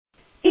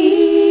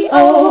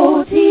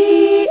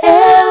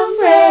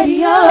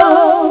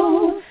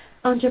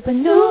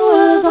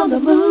Entrepreneurs on the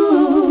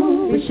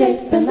move,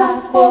 reshaping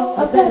life for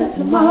a better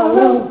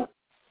tomorrow.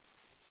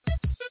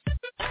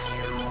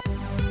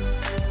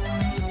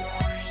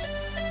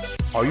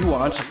 Are you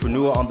an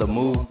entrepreneur on the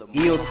move?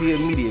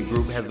 EOTM Media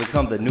Group has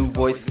become the new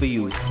voice for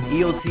you.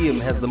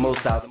 EOTM has the most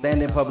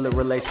outstanding public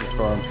relations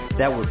firm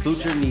that will suit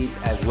your needs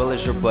as well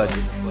as your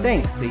budget.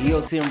 Thanks to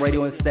EOTM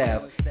Radio and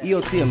staff,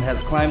 EOTM has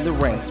climbed the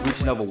ranks,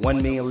 reaching over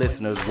 1 million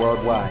listeners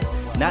worldwide.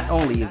 Not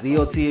only is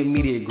EOTM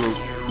Media Group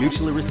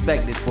mutually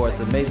respected for its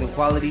amazing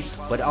quality,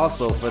 but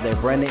also for their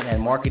branding and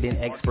marketing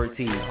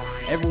expertise.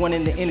 Everyone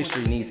in the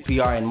industry needs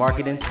PR and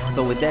marketing,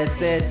 so with that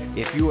said,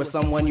 if you or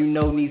someone you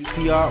know needs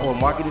PR or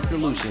marketing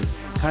solutions,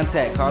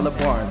 contact Carla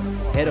Barnes,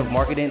 Head of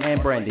Marketing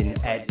and Branding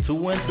at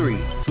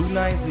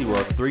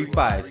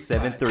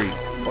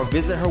 213-290-3573 or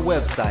visit her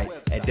website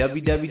at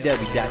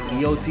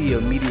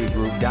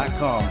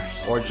www.eotmmediagroup.com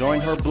or join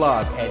her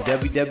blog at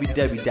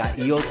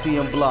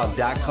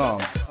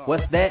www.eotmblog.com.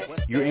 What's that?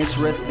 You're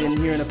interested in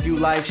hearing a few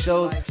live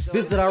shows?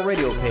 Visit our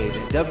radio page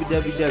at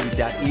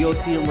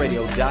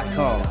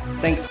www.eotmradio.com.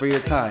 Thanks for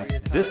your time.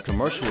 This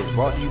commercial is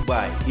brought to you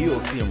by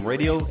EOTM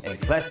Radio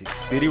and Classic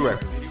City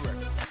Records.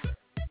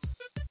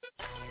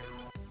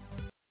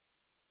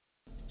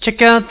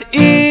 Check out the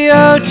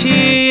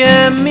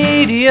EOTM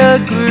Media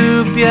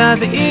Group, yeah,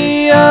 the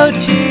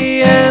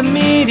EOTM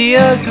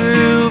Media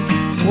Group.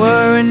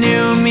 We're a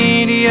new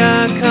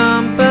media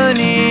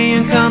company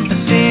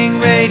encompassing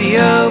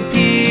radio,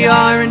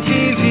 PR, and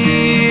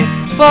TV.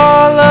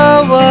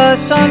 Follow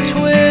us on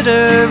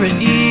Twitter at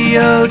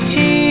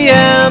EOTMPR.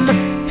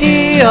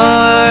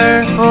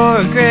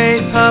 For a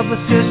great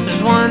publicist,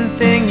 there's one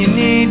thing you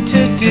need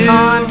to do.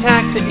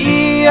 Contact the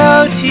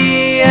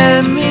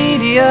EOTM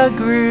Media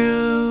Group.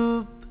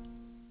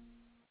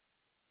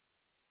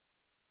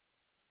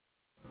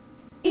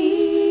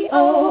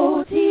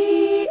 EOTM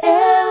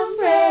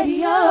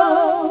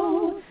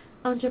Radio.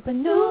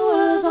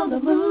 Entrepreneurs on the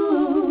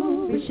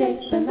move,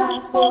 reshaping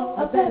life for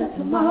a better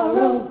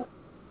tomorrow.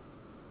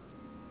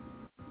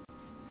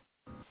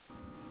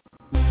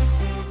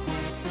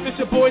 It's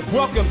your boys,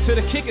 welcome to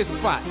the Kicking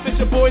Spot. It's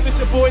your boys,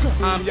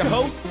 I'm your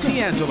host,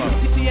 D'Angelo.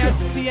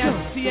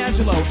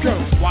 D'Angelo.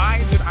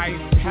 Why did I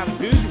have a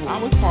visual? I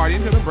was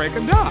partying till the break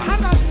of dawn. How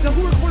not know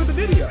who recorded the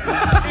video?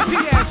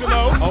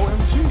 D'Angelo.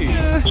 OMG.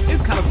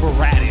 It's kind of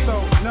sporadic.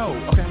 So, no.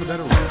 Okay, I have a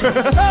better one.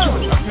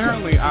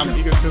 Apparently, I'm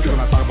egotistic when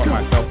I talk about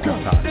myself all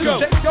the time. Go.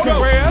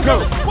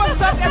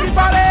 What's up,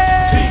 everybody?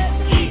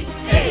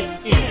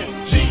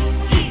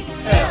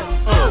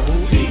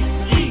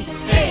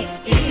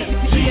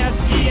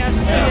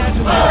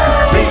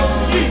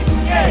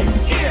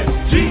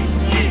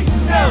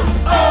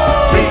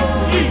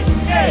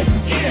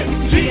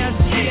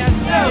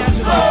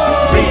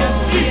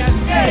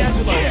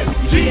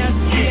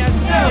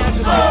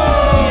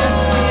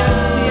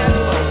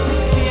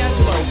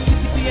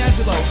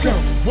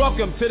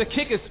 Welcome to the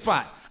Kicking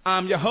Spot.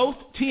 I'm your host,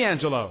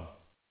 D'Angelo.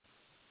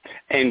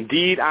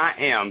 Indeed, I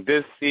am.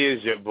 This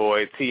is your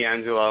boy,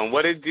 D'Angelo. And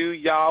what it do,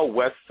 y'all?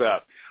 What's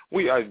up?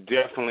 We are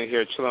definitely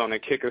here chilling on the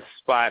Kicking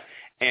Spot.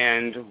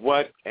 And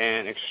what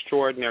an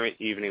extraordinary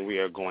evening we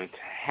are going to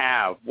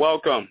have.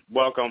 Welcome.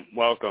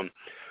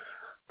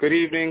 Good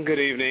evening.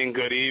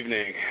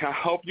 I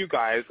hope you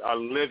guys are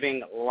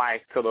living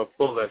life to the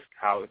fullest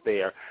out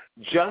there.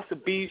 Just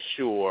be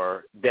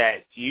sure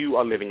that you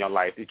are living your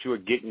life, that you are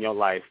getting your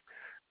life.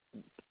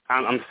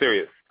 I'm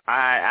serious.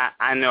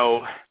 I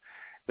know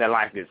that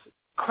life is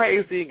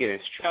crazy, getting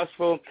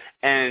stressful,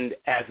 and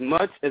as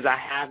much as I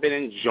have been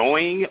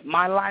enjoying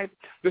my life,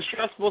 the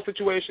stressful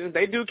situations,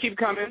 they do keep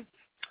coming.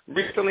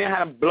 Recently, I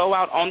had a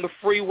blowout on the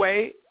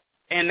freeway,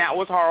 and that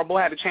was horrible.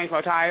 I had to change my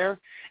tire.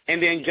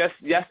 And then just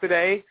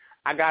yesterday,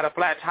 I got a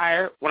flat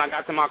tire. When I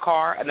got to my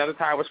car, another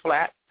tire was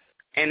flat,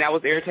 and that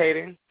was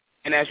irritating.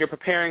 And as you're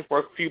preparing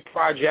for a few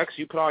projects,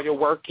 you put all your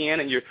work in,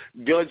 and you're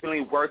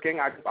diligently working.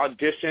 I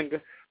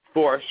auditioned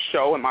for a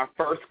show, and my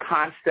first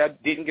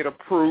concept didn't get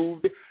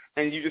approved,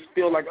 and you just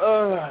feel like,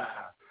 but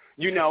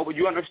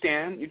you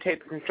understand. You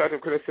take the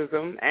constructive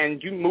criticism,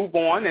 and you move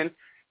on, and,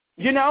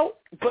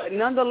 but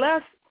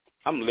nonetheless,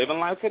 I'm living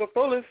life to the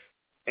fullest,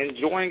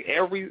 enjoying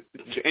enjoying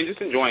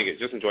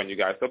you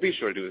guys. So be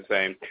sure to do the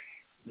same.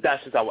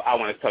 That's just, I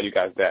want to tell you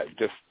guys that.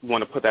 Just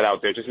want to put that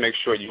out there. Just make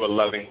sure you are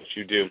loving what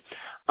you do.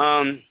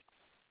 I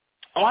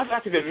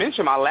forgot to even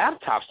mention my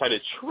laptop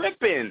started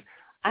tripping.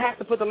 I had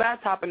to put the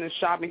laptop in the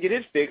shop and get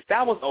it fixed.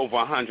 That was over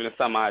 $100 and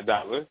some odd.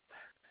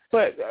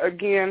 But,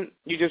 again,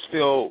 you just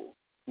feel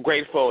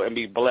grateful and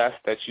be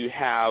blessed that you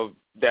have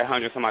that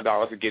 $100 and some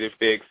odd to get it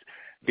fixed.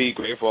 Be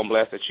grateful and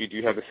blessed that you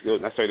do have the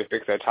skills necessary to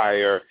fix that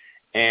tire,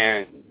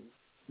 and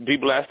be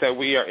blessed that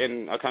we are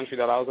in a country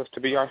that allows us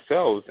to be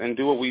ourselves and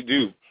do what we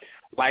do,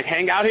 like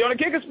hang out here on the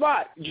Kicking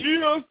Spot.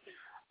 Yeah.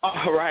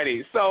 All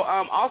righty. So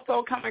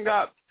also coming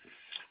up,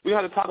 we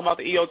have to talk about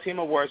the EOTM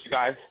Awards, you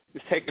guys.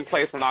 It's taking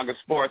place on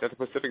August 4th at the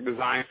Pacific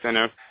Design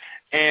Center,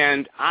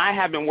 and I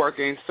have been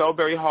working so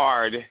very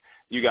hard,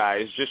 you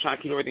guys, just trying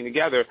to keep everything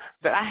together,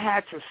 that I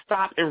had to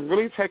stop and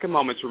really take a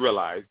moment to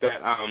realize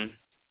that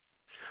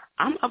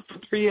I'm up for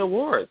 3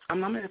 awards. I'm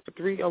nominated for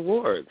 3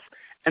 awards.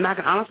 And I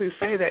can honestly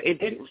say that it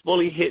didn't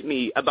fully hit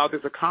me about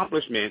this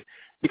accomplishment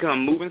because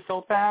I'm moving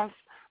so fast.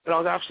 But I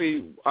was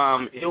actually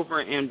over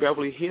in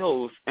Beverly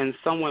Hills, and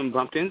someone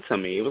bumped into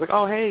me. It was like,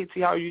 oh, hey,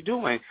 T, how are you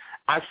doing?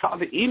 I saw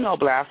the email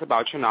blast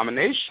about your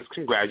nominations.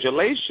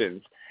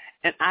 Congratulations.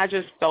 And I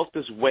just felt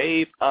this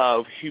wave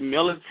of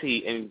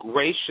humility and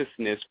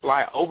graciousness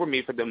fly over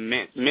me for them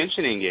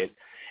mentioning it.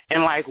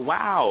 And like,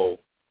 wow,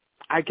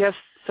 I guess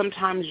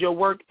sometimes your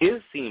work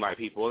is seen by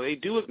people. They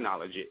do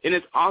acknowledge it. And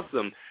it's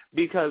awesome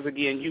because,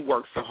 again, you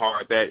work so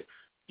hard that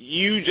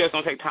you just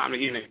don't take time to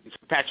even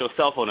pat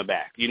yourself on the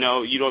back. You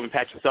know, you don't even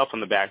pat yourself on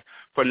the back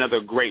for another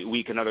great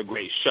week, another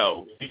great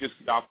show. You just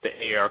off the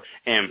air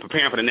and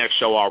preparing for the next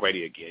show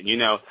already again, you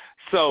know.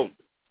 So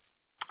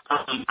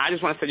I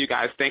just want to say to you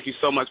guys, thank you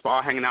so much for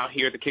all hanging out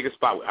here at the Kicker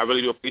Spot. I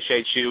really do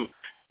appreciate you.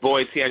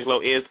 Boyd D'Angelo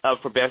is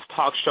up for Best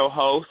Talk Show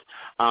Host,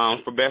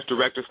 for Best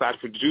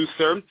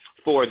Director/Producer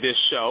for this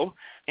show.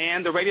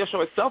 And the radio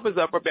show itself is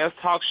up for Best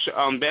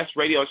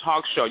Radio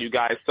Talk Show, you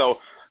guys. So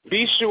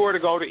be sure to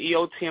go to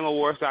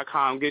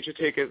EOTMAwards.com, get your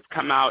tickets,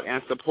 come out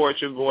and support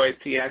your boy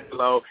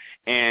D'Angelo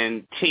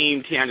and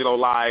Team D'Angelo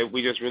Live.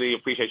 We just really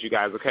appreciate you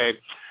guys, okay?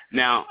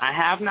 Now, I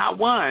have not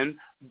won,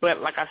 but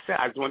like I said,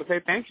 I just want to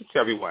say thank you to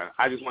everyone.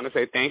 I just want to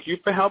say thank you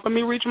for helping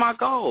me reach my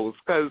goals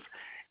because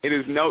it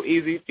is no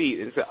easy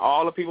feat. And to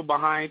all the people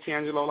behind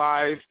D'Angelo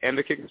Live and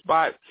the Kicking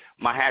Spot,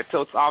 my hat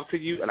tilts off to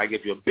you, and I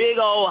give you a big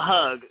old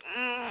hug.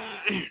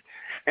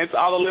 And to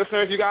all the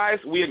listeners, you guys,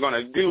 we are going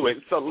to do it.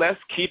 So let's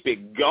keep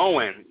it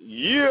going.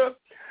 Yeah.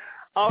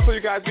 Also, you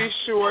guys, be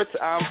sure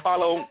to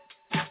follow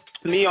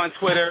me on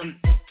Twitter,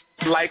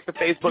 like the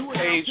Facebook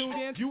page.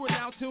 You are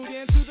now tuned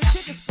in to the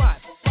Kicking Spot.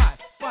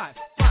 5.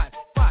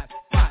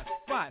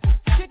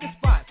 Kicking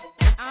Spot.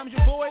 And I'm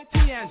your boy,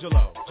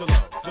 D'Angelo.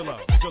 Jello.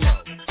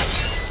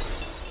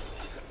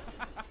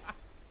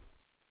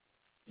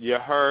 You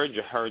heard.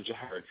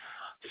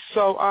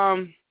 So,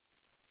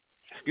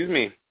 excuse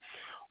me.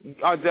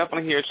 I'm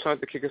definitely here at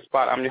the Kicker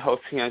Spot. I'm your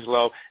host,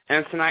 D'Angelo.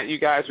 And tonight, you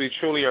guys, we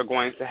truly are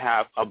going to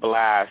have a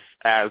blast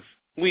as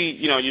we,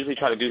 usually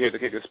try to do here at the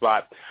Kicker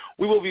Spot.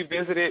 We will be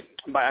visited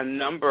by a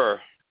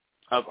number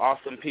of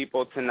awesome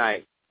people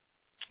tonight.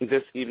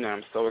 This evening,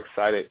 I'm so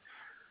excited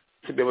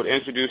to be able to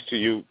introduce to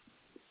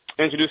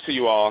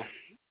you all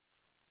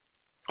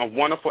a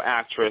wonderful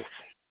actress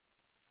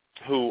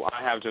who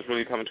I have just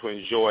really come to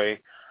enjoy,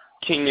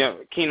 Kina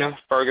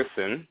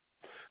Ferguson,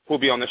 who will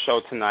be on the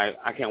show tonight.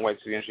 I can't wait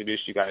to introduce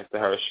you guys to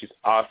her. She's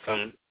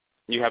awesome.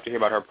 You have to hear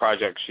about her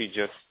project. She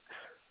just,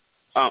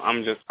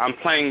 I'm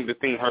playing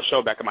her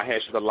show back in my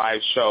head. She's a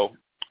live show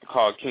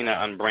called Kina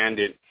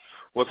Unbranded.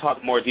 We'll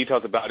talk more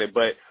details about it,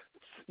 but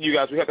you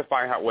guys, we have to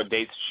find out what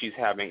dates she's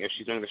having, if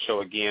she's doing the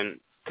show again,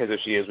 because if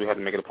she is, we have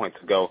to make it a point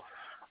to go.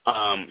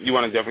 You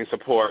want to definitely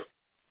support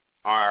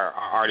our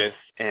artist,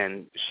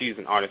 and she's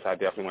an artist I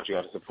definitely want you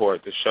guys to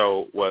support. The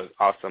show was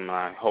awesome, and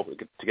I hope to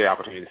get an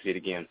opportunity to see it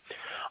again.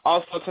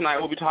 Also tonight,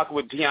 we'll be talking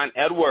with Dion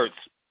Edwards.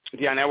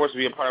 Dion Edwards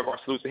will be a part of our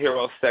Salute to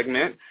Heroes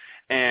segment,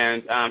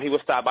 and he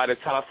will stop by to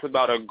tell us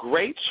about a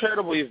great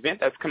charitable event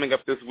that's coming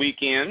up this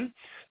weekend.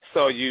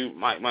 So you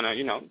might want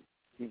to,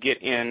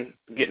 get in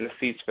the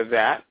seats for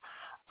that.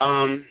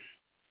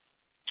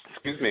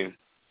 Excuse me.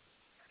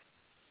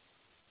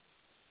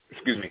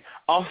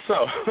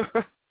 Also,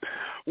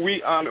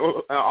 we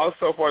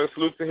also for the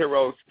Salute to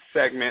Heroes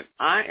segment,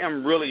 I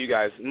am really, you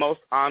guys, most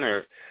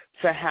honored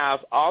to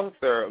have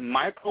author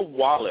Michael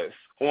Wallace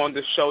on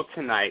the show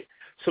tonight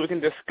so we can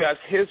discuss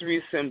his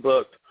recent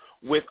book,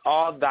 With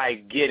All Thy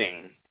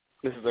Getting.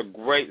 This is a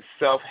great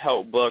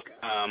self-help book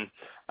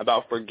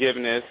about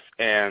forgiveness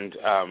and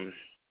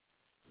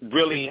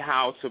really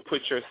how to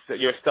put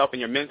yourself and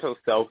your mental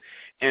self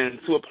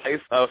into a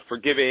place of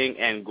forgiving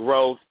and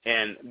growth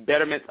and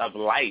betterment of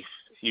life,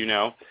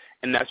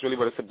 And that's really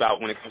what it's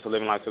about when it comes to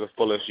living life to the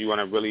fullest. You want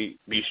to really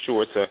be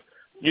sure to,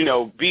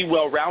 be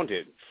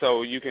well-rounded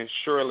so you can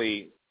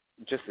surely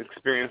just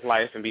experience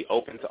life and be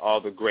open to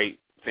all the great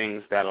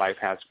things that life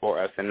has for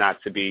us and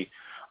not to be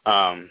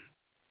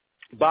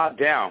bogged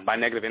down by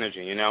negative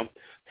energy,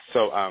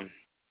 So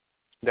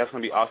that's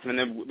going to be awesome. And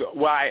then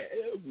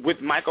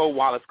with Michael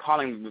Wallace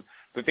calling,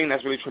 the thing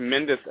that's really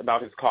tremendous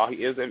about his call, he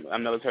is a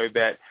military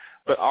vet,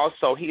 but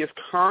also he is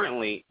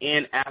currently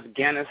in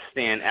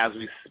Afghanistan as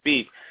we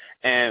speak.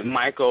 And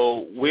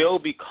Michael will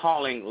be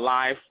calling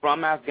live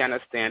from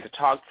Afghanistan to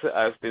talk to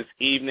us this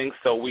evening.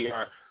 So we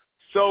are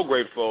so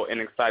grateful and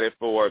excited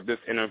for this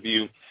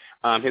interview.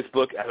 His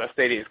book, as I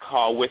stated, is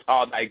called With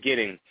All Thy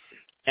Getting.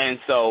 And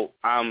so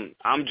I'm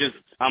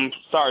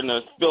starting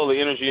to feel the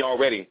energy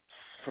already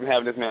from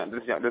having this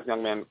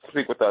young man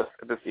speak with us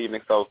this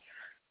evening. So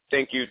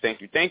thank you.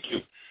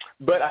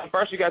 But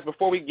first, you guys,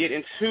 before we get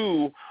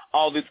into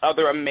all these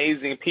other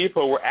amazing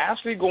people, we're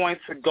actually going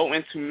to go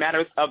into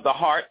matters of the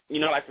heart. I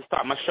like to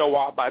start my show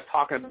off by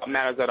talking about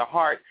matters of the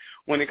heart.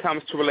 When it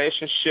comes to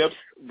relationships,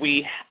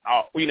 we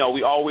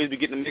always be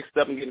getting mixed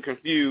up and getting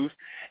confused.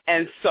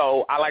 And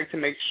so I like to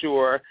make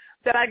sure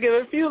that I give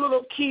a few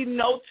little key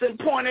notes and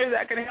pointers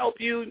that can help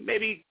you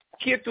maybe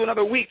get through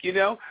another week, you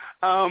know.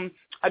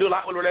 I do a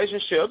lot with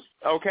relationships,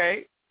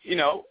 okay? You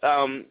know,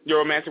 your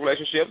romantic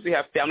relationships. We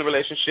have family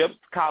relationships,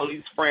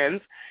 colleagues,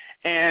 friends.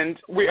 And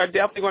we are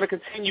definitely going to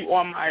continue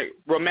on my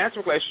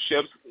romantic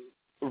relationships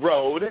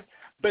road.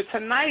 But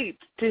tonight,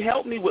 to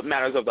help me with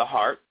matters of the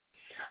heart,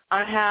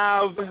 I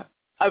have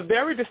a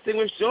very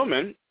distinguished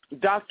gentleman,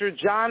 Dr.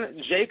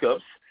 John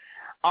Jacobs,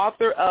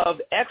 author of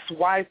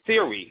XY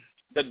Theory,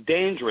 The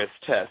Dangerous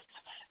Test.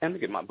 And let me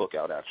get my book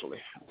out, actually.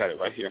 I got it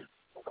right here.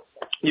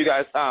 You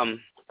guys,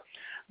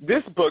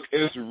 this book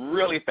is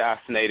really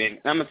fascinating.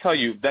 I'm going to tell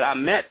you that I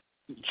met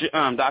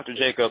Dr.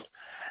 Jacobs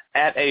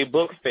at a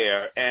book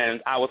fair,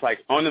 and I was, like,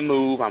 on the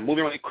move. I'm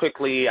moving really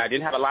quickly. I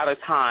didn't have a lot of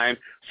time.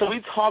 So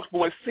we talked for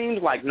what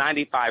seemed like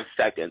 95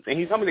 seconds, and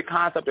he told me the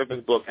concept of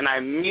his book, and I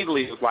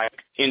immediately was, like,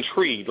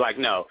 intrigued. Like,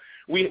 no,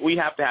 we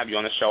have to have you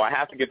on the show. I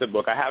have to get the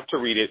book. I have to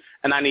read it,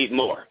 and I need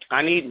more.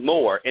 I need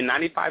more. In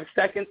 95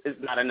 seconds is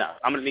not enough.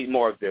 I'm going to need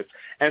more of this.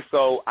 And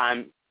so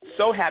I'm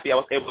so happy I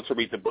was able to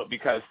read the book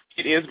because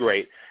it is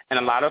great and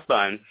a lot of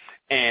fun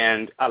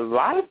and a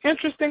lot of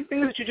interesting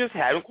things that you just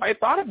hadn't quite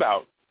thought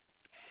about.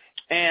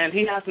 And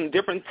he has some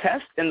different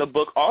tests in the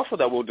book also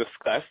that we'll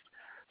discuss.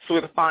 So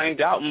we'll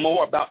find out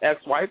more about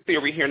XY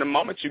Theory here in a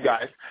moment, you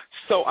guys.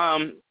 So,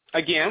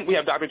 again, we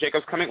have Dr.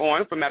 Jacobs coming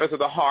on for Matters of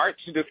the Heart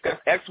to discuss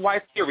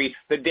XY Theory,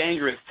 the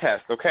dangerous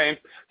test, okay?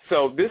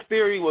 So this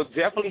theory will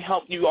definitely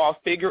help you all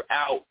figure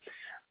out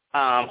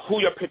who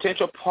your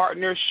potential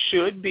partner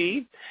should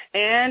be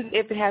and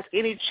if it has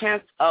any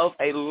chance of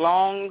a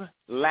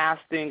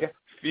long-lasting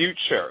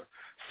future.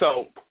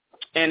 So,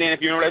 and then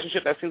if you're in a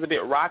relationship that seems a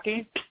bit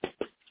rocky,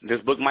 this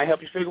book might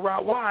help you figure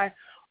out why.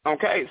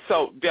 Okay,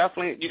 so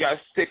definitely you guys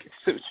stick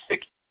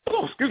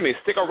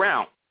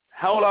around.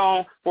 Hold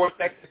on for a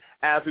second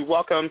as we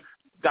welcome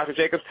Dr.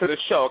 Jacobs to the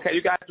show. Okay,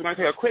 you guys, we're going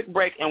to take a quick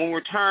break, and when we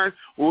return,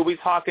 we'll be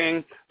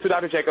talking to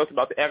Dr. Jacobs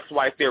about the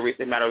XY theories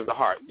in matters of the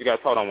heart. You guys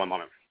hold on one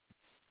moment.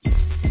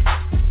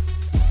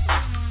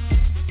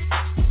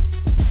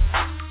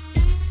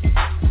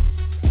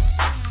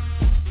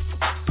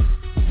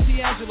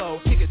 D'Angelo,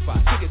 kick it spot,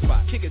 kick it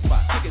spot, kick it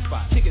spot, kick it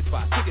spot, kick it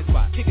spot, kick it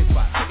spot, kick it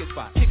spot, kick it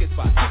spot, kick it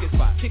spot, kick it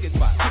spot, kick it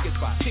spot, kick it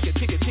spot, kick it,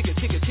 kick it, kick it,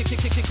 kick it, kick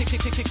it, kick it,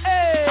 kick it, kick it.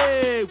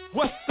 Hey,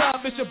 what's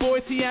up? It's your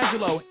boy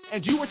D'Angelo,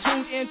 and you were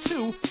tuned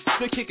into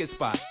the Kick It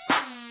Spot.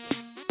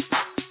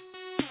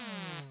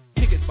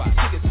 Kick it spot,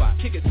 kick it spot,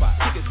 kick it spot,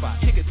 kick it spot,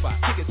 kick it spot,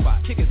 kick it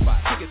spot, kick it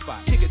spot, kick it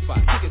spot, kick it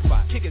spot, kick it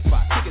spot, kick it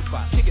spot, kick it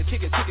spot, kick it,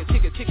 kick it, kick it,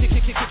 kick it, kick it, kick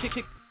it, kick it, kick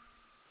it.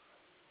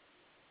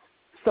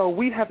 So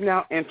we have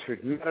now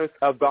entered Matters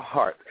of the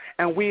Heart,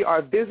 and we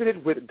are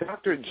visited with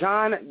Dr.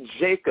 John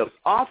Jacobs,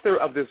 author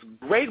of this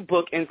great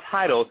book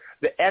entitled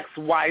The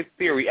XY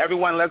Theory.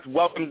 Everyone, let's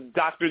welcome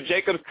Dr.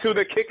 Jacobs to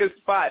the Kick It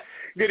Spot.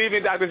 Good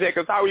evening, Dr.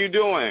 Jacobs. How are you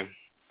doing?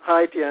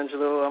 Hi,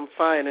 D'Angelo. I'm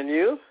fine. And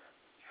you?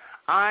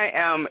 I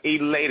am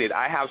elated.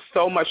 I have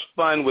so much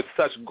fun with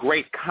such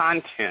great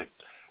content.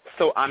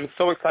 So I'm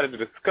so excited to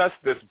discuss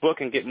this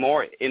book and get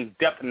more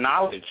in-depth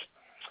knowledge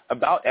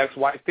about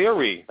XY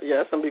Theory.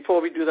 Yes, and before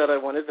we do that, I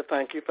wanted to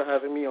thank you for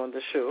having me on the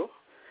show.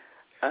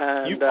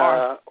 And you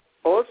are.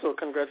 Also,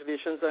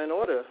 congratulations are in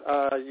order.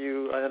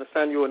 I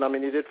understand you were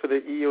nominated for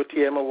the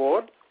EOTM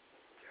Award.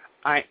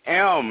 I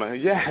am,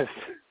 yes.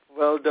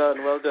 Well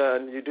done, well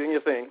done. You're doing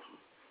your thing.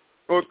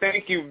 Well,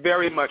 thank you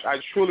very much. I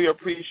truly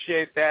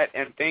appreciate that,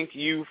 and thank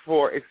you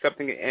for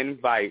accepting an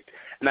invite.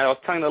 And I was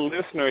telling the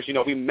listeners,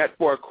 we met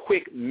for a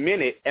quick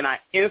minute, and I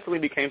instantly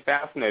became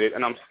fascinated,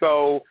 and I'm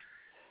so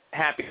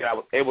happy that I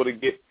was able to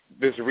get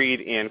this read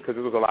in because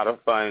it was a lot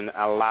of fun,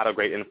 a lot of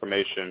great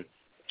information.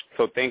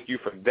 So thank you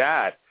for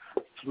that.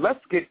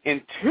 Let's get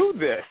into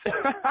this.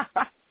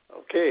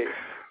 Okay.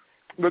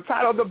 The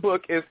title of the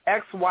book is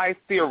XY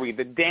Theory,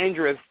 The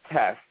Dangerous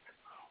Test.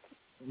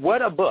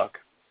 What a book.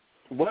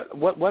 What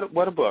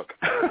a book.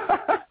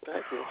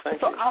 Thank you.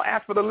 So I'll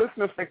ask for the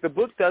listeners, the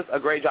book does a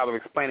great job of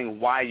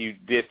explaining why you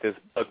did this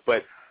book,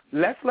 but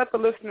let's let the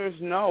listeners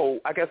know,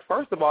 I guess,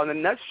 first of all, in a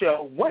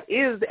nutshell, what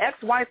is the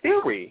XY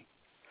Theory?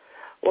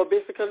 Well,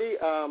 basically,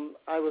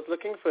 I was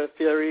looking for a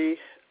theory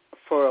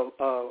for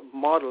a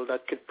model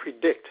that could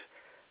predict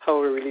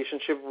how a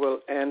relationship will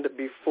end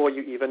before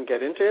you even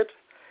get into it.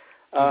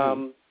 There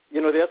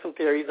are some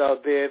theories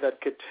out there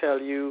that could tell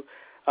you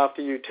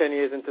after you're 10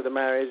 years into the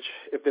marriage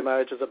if the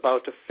marriage is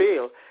about to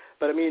fail.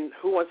 But,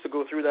 who wants to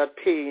go through that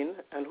pain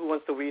and who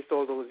wants to waste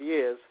all those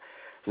years?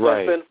 So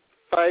right. I spent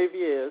 5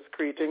 years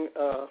creating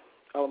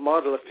a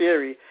model, a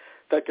theory,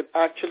 that could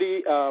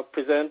actually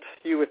present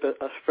you with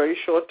a very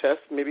short test,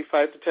 maybe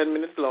 5 to 10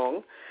 minutes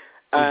long.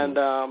 And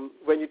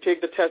when you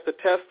take the test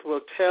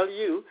will tell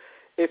you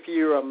if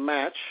you're a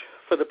match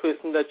for the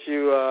person that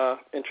you are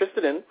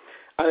interested in.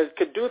 And it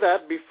could do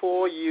that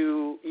before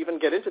you even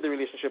get into the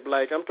relationship.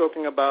 Like I'm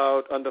talking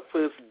about on the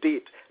first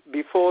date,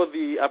 before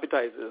the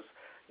appetizers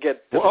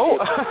get to the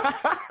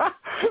table.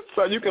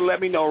 So you can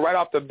let me know right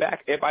off the bat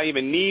if I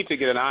even need to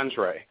get an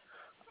entree.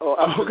 Oh,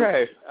 absolutely.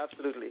 Okay.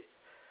 Absolutely.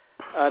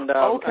 And,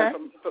 okay.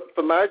 and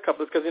for married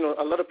couples, because,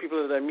 a lot of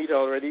people that I meet are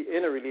already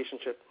in a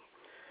relationship.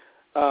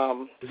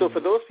 So for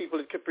those people,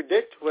 it could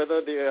predict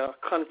whether there are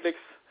conflicts,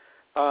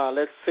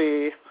 let's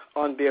say,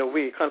 on their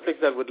way, conflicts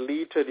that would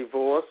lead to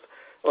divorce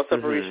or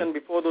separation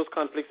before those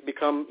conflicts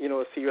become,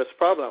 a serious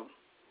problem.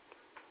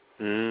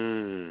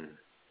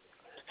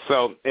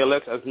 So it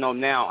lets us know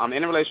now I'm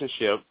in a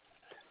relationship,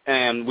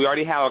 and we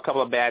already have a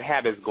couple of bad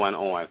habits going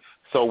on.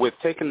 So with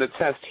taking the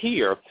test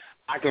here,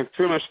 I can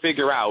pretty much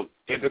figure out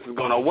if this is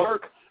going to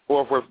work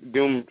or if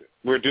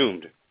we're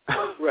doomed.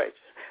 Right.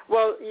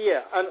 Well,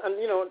 yeah, and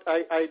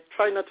I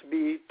try not to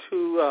be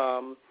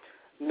too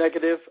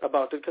negative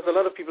about it, because a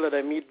lot of people that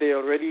I meet, they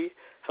already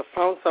have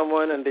found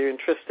someone and they're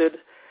interested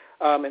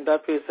in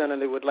that person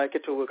and they would like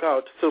it to work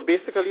out. So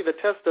basically the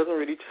test doesn't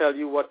really tell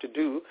you what to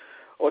do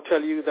or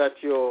tell you that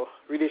your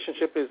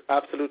relationship is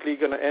absolutely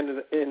going to end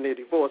in a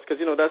divorce,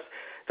 because,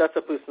 that's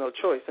a personal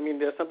choice. I mean,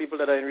 there are some people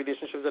that are in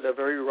relationships that are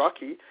very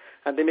rocky,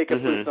 and they make a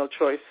personal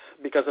choice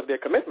because of their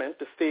commitment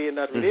to stay in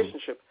that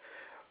relationship.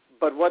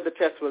 But what the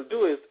test will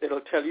do is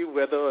it'll tell you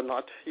whether or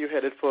not you're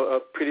headed for a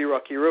pretty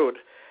rocky road.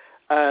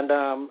 And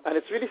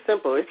it's really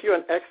simple. If you're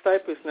an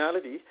X-type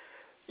personality,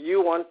 you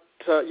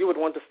would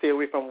want to stay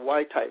away from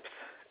Y-types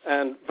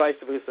and vice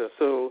versa.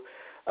 So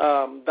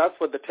that's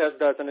what the test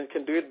does, and it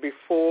can do it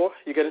before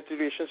you get into the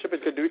relationship.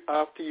 It can do it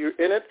after you're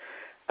in it.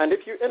 And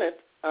if you're in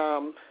it,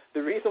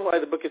 the reason why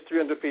the book is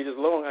 300 pages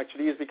long,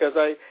 actually, is because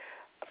I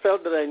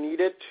felt that I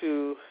needed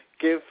to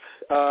give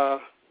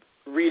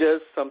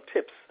readers some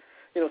tips,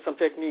 some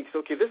techniques.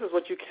 Okay, this is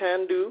what you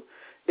can do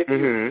if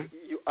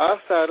you are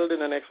saddled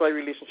in an XY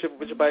relationship,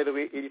 which, by the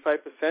way,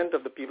 85%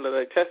 of the people that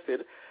I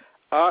tested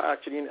are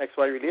actually in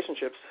XY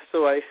relationships.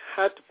 So I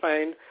had to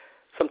find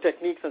some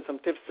techniques and some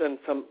tips and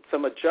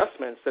some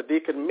adjustments that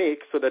they can make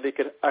so that they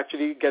can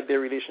actually get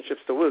their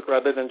relationships to work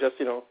rather than just,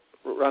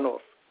 run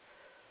off.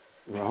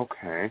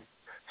 Okay.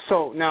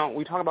 So now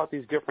we talk about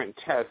these different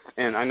tests,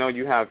 and I know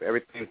you have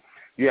everything.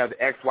 You have the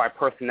XY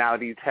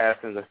personality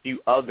test and a few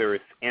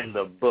others in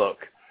the book.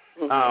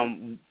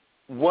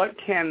 What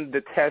can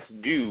the test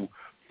do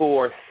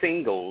for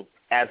singles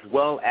as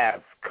well as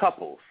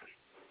couples?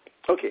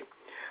 Okay.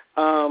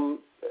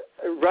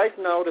 Right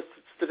now, the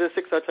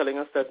statistics are telling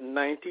us that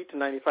 90 to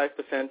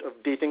 95% of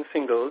dating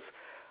singles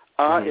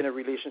are in a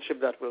relationship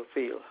that will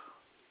fail.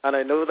 And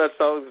I know that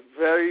sounds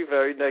very,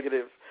 very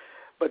negative.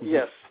 But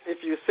yes,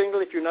 if you're single,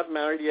 if you're not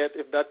married yet,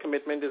 if that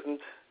commitment isn't,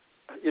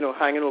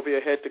 hanging over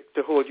your head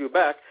to hold you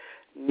back,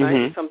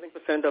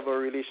 90-something% of our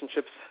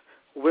relationships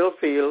will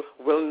fail,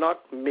 will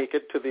not make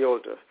it to the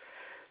altar.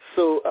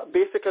 So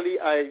basically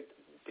I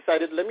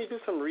decided, let me do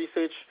some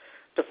research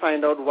to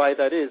find out why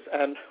that is.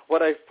 And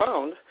what I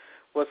found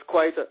was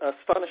quite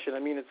astonishing. I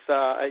mean,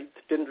 I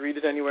didn't read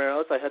it anywhere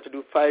else. I had to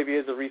do 5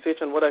 years of research,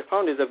 and what I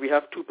found is that we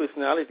have two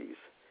personalities.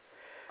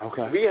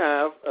 Okay. We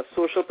have a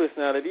social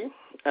personality,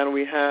 and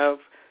we have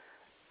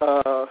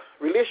a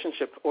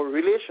relationship or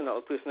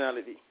relational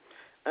personality.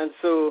 And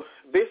so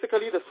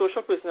basically the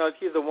social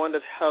personality is the one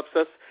that helps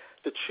us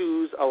to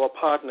choose our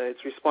partner.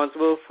 It's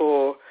responsible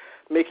for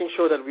making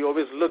sure that we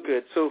always look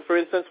good. So, for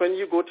instance, when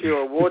you go to your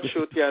award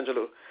show,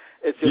 Tiangelo,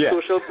 it's your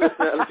social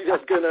personality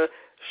that's going to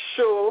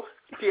show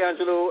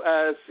Tiangelo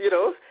as,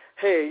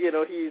 hey,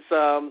 he's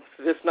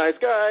this nice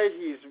guy,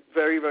 he's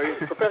very, very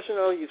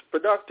professional, he's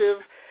productive,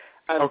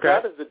 and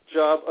that is the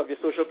job of your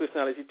social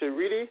personality, to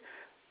really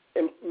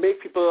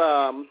make people,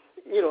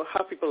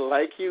 have people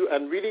like you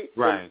and really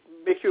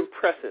make you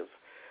impressive.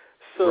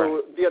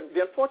 So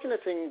the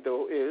unfortunate thing,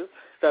 though, is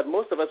that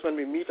most of us, when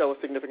we meet our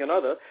significant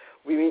other,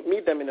 we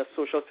meet them in a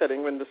social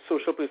setting when the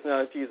social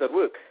personality is at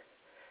work.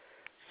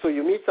 So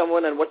you meet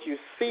someone, and what you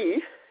see,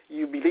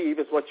 you believe,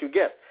 is what you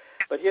get.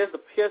 But here's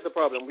the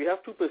problem. We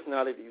have two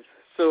personalities.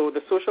 So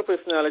the social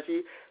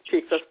personality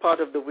takes us part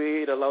of the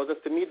way. It allows us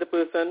to meet the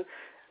person.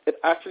 It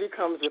actually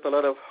comes with a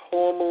lot of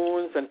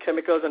hormones and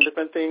chemicals and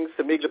different things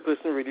to make the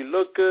person really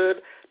look good,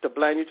 to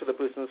blind you to the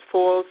person's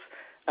faults.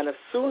 And as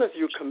soon as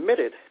you're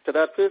committed to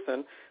that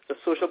person, the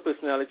social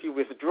personality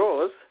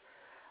withdraws,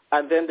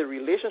 and then the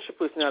relationship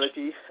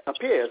personality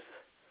appears.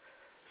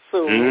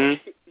 So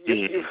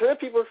you've heard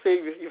people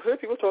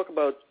talk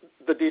about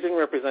the dating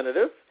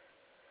representative.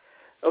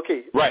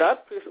 Okay,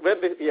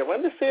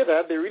 when they say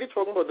that, they're really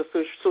talking about the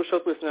social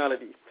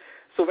personality.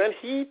 So when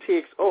he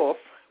takes off,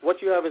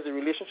 what you have is a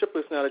relationship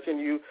personality, and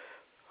you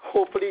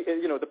hopefully,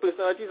 the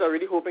personality is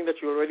already hoping that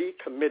you're already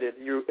committed,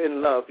 you're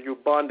in love, you're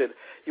bonded,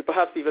 you're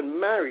perhaps even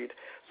married.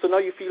 So now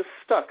you feel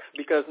stuck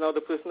because now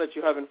the person that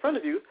you have in front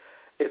of you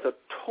is a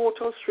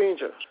total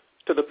stranger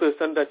to the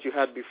person that you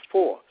had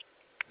before.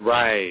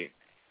 Right.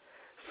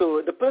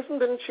 So the person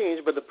didn't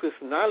change, but the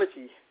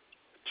personality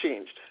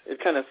changed.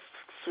 It kind of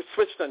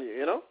switched on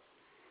you,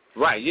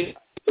 Right, yeah.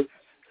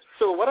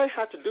 So what I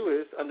had to do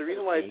is, and the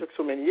reason why it took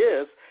so many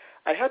years,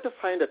 I had to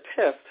find a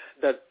test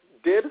that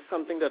did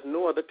something that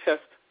no other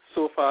test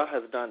so far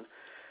has done.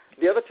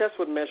 The other test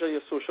would measure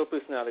your social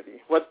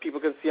personality, what people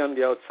can see on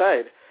the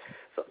outside.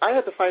 So I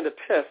had to find a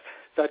test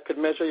that could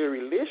measure your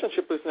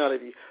relationship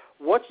personality,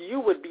 what you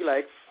would be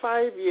like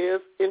 5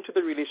 years into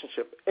the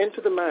relationship, into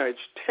the marriage,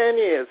 10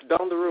 years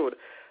down the road.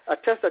 a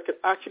test that could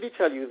actually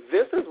tell you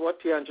this is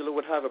what D'Angelo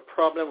would have a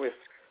problem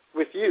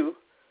with you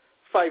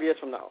 5 years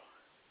from now.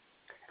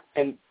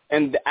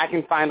 And I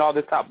can find all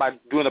this out by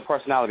doing the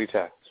personality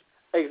test.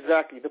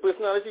 Exactly. The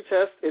personality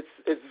test,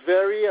 it's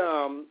very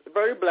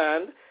very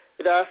bland.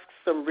 It asks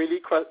some really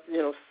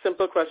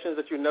simple questions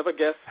that you never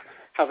guess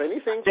have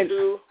anything to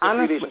do with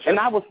relationships. And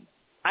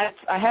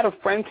I had a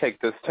friend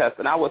take this test,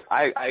 and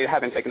I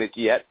haven't taken it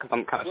yet because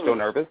I'm kind of still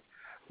nervous.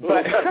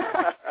 But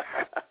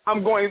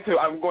I'm going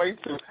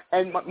to.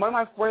 And one of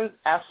my friends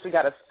actually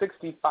got a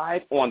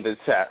 65 on the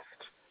test.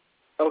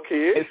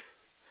 Okay.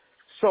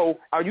 So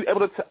are you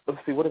able to let's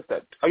see, what is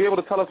that? Are you able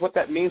to tell us what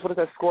that means? What does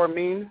that score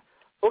mean?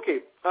 Okay.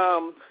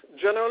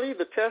 Generally,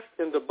 the test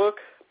in the book,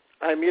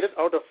 I made it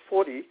out of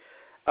 40,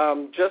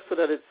 just so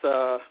that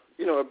it's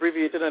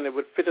abbreviated and it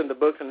would fit in the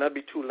book and not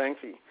be too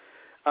lengthy.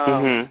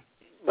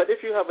 But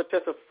if you have a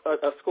test of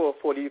a score of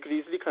 40, you could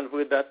easily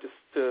convert that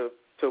to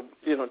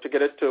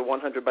get it to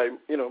 100 by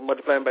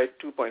multiplying by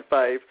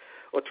 2.5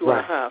 or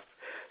 2.5.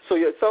 So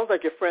it sounds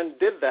like your friend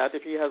did that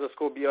if he has a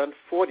score beyond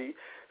 40.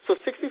 So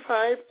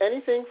 65,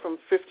 anything from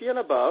 50 and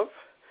above,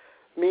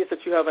 means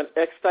that you have an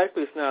X-type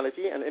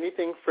personality, and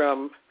anything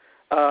from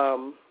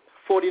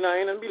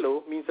 49 and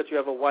below means that you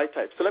have a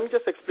Y-type. So let me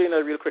just explain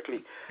that real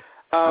quickly.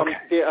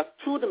 There are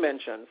two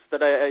dimensions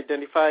that I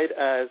identified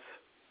as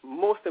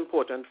most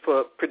important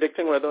for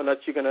predicting whether or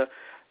not you're going to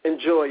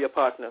enjoy your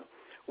partner.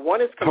 One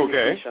is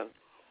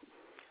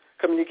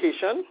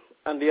communication,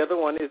 and the other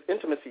one is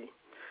intimacy.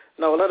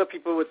 Now, a lot of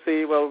people would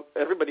say, well,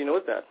 everybody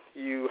knows that.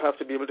 You have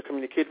to be able to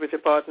communicate with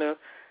your partner,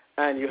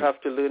 and you have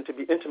to learn to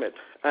be intimate.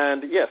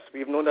 And, yes,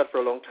 we've known that for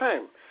a long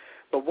time.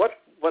 But what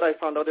I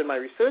found out in my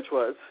research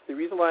was the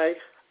reason why,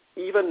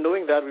 even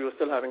knowing that we were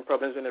still having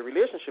problems in a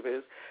relationship,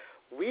 is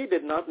we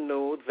did not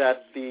know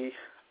that the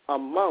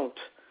amount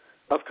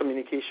of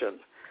communication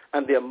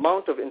and the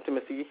amount of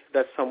intimacy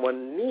that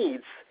someone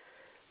needs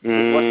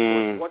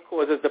is what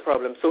causes the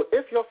problem. So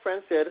if your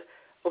friend said,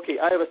 okay,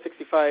 I have a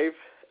 65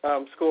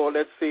 score,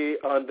 let's say,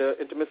 on the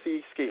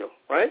intimacy scale,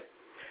 right?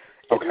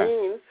 It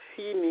means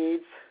he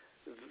needs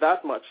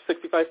that much,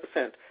 65%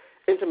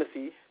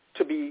 intimacy,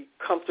 to be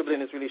comfortable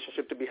in his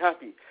relationship, to be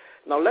happy.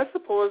 Now, let's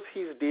suppose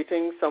he's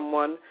dating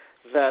someone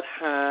that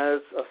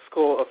has a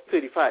score of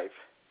 35.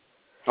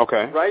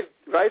 Okay. Right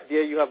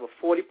there you have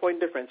a 40-point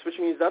difference, which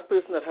means that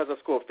person that has a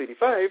score of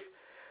 35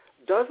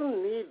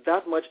 doesn't need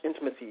that much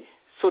intimacy.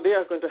 So they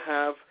are going to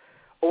have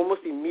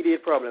almost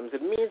immediate problems.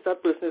 It means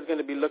that person is going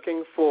to be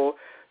looking for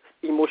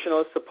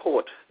emotional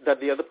support that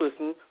the other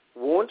person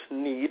won't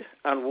need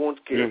and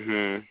won't give.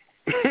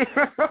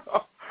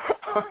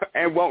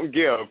 And won't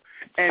give.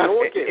 And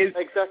won't give,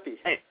 exactly.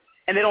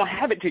 And they don't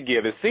have it to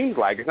give, it seems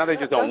like. It's not they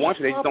just don't want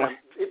to, they just don't.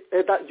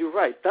 You're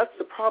right. That's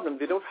the problem.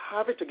 They don't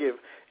have it to give.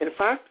 In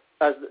fact,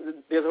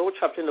 there's a whole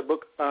chapter in the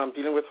book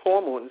dealing with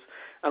hormones.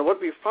 And what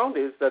we found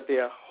is that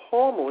there are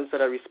hormones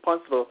that are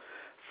responsible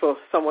for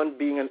someone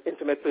being an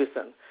intimate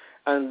person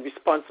and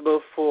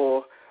responsible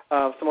for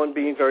someone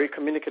being very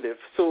communicative.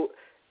 So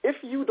if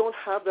you don't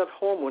have that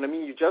hormone, I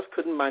mean, you just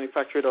couldn't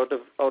manufacture it out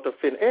of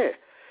thin air.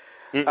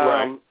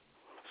 Right.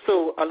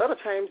 So a lot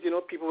of times,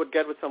 people would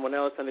get with someone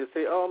else and they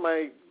say, oh,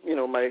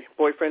 my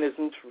boyfriend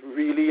isn't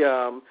really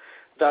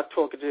that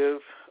talkative,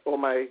 or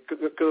my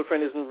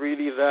girlfriend isn't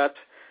really that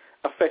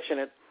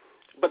affectionate.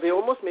 But they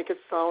almost make it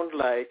sound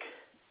like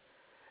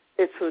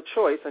it's her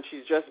choice and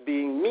she's just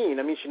being mean.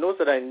 I mean, she knows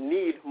that I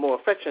need more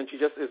affection. She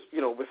just is,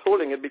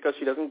 withholding it because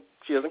she doesn't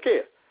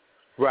care.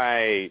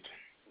 Right.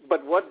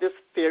 But what this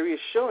theory is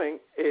showing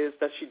is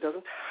that she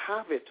doesn't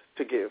have it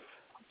to give.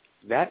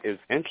 That is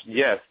interesting.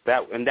 Yes,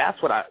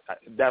 that's what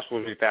that's what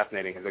really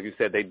fascinating. Because like you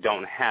said, they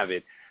don't have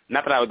it.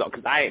 Not that I would,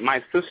 because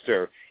my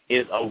sister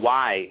is a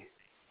Y,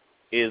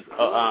 is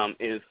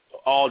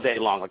all day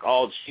long.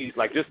 She's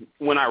like, just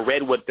when I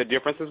read what the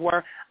differences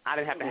were, I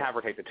didn't have to have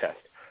her take the test.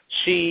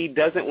 She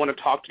doesn't want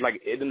to talk to,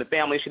 like, in the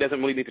family, she doesn't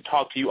really need to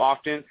talk to you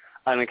often.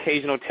 An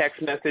occasional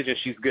text message, and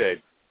she's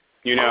good.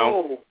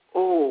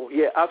 Oh,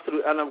 yeah,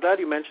 absolutely. And I'm glad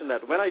you mentioned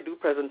that. When I do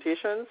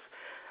presentations,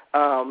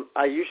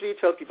 I usually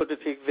tell people to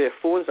take their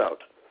phones out.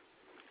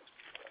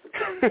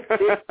 Take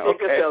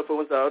their cell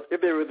phones out.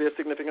 If they're with their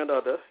significant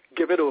other,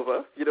 give it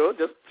over.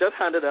 Just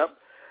hand it up,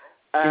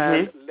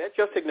 and let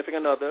your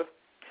significant other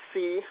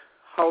see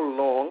how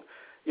long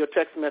your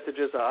text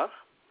messages are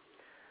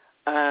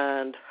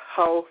and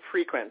how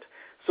frequent.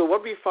 So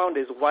what we found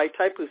is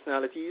Y-type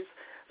personalities.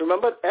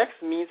 Remember, X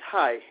means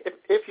high.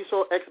 If you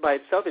saw X by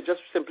itself, it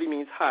just simply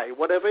means high.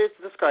 Whatever it's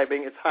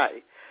describing, it's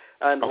high,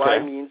 and Y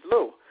means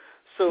low.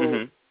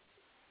 So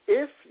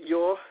if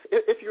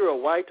you're a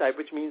Y-type,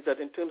 which means that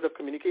in terms of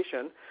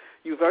communication,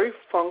 you're very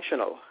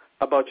functional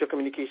about your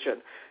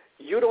communication.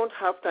 You don't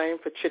have time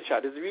for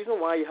chit-chat. It's the reason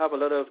why you have a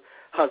lot of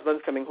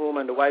husbands coming home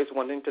and the wives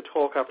wanting to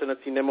talk after not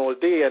seeing them all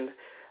day, and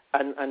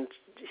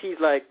he's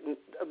like,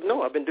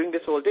 no, I've been doing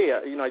this all day.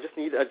 I just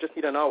need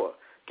an hour.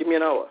 Give me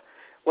an hour.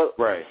 Well,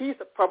 he's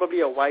probably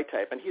a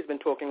Y-type, and he's been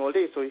talking all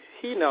day, so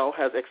he now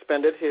has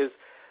expended his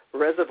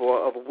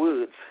reservoir of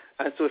words,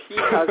 and so he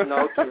has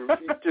now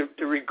to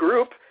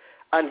regroup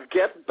and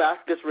get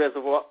back this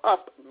reservoir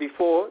up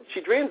before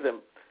she drains them.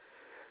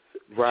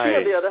 Right. She,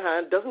 on the other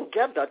hand, doesn't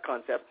get that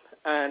concept.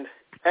 And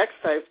X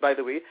types, by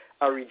the way,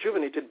 are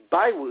rejuvenated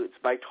by words,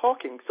 by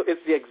talking. So it's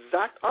the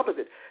exact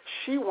opposite.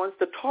 She wants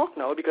to talk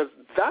now because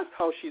that's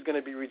how she's going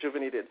to be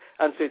rejuvenated.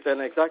 And so it's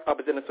an exact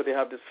opposite, and so they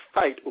have this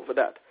fight over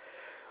that.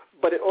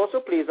 But it also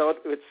plays out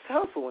with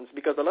cell phones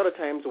because a lot of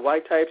times Y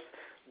types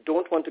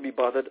don't want to be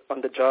bothered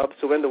on the job.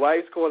 So when the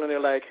Ys call and they're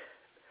like,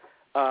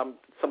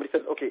 somebody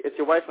says, okay, it's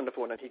your wife on the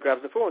phone, and he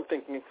grabs the phone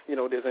thinking,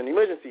 there's an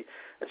emergency.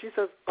 And she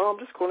says, I'm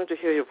just calling to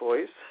hear your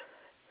voice.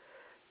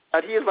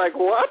 And he is like,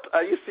 what?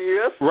 Are you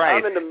serious? Right.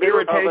 I'm in the middle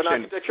of an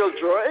architectural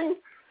drawing,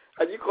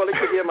 and you calling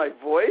to hear my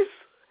voice?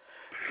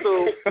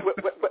 So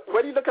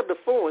when you look at the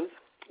phones,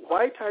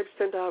 Y types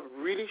tend to have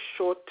really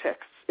short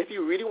texts. If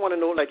you really want to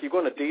know, like you're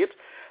going on a date,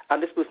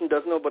 and this person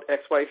doesn't know about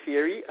XY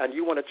theory, and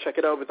you want to check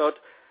it out without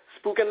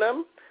spooking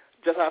them,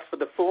 just ask for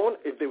the phone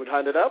if they would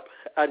hand it up,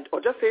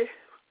 or just say,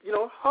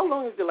 how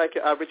long is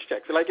your average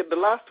text? Like the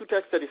last 2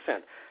 texts that he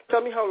sent,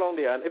 tell me how long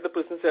they are. And if the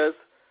person says,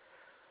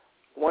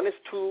 one is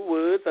 2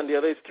 words and the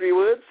other is 3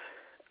 words,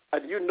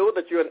 and you know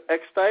that you're an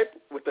X type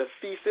with a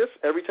thesis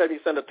every time you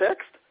send a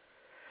text,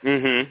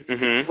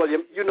 well,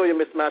 you're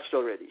mismatched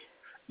already.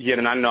 Yeah,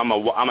 and I know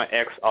I'm an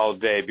X all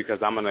day because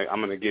I'm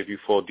gonna give you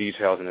full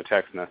details in the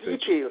text message.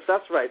 Details,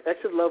 that's right.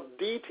 X's love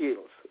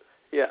details.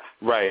 Yeah.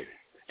 Right.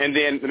 And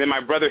then my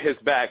brother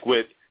hits back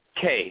with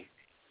K.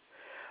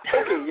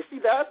 Okay, you see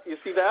that?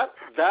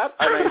 That,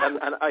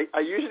 and I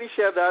usually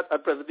share that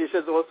at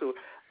presentations also.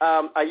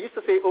 I used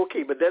to say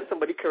okay, but then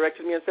somebody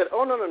corrected me and said,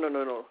 oh,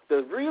 no.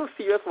 The real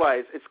serious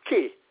Ys, it's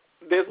K.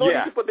 There's no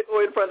need to put the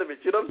O in front of it.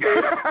 You know what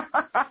I'm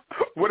saying?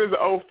 What is the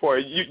O for?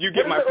 You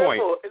get my point.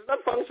 It's not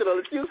functional.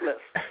 It's useless.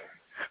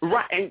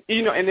 Right, and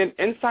and then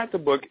inside the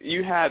book,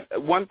 you had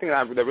one thing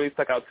that really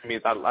stuck out to me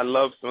is I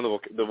love some of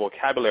the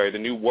vocabulary, the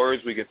new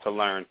words we get to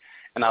learn,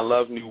 and I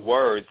love new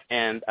words.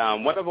 And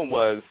one of them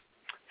was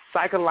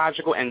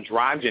psychological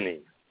androgyny.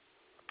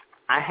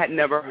 I had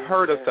never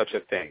heard of such a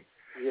thing.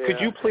 Yeah.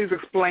 Could you please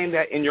explain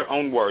that in your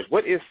own words?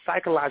 What is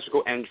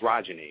psychological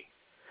androgyny?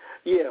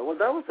 Yeah, well,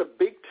 that was a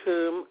big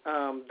term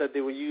that they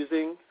were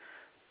using.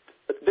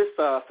 This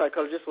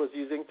psychologist was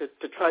using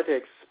to try to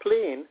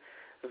explain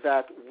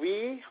that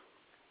we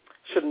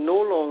should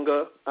no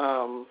longer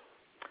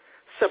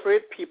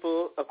separate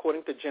people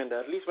according to gender,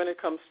 at least when it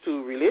comes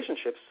to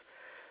relationships.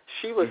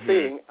 She was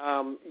saying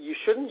you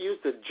shouldn't use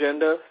the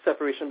gender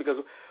separation because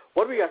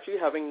what we're actually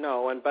having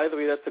now, and by the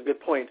way, that's a good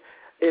point,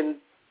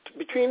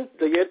 between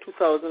the year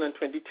 2000 and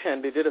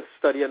 2010, they did a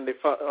study on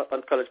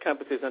college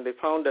campuses, and they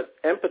found that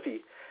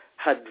empathy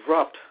had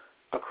dropped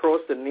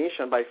across the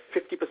nation by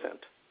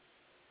 50%.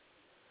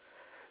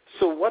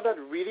 So what that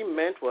really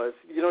meant was,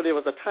 there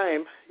was a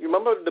time, you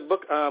remember the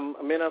book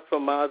Men Are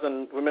From Mars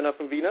and Women Are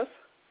From Venus?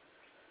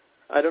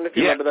 I don't know if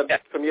you remember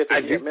that from years ago.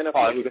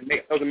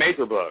 It was a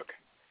major book.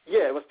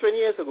 Yeah, it was 20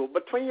 years ago.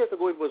 But 20 years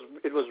ago,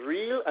 it was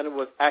real and it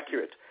was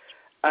accurate.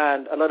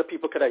 And a lot of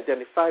people could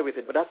identify with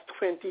it. But that's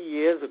 20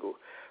 years ago.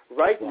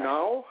 Right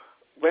now,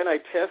 when I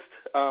test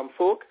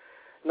folk,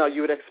 now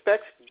you would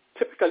expect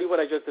typically what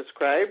I just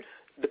described,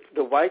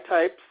 the Y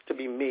types to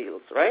be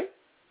males, right?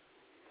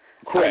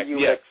 Correct,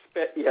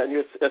 and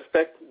you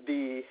expect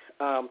the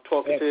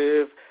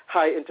talkative,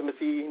 high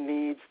intimacy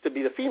needs to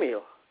be the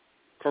female.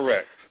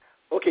 Correct.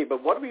 Okay,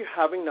 but what we're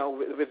having now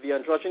with the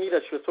androgyny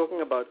that she was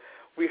talking about,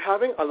 we're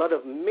having a lot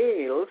of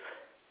males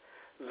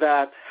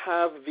that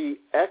have the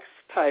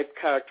X-type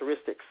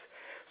characteristics.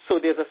 So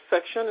there's a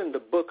section in the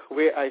book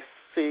where I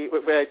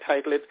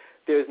title it,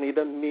 there is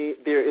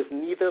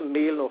neither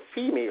male nor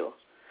female.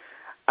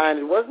 And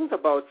it wasn't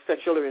about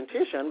sexual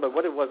orientation, but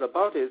what it was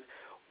about is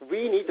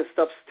we need to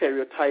stop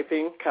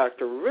stereotyping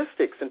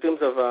characteristics in terms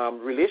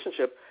of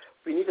relationship.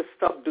 We need to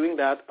stop doing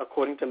that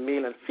according to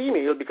male and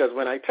female because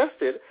when I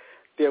tested,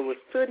 there was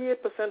 38%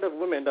 of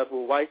women that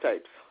were Y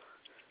types.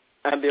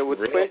 And there were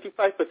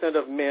 25%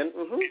 of men,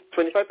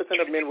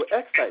 25% of men were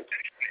X types.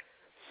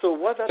 So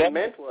what that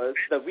meant was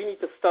that we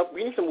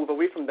need to move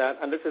away from that,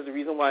 and this is the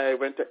reason why I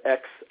went to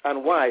X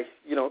and Y,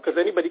 because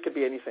anybody could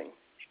be anything.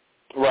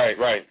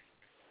 Right.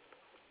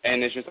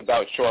 And it's just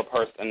about your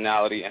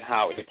personality and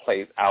how it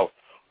plays out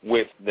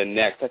with the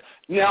next.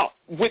 Now,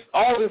 with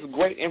all this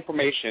great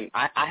information,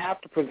 I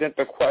have to present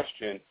the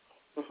question,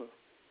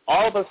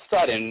 all of a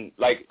sudden,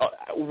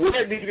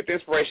 where did you get the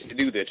inspiration to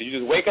do this? Did you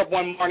just wake up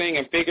one morning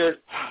and figure,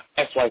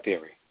 XY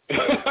theory?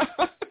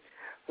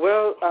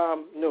 Well,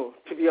 no.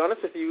 To be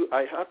honest with you,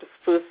 I have to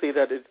first say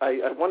that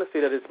I want to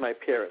say that it's my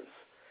parents.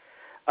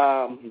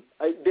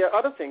 There are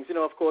other things,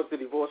 of course, the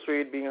divorce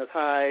rate being as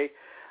high.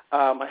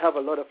 I have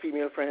a lot of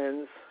female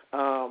friends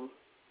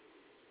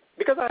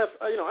because I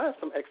have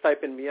some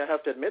X-type in me, I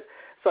have to admit.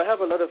 So I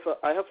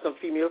have some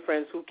female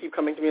friends who keep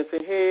coming to me and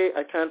saying, hey,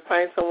 I can't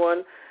find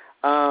someone.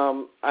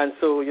 And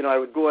so, I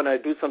would go and I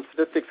do some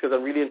statistics because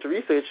I'm really into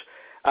research,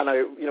 and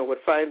I, would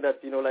find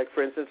that,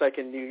 for instance,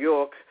 in New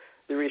York,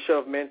 the ratio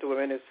of men to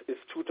women is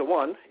 2 to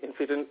 1 in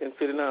certain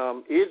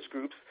age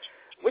groups.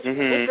 which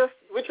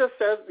just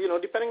says,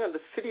 depending on the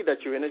city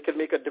that you're in, it can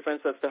make a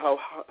difference as to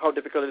how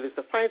difficult it is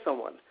to find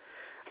someone.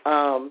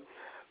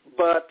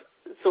 But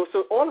so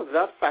all of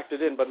that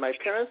factored in. But my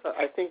parents,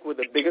 I think, were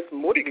the biggest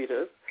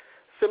motivators,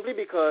 simply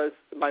because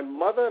my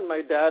mother and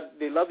my dad,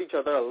 they loved each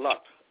other a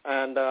lot,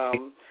 and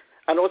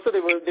also they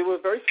were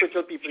very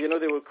spiritual people.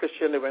 They were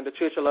Christian. They went to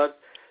church a lot,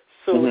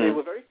 so they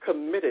were very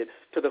committed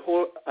to the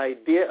whole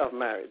idea of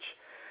marriage.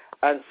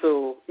 And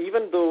so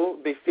even though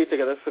they stayed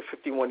together for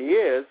 51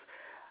 years,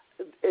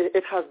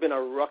 it has been a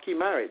rocky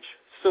marriage.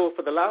 So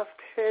for the last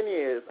 10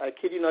 years, I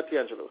kid you not,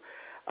 D'Angelo,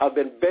 I've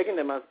been begging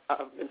them. I've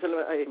been telling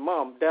them, hey,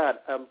 Mom, Dad,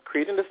 I'm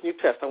creating this new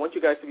test. I want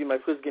you guys to be my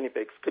first guinea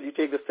pigs. Could you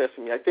take this test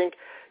for me? I think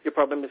your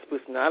problem is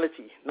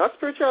personality. Not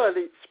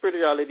spirituality,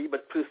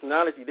 but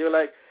personality. They were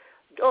like,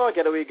 oh,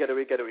 get away.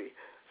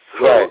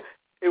 So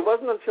It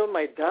wasn't until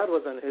my dad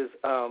was on his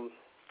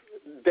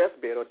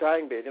deathbed or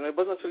dying bed, it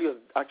wasn't until he was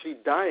actually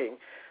dying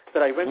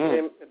that I went to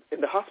him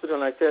in the hospital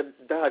and I said,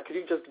 Dad, could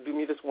you just do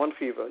me this one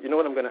favor? You know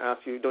what I'm going to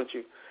ask you, don't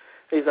you?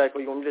 He's like,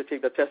 well, you want me to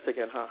take the test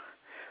again, huh?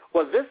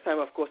 Well, this time,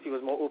 of course, he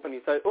was more open. He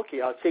said, okay,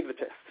 I'll take the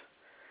test.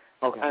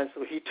 Okay. And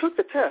so he took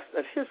the test,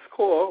 and his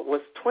score was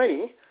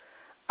 20.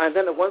 And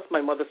then once my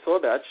mother saw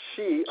that,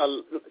 she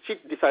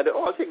decided,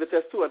 I'll take the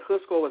test too, and her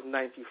score was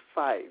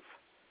 95.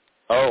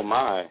 Oh,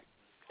 my.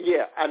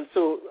 Yeah, and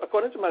so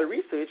according to my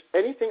research,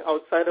 anything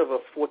outside of a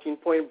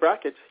 14-point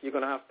bracket, you're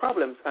going to have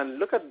problems. And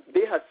look at,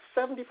 they had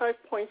 75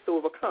 points to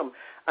overcome,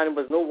 and it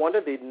was no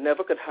wonder they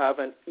never could have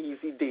an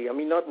easy day. I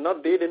mean,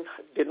 they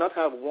did not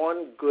have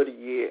one good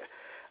year,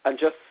 and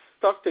just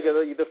stuck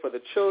together either for the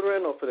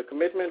children or for the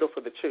commitment or for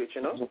the church,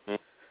 Mm-hmm.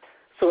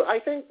 So I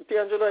think,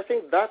 D'Angelo,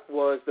 that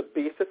was the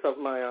basis of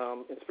my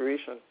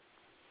inspiration.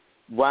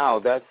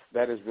 Wow, that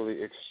is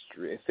really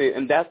extreme. See,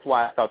 and that's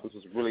why I thought this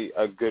was really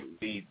a good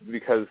read,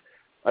 because,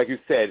 like you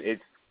said,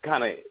 it's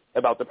kind of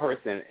about the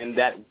person, and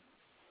that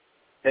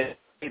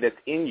that's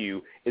in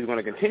you is going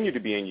to continue to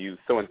be in you.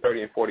 So in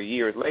 30 and 40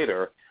 years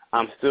later,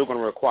 I'm still going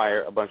to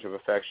require a bunch of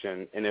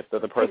affection, and if the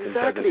other person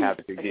doesn't have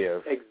it to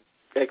give.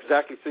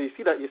 Exactly. So you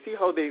see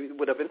how they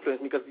would have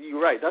influenced me, because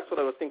you're right. That's what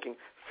I was thinking.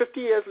 50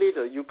 years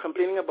later, you're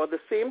complaining about the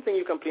same thing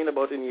you complained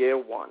about in year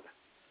one.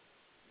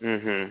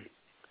 Mm-hmm.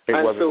 It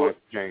wasn't going to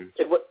change.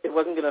 It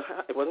wasn't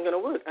going to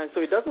work. And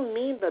so it doesn't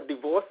mean that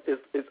divorce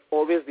is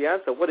always the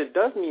answer. What it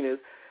does mean is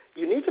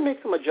you need to make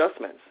some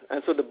adjustments.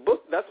 And so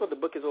that's what the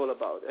book is all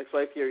about,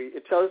 XY Theory.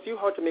 It tells you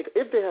how to make,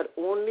 if they had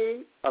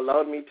only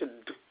allowed me to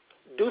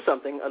do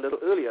something a little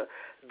earlier,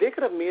 they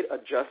could have made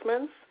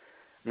adjustments,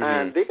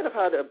 and they could have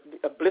had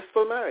a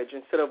blissful marriage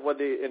instead of what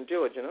they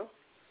endured,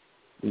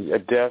 Yeah,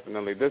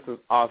 definitely. This is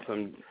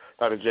awesome,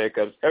 Dr.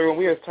 Jacobs. Everyone,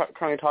 we are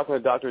currently talking to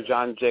Dr.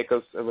 John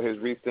Jacobs about his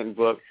recent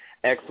book,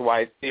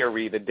 XY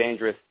Theory, The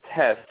Dangerous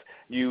Test.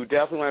 You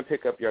definitely want to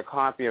pick up your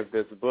copy of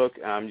this book.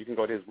 You can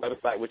go to his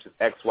website, which is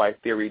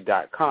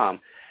xytheory.com.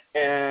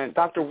 And,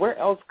 Doctor, where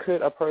else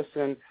could a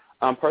person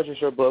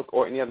purchase your book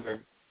or any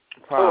other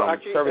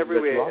actually service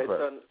everywhere. that you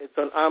offer? It's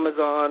on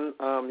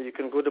Amazon. You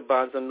can go to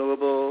Barnes &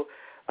 Noble.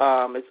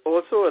 It's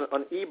also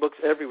on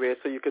ebooks everywhere,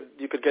 so you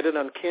could get it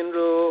on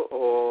Kindle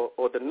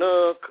or the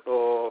Nook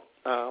or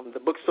the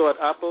bookstore at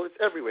Apple. It's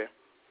everywhere.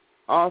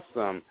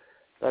 Awesome.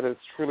 That is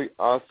truly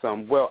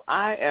awesome. Well,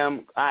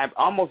 I'm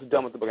almost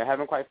done with the book. I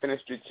haven't quite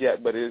finished it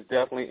yet, but it is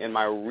definitely in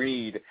my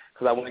read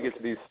because I want to get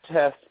to these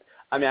tests.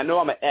 I mean, I know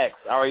I'm an X.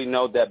 I already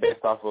know that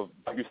based off of,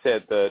 like you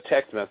said, the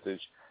text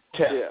message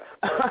test.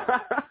 Yeah.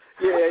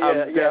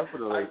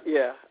 Definitely.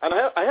 And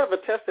I have a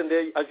test in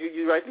there, as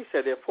you rightly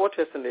said, there are 4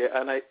 tests in there,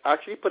 and I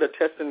actually put a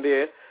test in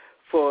there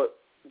for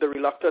the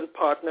reluctant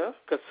partner,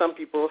 because some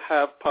people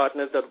have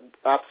partners that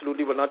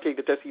absolutely will not take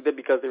the test either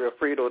because they're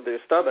afraid or they're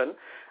stubborn.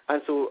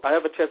 And so I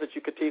have a test that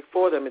you could take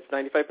for them. It's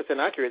 95%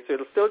 accurate, so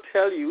it'll still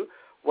tell you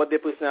what their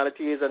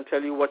personality is and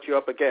tell you what you're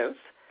up against.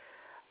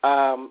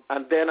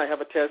 And then I have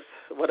a test,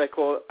 what I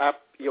call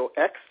Your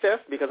Ex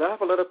test, because I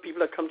have a lot of people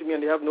that come to me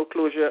and they have no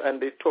closure,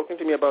 and they're talking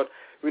to me about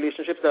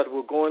relationships that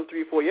were going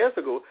 3-4 years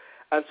ago.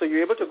 And so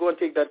you're able to go and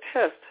take that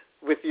test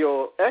with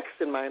your ex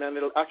in mind, and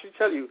it'll actually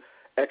tell you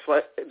that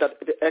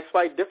the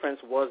XY difference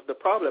was the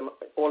problem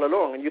all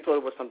along, and you thought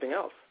it was something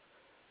else.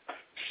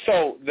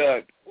 So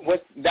that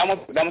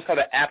one's called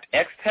the Apt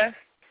X test?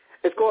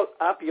 It's called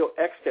Apt Your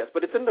Ex test,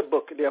 but it's in the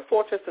book. There are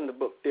 4 tests in the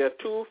book. There are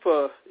 2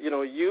 for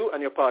you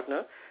and your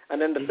partner,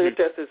 and then the third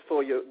test is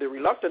for the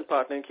reluctant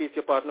partner. In case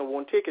your partner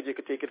won't take it, you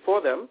could take it for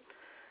them.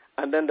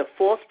 And then the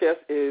 4th test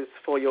is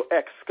for your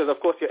ex, because of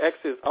course your ex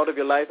is out of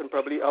your life and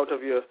probably out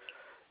of your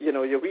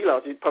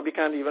wheelhouse. You probably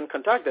can't even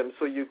contact them,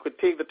 so you could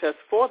take the test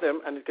for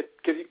them, and it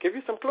could give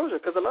you some closure.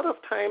 Because a lot of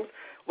times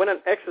when an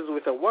ex is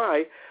with a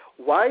Y,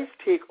 Ys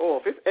take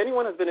off. If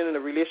anyone has been in a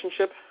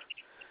relationship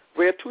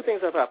where 2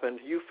 things have happened,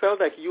 you felt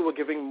like you were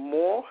giving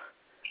more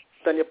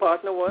than your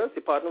partner was.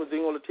 Your partner was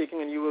doing all the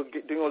taking, and you were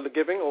doing all the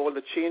giving, or all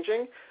the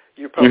changing.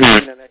 You're probably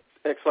in an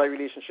XY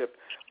relationship.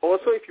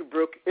 Also,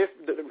 if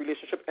the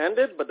relationship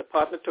ended, but the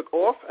partner took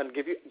off and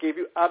gave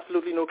you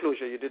absolutely no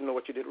closure, you didn't know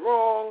what you did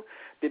wrong,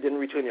 they didn't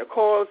return your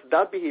calls,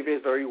 that behavior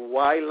is very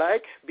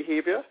Y-like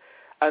behavior,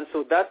 And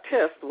so that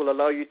test will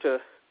allow you to,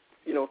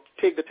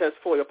 take the test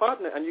for your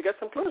partner, and you get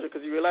some closure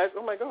because you realize,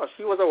 oh, my gosh,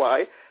 he was a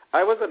Y,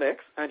 I was an X,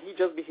 and he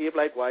just behaved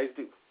like Ys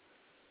do.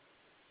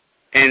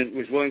 And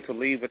was willing to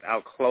leave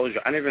without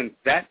closure. I never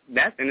that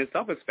in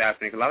itself is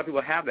fascinating. A lot of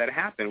people have that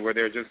happen where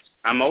they're just,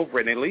 I'm over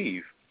it, and they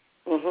leave.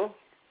 Mm-hmm.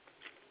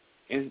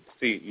 And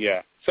see,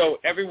 yeah. So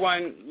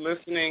everyone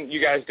listening,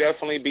 you guys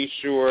definitely be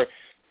sure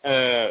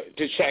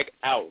to check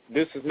out.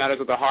 This is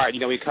Matters of the Heart.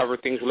 We cover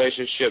things,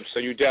 relationships,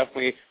 so you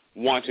definitely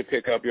want to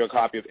pick up your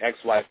copy of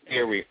XY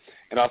Theory.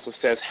 It also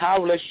says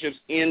how relationships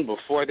end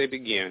before they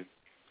begin.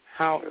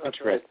 How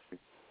interesting. Right.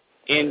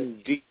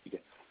 Indeed.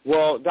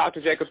 Well,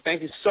 Dr. Jacobs,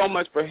 thank you so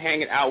much for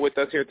hanging out with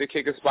us here at the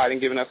Kick It Spot and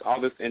giving us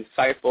all this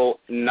insightful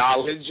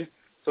knowledge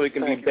so we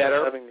can be better. Thank you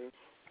for having me.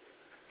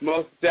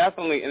 Most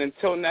definitely. And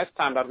until next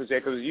time, Dr.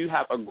 Jacobs, you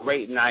have a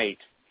great night.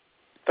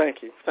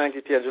 Thank you. Thank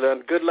you, Tiangelo.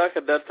 And good luck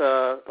at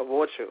that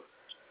award show.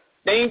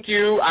 Thank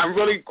you. I'm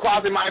really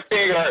crossing my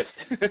fingers.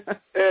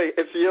 Hey,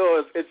 it's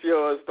yours. It's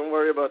yours. Don't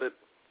worry about it.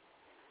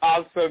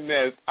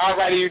 Awesomeness. All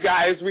righty, you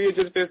guys. We have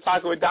just been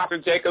talking with Dr.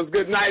 Jacobs.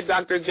 Good night,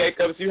 Dr.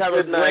 Jacobs. You have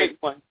a great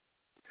one.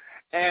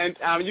 And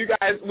you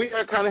guys, we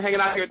are currently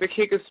hanging out here at the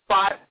Kick It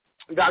Spot.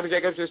 Dr.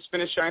 Jacobs just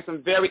finished sharing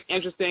some very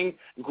interesting,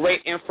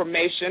 great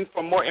information.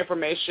 For more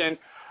information,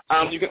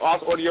 you can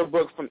also order your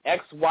book from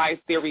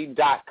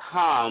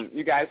xytheory.com.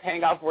 You guys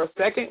hang out for a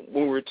second.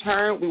 When we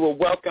return, we will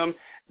welcome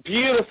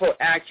beautiful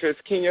actress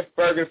Kenya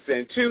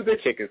Ferguson to the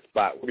Kick It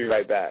Spot. We'll be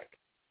right back.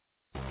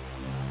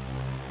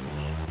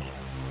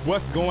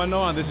 What's going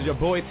on? This is your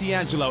boy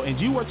Tiangelo, and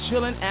you are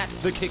chilling at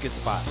the Kick It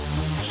Spot.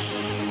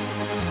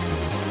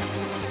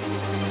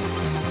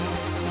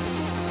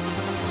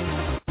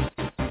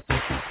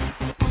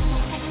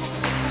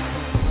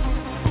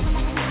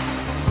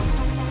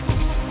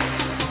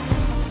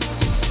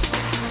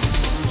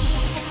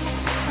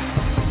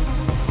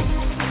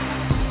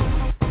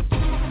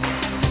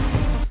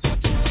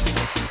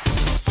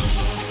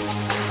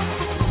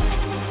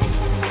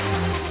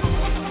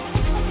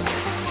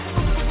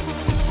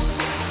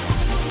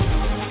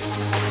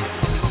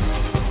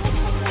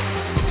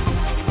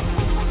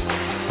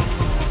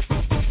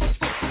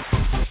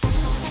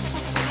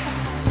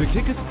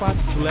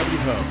 Celebrity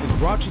Hub is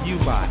brought to you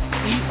by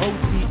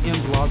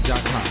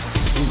EOTMblog.com.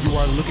 When you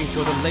are looking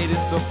for the latest,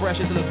 the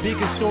freshest, and the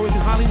biggest stories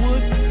in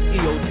Hollywood,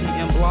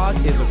 EOTM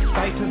Blog is a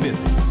site to visit.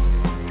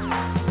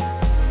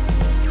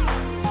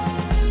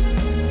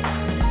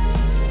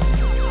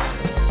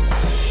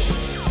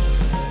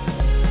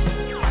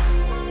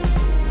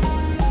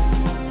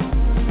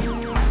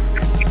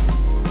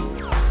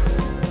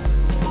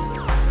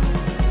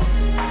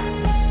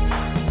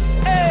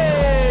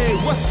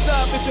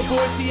 It's your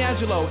boy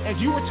Tiangelo, and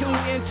you are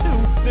tuned into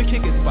the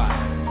Kick It Spot.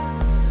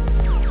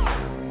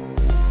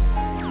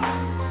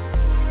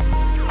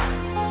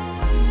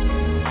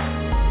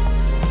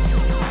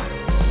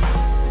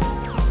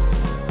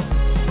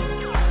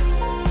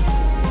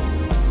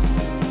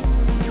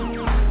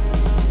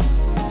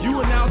 You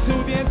are now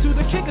tuned into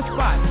the Kick It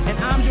Spot, and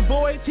I'm your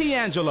boy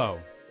Tiangelo.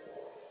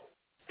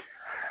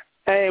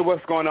 Hey,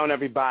 what's going on,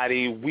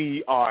 everybody?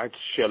 We are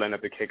chilling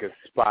at the Kick It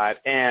Spot,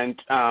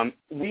 and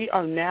we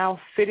are now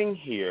sitting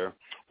here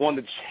on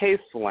the Chase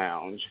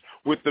Lounge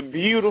with the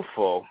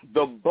beautiful,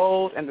 the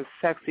bold, and the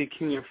sexy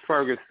Kenya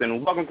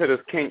Ferguson. Welcome to the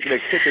Kick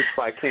It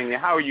Spot, Kenya.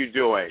 How are you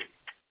doing?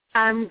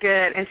 I'm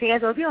good. And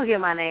Tiangelo, if you don't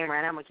get my name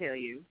right, I'm going to kill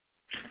you.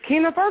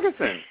 Kenya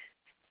Ferguson.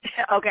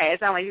 Okay,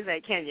 it sounded like you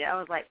said Kenya. I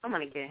was like, I'm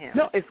going to get him.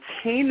 No, it's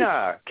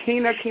Kenya.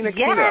 Kenya.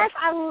 Yes,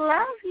 I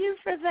love you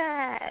for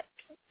that.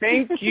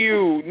 Thank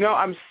you. No,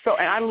 and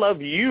I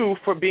love you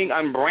for being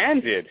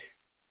unbranded.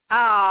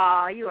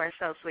 Oh, you are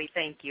so sweet.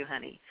 Thank you,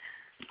 honey.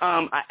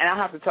 And I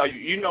have to tell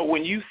you,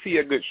 when you see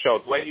a good show,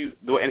 and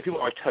people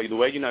always tell you, the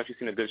way you know if you've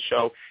seen a good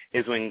show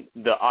is when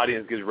the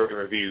audience gives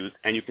reviews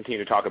and you continue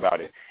to talk about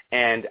it.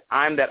 And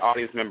I'm that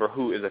audience member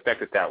who is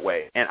affected that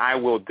way. And I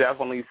will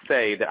definitely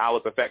say that I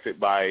was affected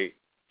by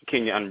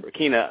Kenya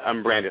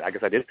Unbranded. I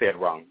guess I did say it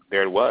wrong.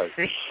 There it was.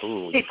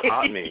 Ooh, you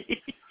caught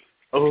me.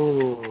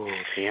 Oh,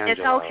 Tiangelo. It's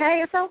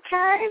okay. It's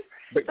okay.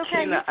 But it's okay.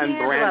 Kenya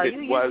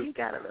Unbranded was. You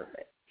got a little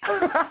bit.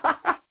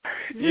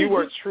 You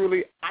were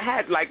truly. I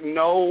had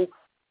no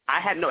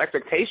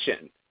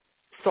expectation,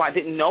 so I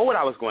didn't know what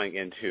I was going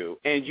into,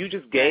 and you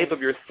just gave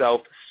of yourself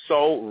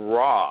so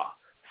raw,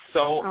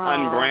 so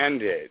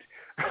unbranded.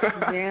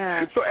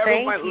 Yeah. So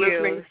everyone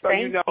listening, so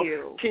Thank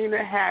you.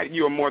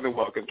 You are more than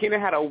welcome. Kenya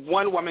had a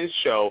one-woman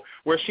show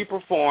where she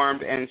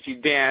performed and she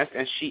danced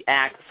and she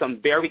acted some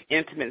very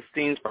intimate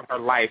scenes from her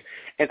life.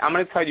 And I'm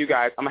going to tell you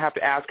guys, I'm going to have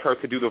to ask her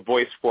to do the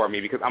voice for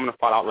me because I'm going to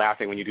fall out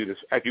laughing when you do this,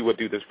 if you would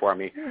do this for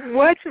me.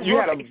 What? You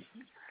had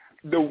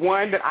the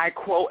one that I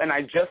quote, and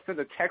I just sent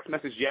a text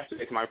message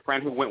yesterday to my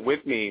friend who went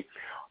with me.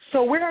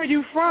 So where are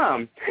you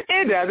from?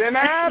 It doesn't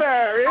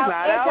matter. It's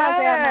not LA. It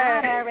doesn't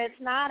matter.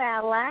 It's not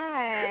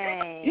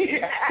LA.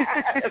 Yes.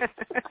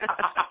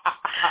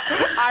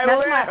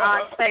 That's my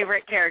aunt's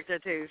favorite character,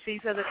 too. She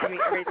says it to me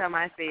every time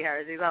I see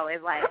her. She's always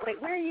like, wait,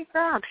 where are you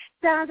from?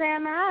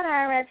 Doesn't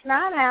matter. It's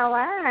not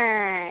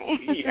LA.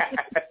 Yes.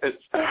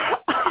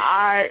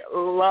 I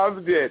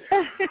loved it.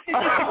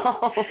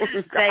 Oh,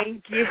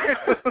 thank you.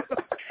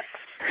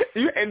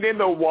 And then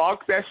the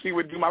walks that she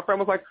would do, my friend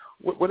was like,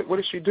 what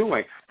is she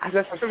doing? I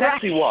said, that's a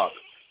sexy walk.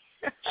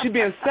 She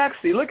being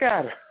sexy. Look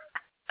at her.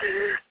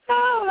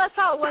 Oh, that's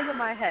how it was in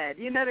my head.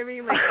 You know what I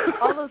mean? Like,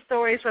 all those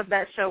stories from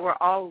that show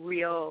were all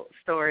real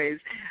stories.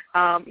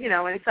 You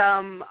know, and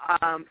some,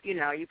 you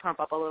know, you pump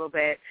up a little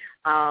bit.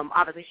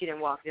 Obviously, she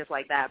didn't walk just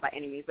like that by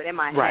any means, but in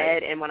my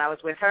head and when I was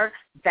with her,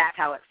 that's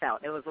how it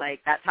felt. It was like,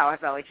 that's how I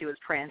felt like she was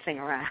prancing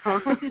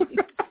around.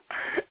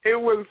 It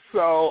was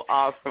so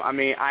awesome. I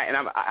mean,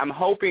 I'm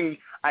hoping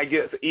I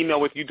get an email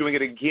with you doing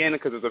it again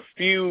because there's a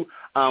few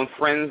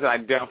friends that I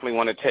definitely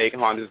want to take,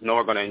 and I just know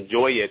are going to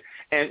enjoy it.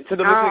 And to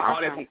the listening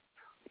audience,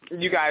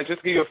 you guys,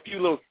 just give you a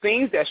few little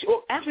things that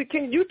well, actually,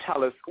 can you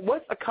tell us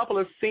what's a couple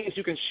of things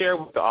you can share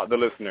with the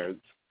listeners?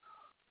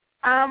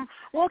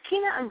 Well,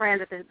 Kina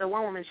Unbranded, the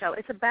one-woman show,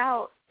 it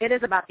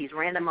is about these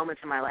random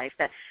moments in my life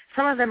that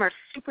some of them are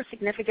super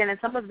significant and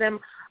some of them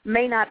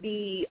may not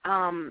be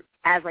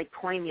as, like,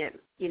 poignant,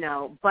 you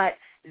know, but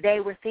they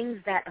were things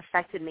that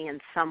affected me in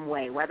some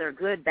way, whether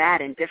good,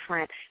 bad, and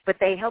different, but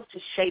they helped to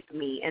shape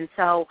me. And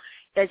so,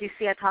 as you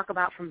see, I talk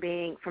about from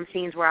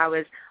scenes where I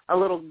was a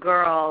little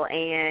girl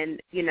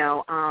and, you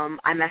know,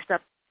 I messed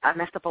up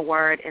a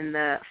word in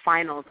the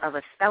finals of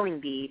a spelling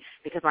bee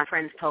because my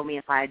friends told me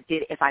if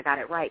I got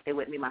it right, they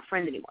wouldn't be my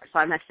friend anymore. So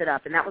I messed it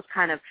up, and that was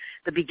kind of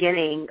the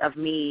beginning of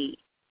me,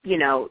 you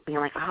know, being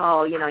like,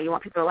 oh, you know, you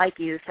want people to like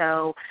you,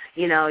 so,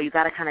 you know, you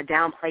got to kind of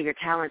downplay your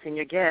talents and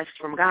your gifts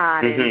from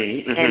God,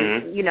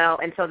 and you know,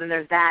 and so then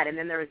there's that, and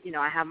then there's, you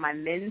know, I have my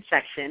men's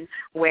section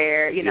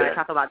where, you know, I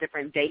talk about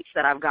different dates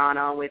that I've gone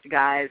on with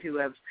guys who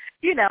have,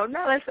 you know,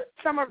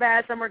 some are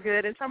bad, some are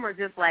good, and some are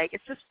just like,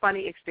 it's just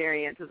funny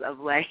experiences of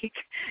like,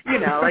 you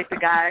know, like the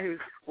guy who's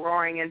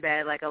roaring in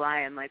bed like a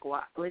lion, like,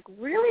 what, like,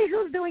 really,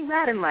 who's doing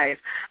that in life?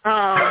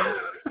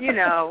 You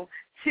know,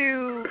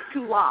 to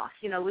loss,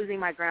 you know, losing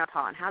my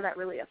grandpa and how that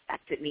really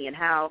affected me and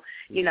how,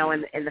 you know,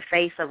 in the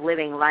face of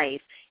living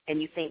life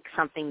and you think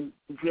something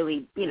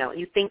really, you know,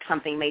 you think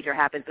something major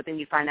happens, but then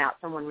you find out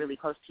someone really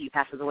close to you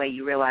passes away,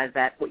 you realize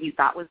that what you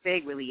thought was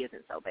big really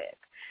isn't so big.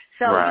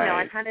 So, you know,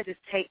 I kind of just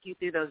take you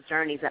through those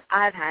journeys that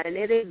I've had, and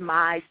it is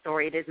my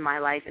story, it is my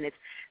life, and it's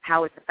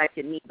how it's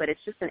affected me, but it's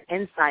just an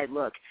inside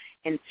look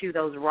into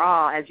those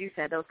raw, as you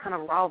said, those kind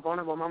of raw,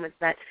 vulnerable moments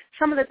that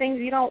some of the things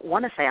you don't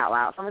want to say out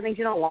loud, some of the things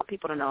you don't want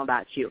people to know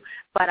about you.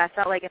 But I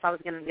felt like if I was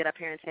going to get up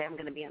here and say I'm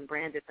going to be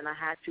unbranded, then I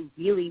had to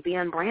really be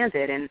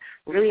unbranded and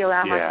really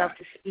allow myself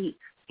to speak,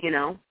 you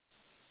know.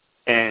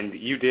 And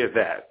you did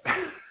that.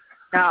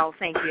 Oh,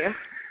 thank you.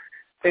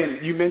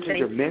 And you mentioned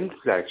your men's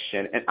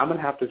section, and I'm going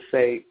to have to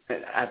say,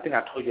 and I think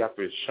I told you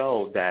after the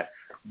show that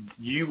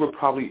you have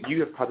probably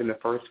been the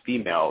first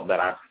female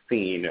that I've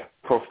seen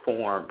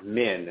perform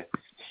men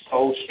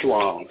so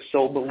strong,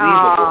 so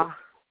believable.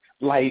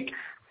 Like,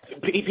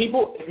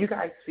 people, if you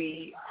guys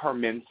see her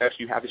men's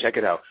section, you have to check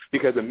it out,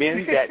 because the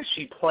men that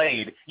she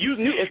played, you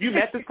knew, if you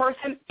met this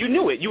person, you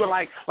knew it. You were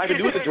like the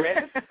dude with the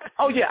dreads.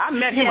 Oh, yeah, I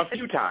met him a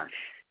few times.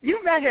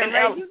 You met him,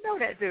 right? You know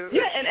that dude.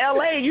 Yeah, in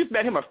L.A., you've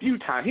met him a few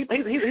times. He's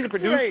a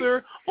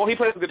producer, or he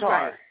plays the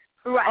guitar.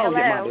 Right. Oh, Hello.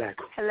 yeah, my black.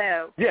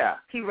 Hello. Yeah.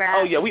 He raps.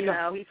 Oh, yeah, we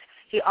know.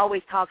 He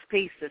always talks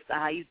peace, sister.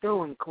 How you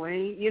doing,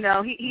 queen? You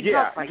know, he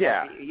talks like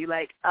that to you. You're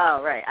like,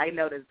 oh, right, I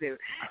know this dude.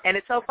 And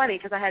it's so funny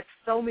because I had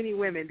so many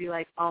women be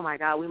like, oh, my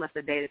God, we must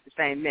have dated the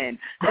same men.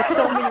 But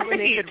so many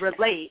women could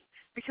relate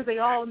because they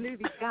all knew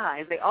these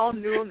guys. They all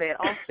knew them. They had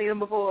all seen them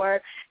before.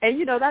 And,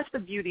 you know, that's the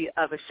beauty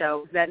of a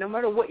show, that no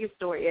matter what your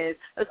story is,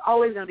 there's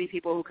always going to be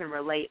people who can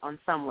relate on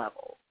some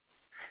level.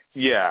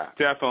 Yeah,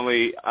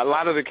 definitely. A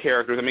lot of the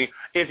characters, I mean,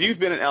 if you've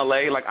been in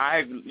L.A., like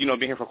I've, you know,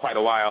 been here for quite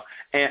a while,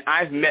 and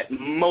I've met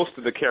most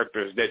of the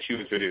characters that you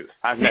introduced.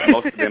 I've met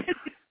most of them.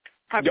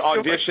 The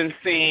audition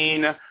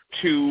scene,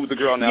 to the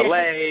girl in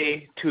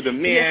L.A., to the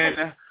men.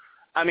 Yeah.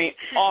 I mean,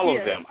 all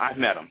of them. I've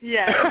met them.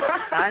 Yeah,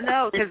 I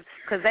know,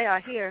 because they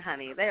are here,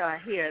 honey. They are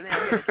here.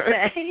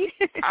 They're here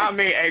to stay. I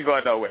mean, ain't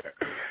going nowhere.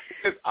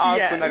 It's awesome.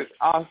 Yes. That is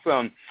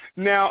awesome.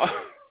 Now,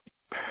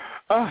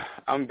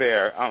 I'm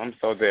there. I'm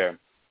so there.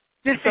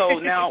 So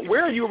now,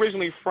 where are you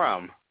originally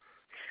from?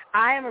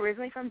 I am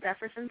originally from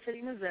Jefferson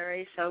City,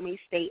 Missouri. Show me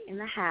state in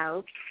the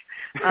house.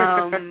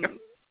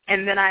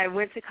 And then I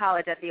went to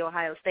college at The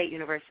Ohio State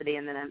University,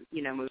 and then I,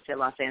 you know, moved to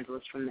Los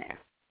Angeles from there.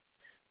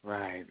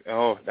 Right.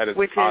 Oh, that is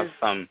Which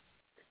awesome.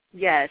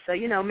 Yeah. So,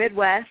 you know,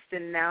 Midwest,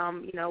 and now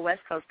I'm, you know,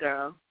 West Coast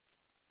girl.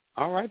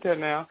 All right there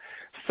now.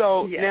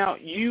 So now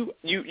you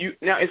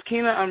now is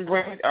Kina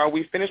Unbranded? Are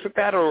we finished with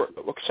that, or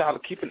shall I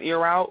keep an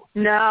ear out?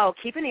 No,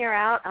 keep an ear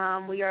out.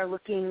 We are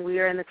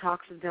in the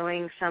talks of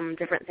doing some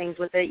different things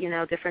with it. You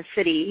know, different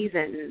cities,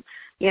 and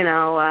you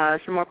know,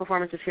 some more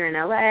performances here in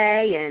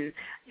LA and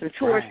some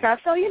tour stuff.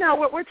 So you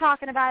know, we're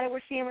talking about it.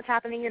 We're seeing what's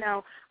happening. You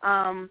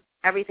know,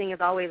 everything is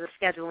always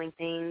a scheduling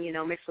thing, you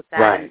know, mixed with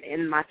that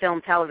in my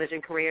film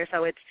television career.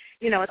 So it's,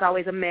 you know, it's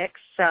always a mix.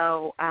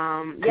 So,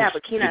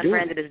 but Kina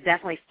Unbranded is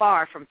definitely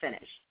far from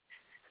finished.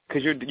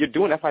 because you're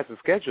doing that type of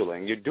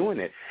scheduling. You're doing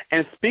it.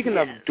 And speaking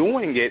of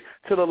doing it,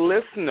 to the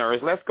listeners,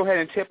 let's go ahead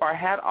and tip our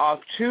hat off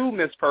to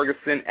Ms.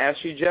 Ferguson, as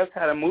she just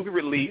had a movie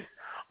release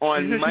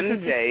on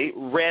Monday,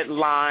 Red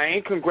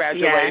Line.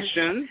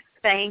 Congratulations. Yes.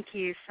 Thank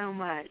you so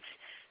much.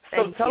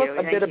 So tell us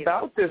a bit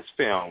about this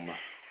film.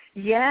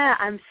 Yeah,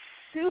 I'm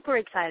super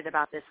excited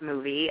about this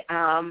movie.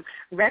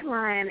 Red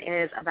Line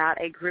is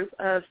about a group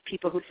of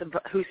people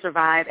who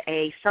survive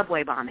a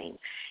subway bombing.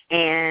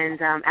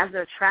 And as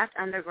they're trapped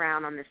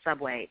underground on the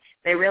subway,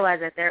 they realize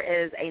that there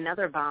is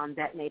another bomb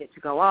detonated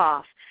to go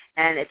off,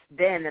 and it's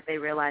then that they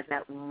realize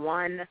that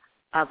one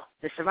of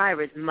the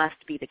survivors must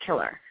be the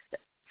killer.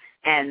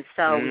 And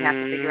so we have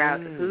to figure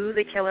out who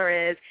the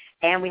killer is,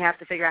 and we have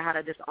to figure out how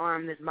to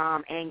disarm this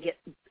bomb and get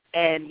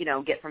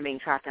from being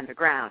trapped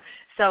underground.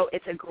 So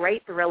it's a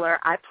great thriller.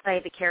 I play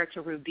the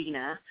character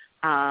Rubina,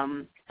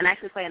 and I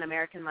actually play an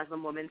American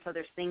Muslim woman, so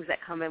there's things that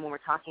come in when we're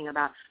talking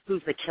about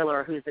who's the killer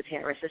or who's the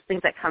terrorist. There's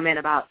things that come in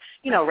about,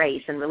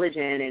 race and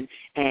religion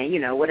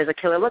and what does a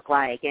killer look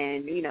like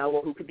and,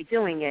 who could be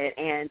doing it.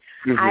 And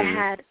I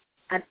had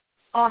an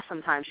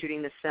awesome time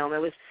shooting this film. It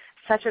was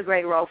such a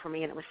great role for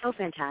me, and it was so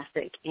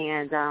fantastic.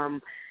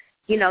 And,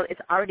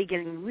 it's already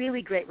getting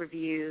really great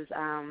reviews.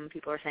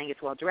 People are saying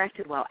it's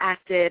well-directed,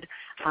 well-acted,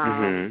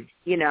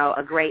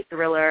 a great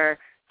thriller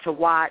to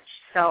watch.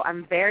 So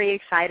I'm very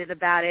excited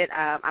about it.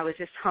 I was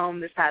just home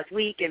this past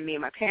week, and me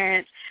and my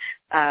parents,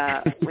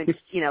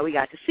 we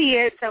got to see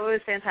it. So it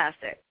was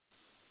fantastic.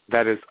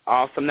 That is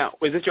awesome. Now,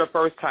 is this your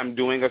first time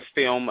doing a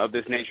film of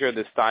this nature,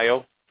 this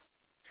style?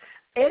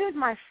 It is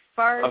my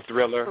first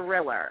thriller.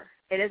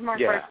 It is my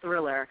first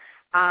thriller.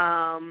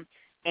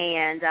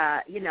 And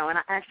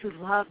I actually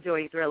love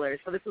doing thrillers.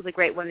 So this was a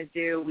great one to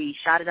do. We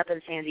shot it up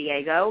in San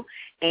Diego,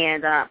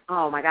 and,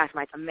 oh, my gosh,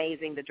 Mike's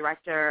amazing. The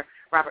director,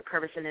 Robert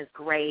Curvison, is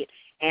great.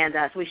 And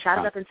so we shot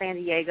it up in San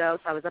Diego,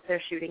 so I was up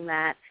there shooting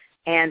that.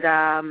 And,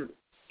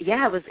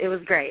 it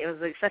was great. It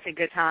was such a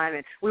good time.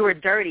 And we were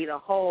dirty the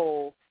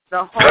whole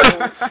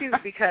shoot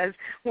because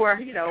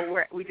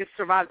we just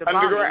survived the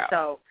bombing.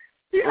 So,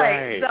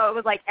 right. So it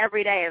was like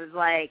every day it was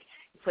like,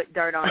 put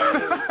dirt on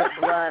you and put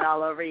blood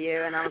all over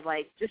you, and I was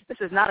like, this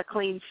is not a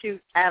clean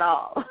shoot at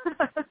all.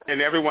 And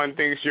everyone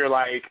thinks you're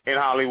like in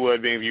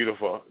Hollywood being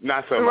beautiful.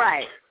 Not so much.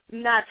 Right.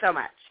 Not so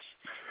much.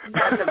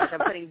 Not so much.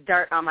 I'm putting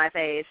dirt on my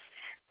face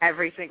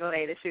every single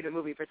day to shoot a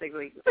movie for 6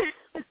 weeks.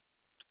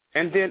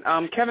 And then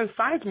Kevin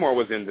Sizemore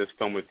was in this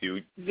film with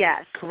you.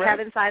 Yes, correct?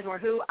 Kevin Sizemore,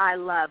 who I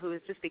love, who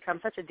has just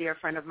become such a dear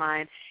friend of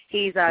mine.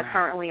 He's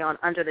currently on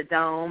Under the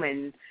Dome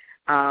and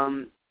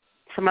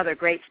some other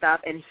great stuff,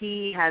 and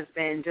he has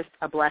been just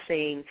a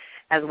blessing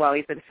as well.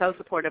 He's been so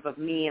supportive of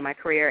me and my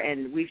career,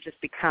 and we've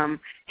just become,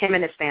 him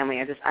and his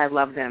family, I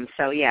love them.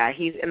 So, yeah,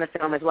 he's in the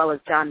film, as well as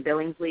John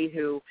Billingsley,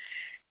 who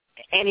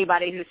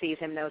anybody who sees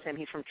him knows him.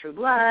 He's from True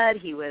Blood.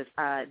 He was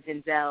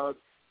Denzel's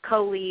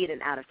co-lead in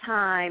Out of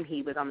Time.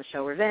 He was on the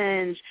show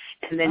Revenge.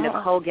 And then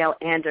Nicole Gail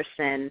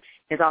Anderson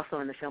is also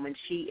in the film, and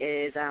she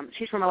is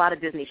she's from a lot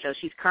of Disney shows.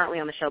 She's currently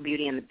on the show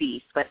Beauty and the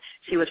Beast, but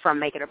she was from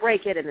Make It or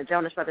Break It and the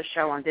Jonas Brothers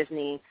show on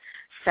Disney.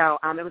 So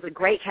it was a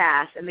great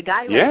cast. And the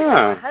guy who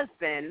was my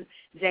husband,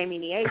 Jamie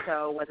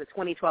Nieto, was a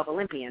 2012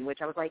 Olympian, which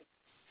I was like,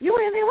 you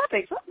were in the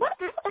Olympics. What?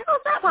 How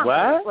is that possible?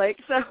 What? Like,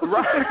 so,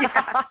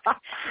 right.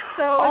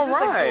 So all it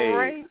was right.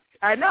 great.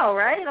 I know,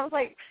 right? And I was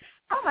like,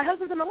 oh, my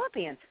husband's an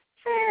Olympian.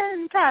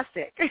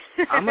 Fantastic.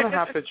 I'm going to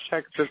have to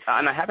check this out.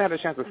 And I haven't had a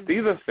chance to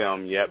see the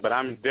film yet, but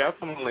I'm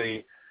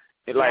definitely,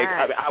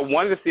 I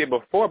wanted to see it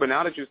before, but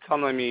now that you're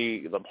telling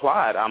me the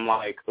plot, I'm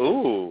like,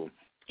 ooh.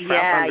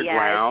 Trapped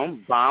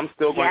underground, bomb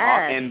still going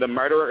off, and the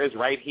murderer is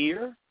right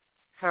here?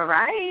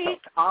 Right.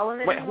 All of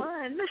it in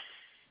one.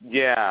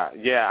 Yeah,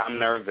 I'm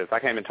nervous. I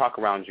can't even talk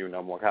around you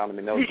no more. I don't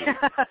even know you.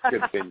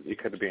 It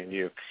could have been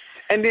you.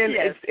 And then,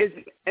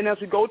 and as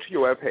we go to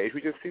your webpage,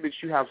 we just see that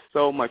you have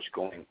so much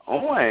going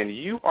on.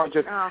 You are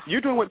just,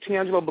 you're doing what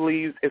Tiangelo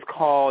believes is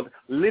called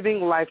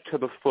living life to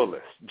the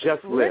fullest.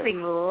 Just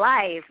living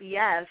life,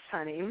 yes,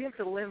 honey. We have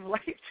to live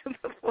life to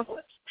the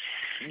fullest.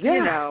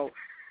 Yeah.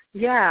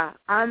 Yeah,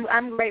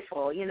 I'm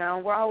grateful.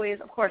 We're always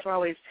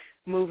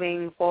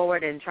moving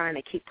forward and trying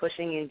to keep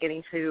pushing and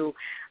getting to,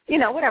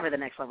 whatever the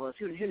next level is.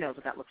 Who knows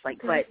what that looks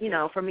like? But,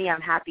 for me, I'm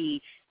happy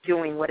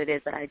doing what it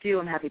is that I do.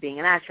 I'm happy being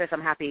an actress.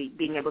 I'm happy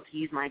being able to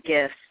use my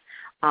gifts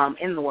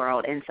in the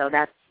world. And so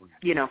that's,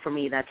 for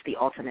me, that's the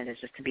ultimate, is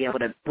just to be able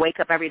to wake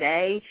up every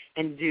day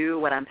and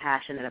do what I'm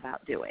passionate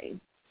about doing.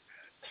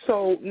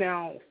 So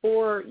now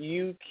for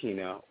you,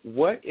 Kina,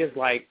 what is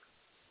like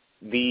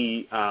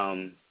the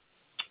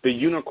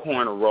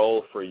unicorn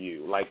role for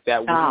you, like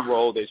that one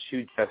role that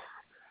you just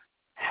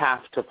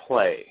have to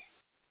play?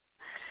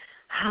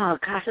 Oh,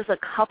 gosh, there's a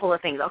couple of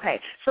things. Okay,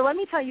 so let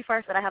me tell you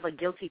first that I have a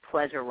guilty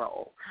pleasure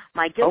role.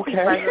 My guilty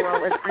pleasure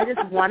role is I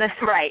just want to,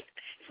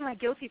 so my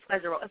guilty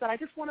pleasure role is that I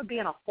just want to be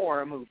in a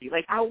horror movie.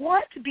 Like, I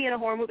want to be in a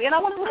horror movie, and I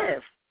want to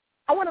live.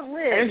 I want to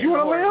live. And you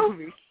want to live?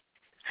 Movie.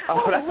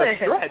 Oh, that's a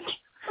stretch.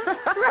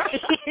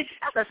 Right.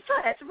 That's a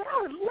stretch, but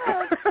I would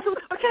love to.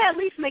 Or can I at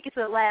least make it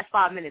to the last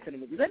 5 minutes of the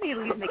movie? Let me at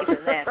least make it to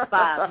the last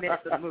 5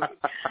 minutes of the movie.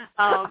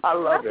 I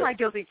love that's my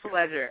guilty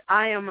pleasure.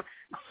 I am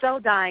so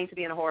dying to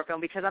be in a horror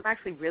film because I'm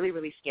actually really,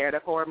 really scared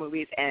of horror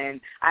movies, and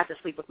I have to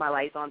sleep with my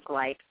lights on for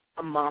like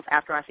a month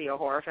after I see a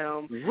horror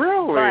film.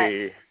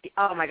 Really? But,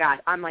 oh my God,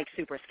 I'm like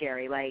super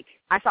scary. Like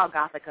I saw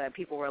Gothica and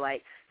people were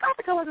like,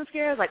 Gothica wasn't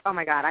scary. I was like, oh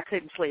my God, I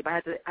couldn't sleep.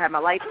 I had my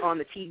lights on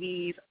the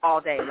TVs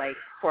all day, like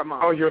for a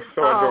month. Oh, you're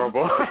so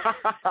adorable.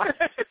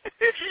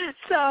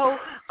 So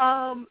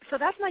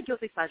that's my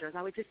guilty pleasures.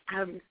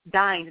 I'm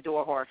dying to do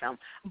a horror film.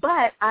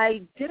 But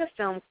I did a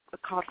film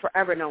called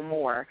Forever No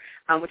More,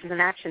 which is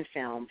an action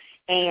film,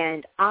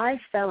 and I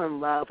fell in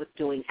love with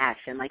doing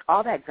action, like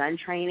all that gun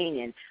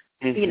training and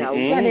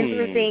running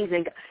through things.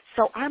 And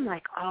so I'm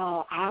like,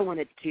 oh, I want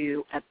to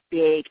do a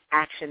big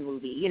action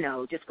movie,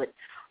 just with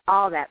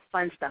all that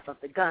fun stuff of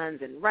the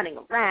guns and running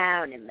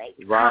around and like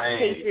cop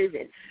chases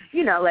and,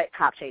 like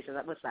cop chases,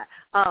 what's that?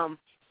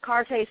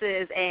 Car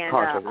chases and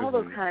all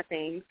those kind of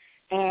things.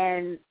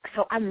 And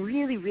so I'm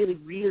really, really,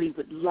 really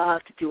would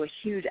love to do a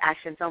huge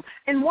action film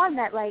and one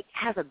that, like,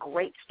 has a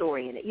great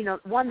story in it,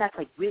 one that's,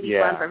 like, really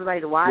fun for everybody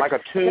to watch. Like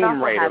a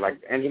Tomb Raider,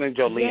 like Angelina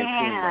Jolie and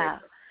Tomb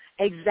Raider.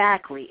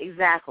 Exactly.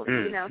 So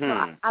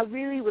I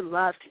really would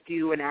love to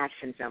do an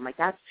action film. Like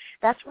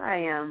that's where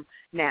I am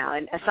now.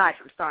 And aside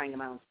from starring in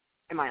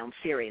my own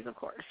series, of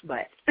course,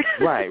 but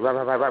right.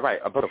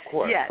 But of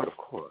course, yes. But of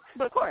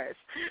course.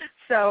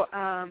 So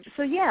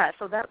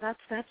so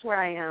that's where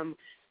I am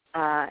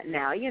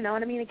now. You know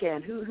what I mean?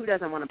 Again, who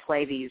doesn't want to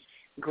play these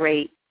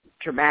great,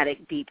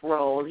 dramatic, deep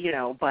roles?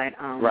 But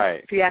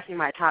if you ask me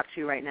my top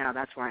 2 right now,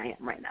 that's where I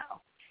am right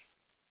now.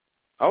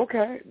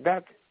 Okay,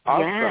 that's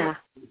awesome. Yeah.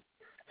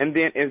 And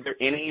then, is there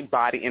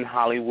anybody in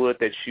Hollywood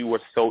that you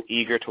were so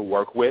eager to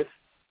work with?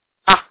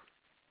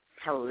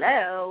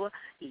 Hello.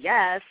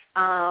 Yes.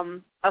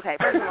 Okay,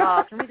 first of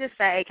all, can we just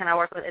say, can I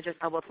work with Idris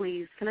Elba,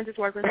 please? Can I just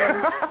work with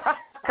him?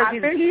 I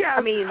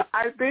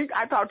think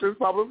I talked to his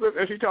publicist,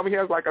 and she told me he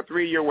has like a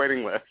 3-year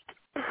waiting list.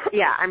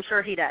 Yeah, I'm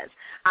sure he does.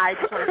 I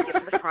just want to get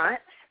to the front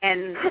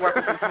and work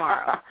with him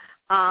tomorrow.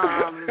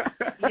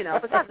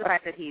 Besides the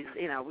fact that he's,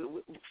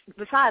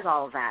 besides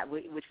all of that,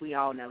 which we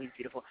all know he's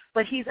beautiful,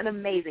 but he's an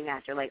amazing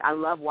actor. Like, I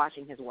love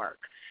watching his work.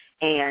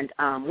 And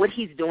what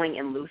he's doing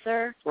in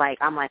Luther, like,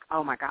 I'm like,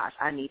 oh, my gosh,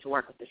 I need to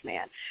work with this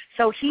man.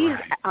 So he's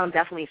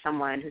definitely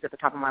someone who's at the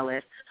top of my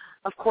list.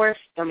 Of course,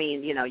 I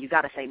mean, you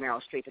got to say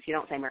Meryl Streep. If you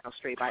don't say Meryl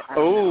Streep, I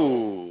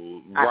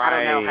don't know. I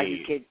don't know how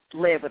you could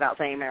live without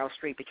saying Meryl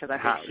Streep because I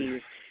think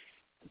she's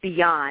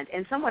beyond.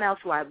 And someone else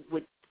who I'm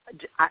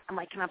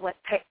like, can I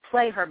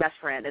play her best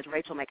friend is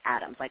Rachel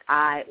McAdams. Like,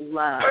 I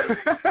love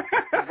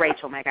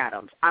Rachel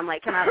McAdams. I'm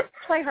like, can I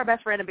play her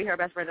best friend and be her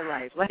best friend in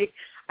life? Like,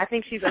 I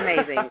think she's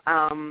amazing.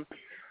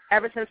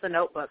 Ever since The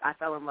Notebook, I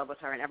fell in love with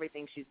her and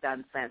everything she's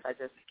done since. I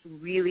just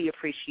really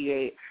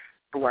appreciate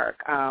her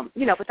work.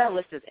 But that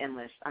list is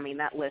endless. I mean,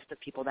 that list of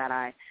people that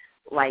I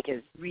like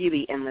is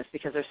really endless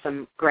because there's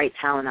some great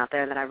talent out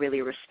there that I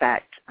really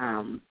respect.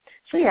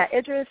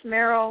 Idris,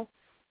 Meryl,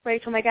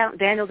 Rachel McAdams,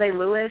 Daniel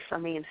Day-Lewis. I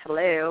mean,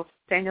 hello.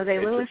 Daniel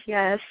Day-Lewis,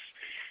 yes.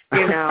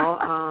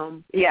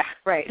 Yeah,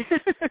 right.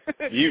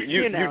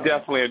 You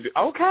definitely,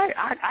 okay,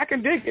 I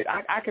can dig it.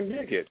 I can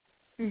dig it.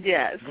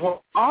 Yes.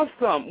 Well,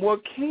 awesome. Well,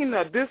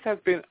 Kina, this has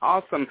been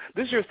awesome.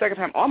 This is your second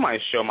time on my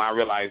show, I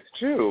realize,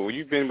 too.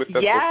 You've been with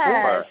us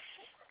before.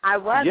 I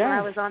was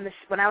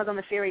when I was on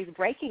the series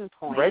Breaking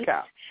Point.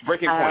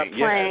 Breaking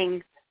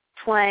Point,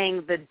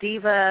 playing the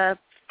diva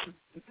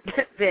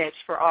bitch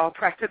for all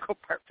practical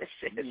purposes.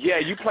 Yeah,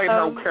 you played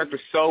her character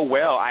so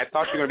well. I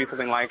thought you were going to be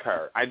something like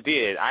her. I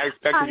did. I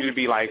expected you to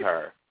be like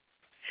her.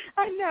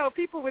 I know.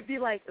 People would be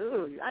like,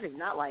 ooh, I do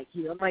not like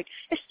you. I'm like,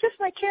 it's just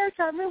my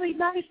character. I'm really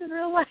nice in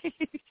real life.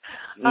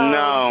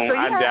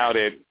 I doubt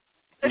it.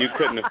 You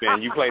couldn't have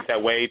been. You played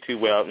that way too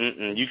well.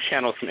 You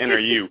channeled some inner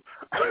you.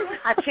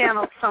 I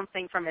channeled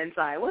something from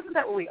inside. Wasn't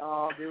that what we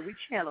all do? We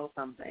channel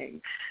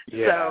something.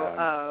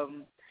 Yeah.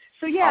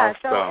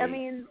 So I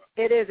mean,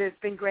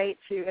 it's been great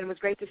and it was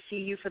great to see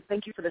you. So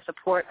thank you for the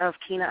support of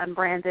Kina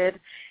Unbranded.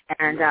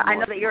 And I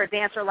know that you're a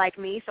dancer like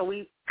me, so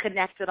we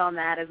connected on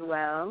that as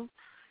well.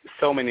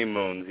 So many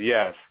moons,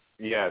 yes,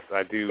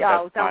 I do.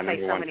 Oh, don't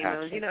say so many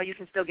moons. You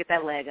can still get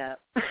that leg up.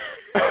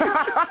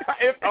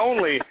 If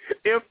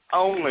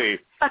only.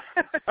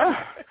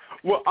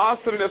 Well,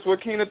 awesomeness. Well,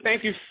 Kina,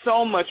 thank you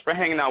so much for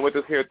hanging out with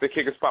us here at the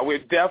Kicker Spot. We're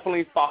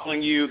definitely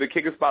following you. The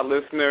Kicker Spot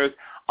listeners,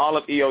 all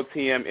of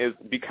EOTM is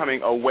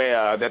becoming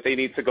aware that they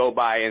need to go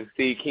by and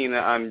see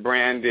Kina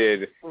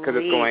Unbranded because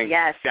it's going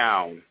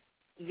down.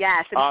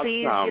 Yes, and awesome.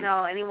 Please,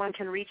 anyone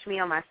can reach me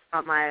on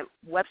my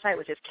website,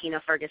 which is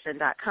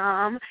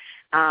KinaFerguson.com.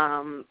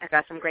 I've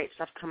got some great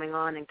stuff coming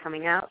on and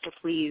coming out, so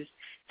please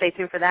stay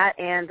tuned for that.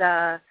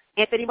 And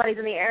if anybody's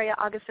in the area,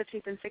 August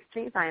 15th and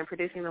 16th, I am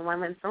producing the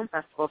One Lens Film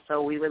Festival,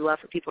 so we would love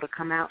for people to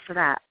come out for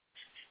that.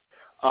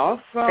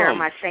 Awesome. They're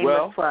my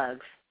shameless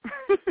plugs.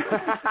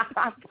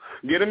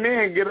 Get them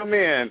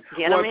in.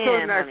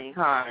 Until next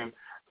time,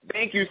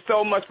 thank you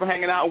so much for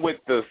hanging out with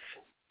us.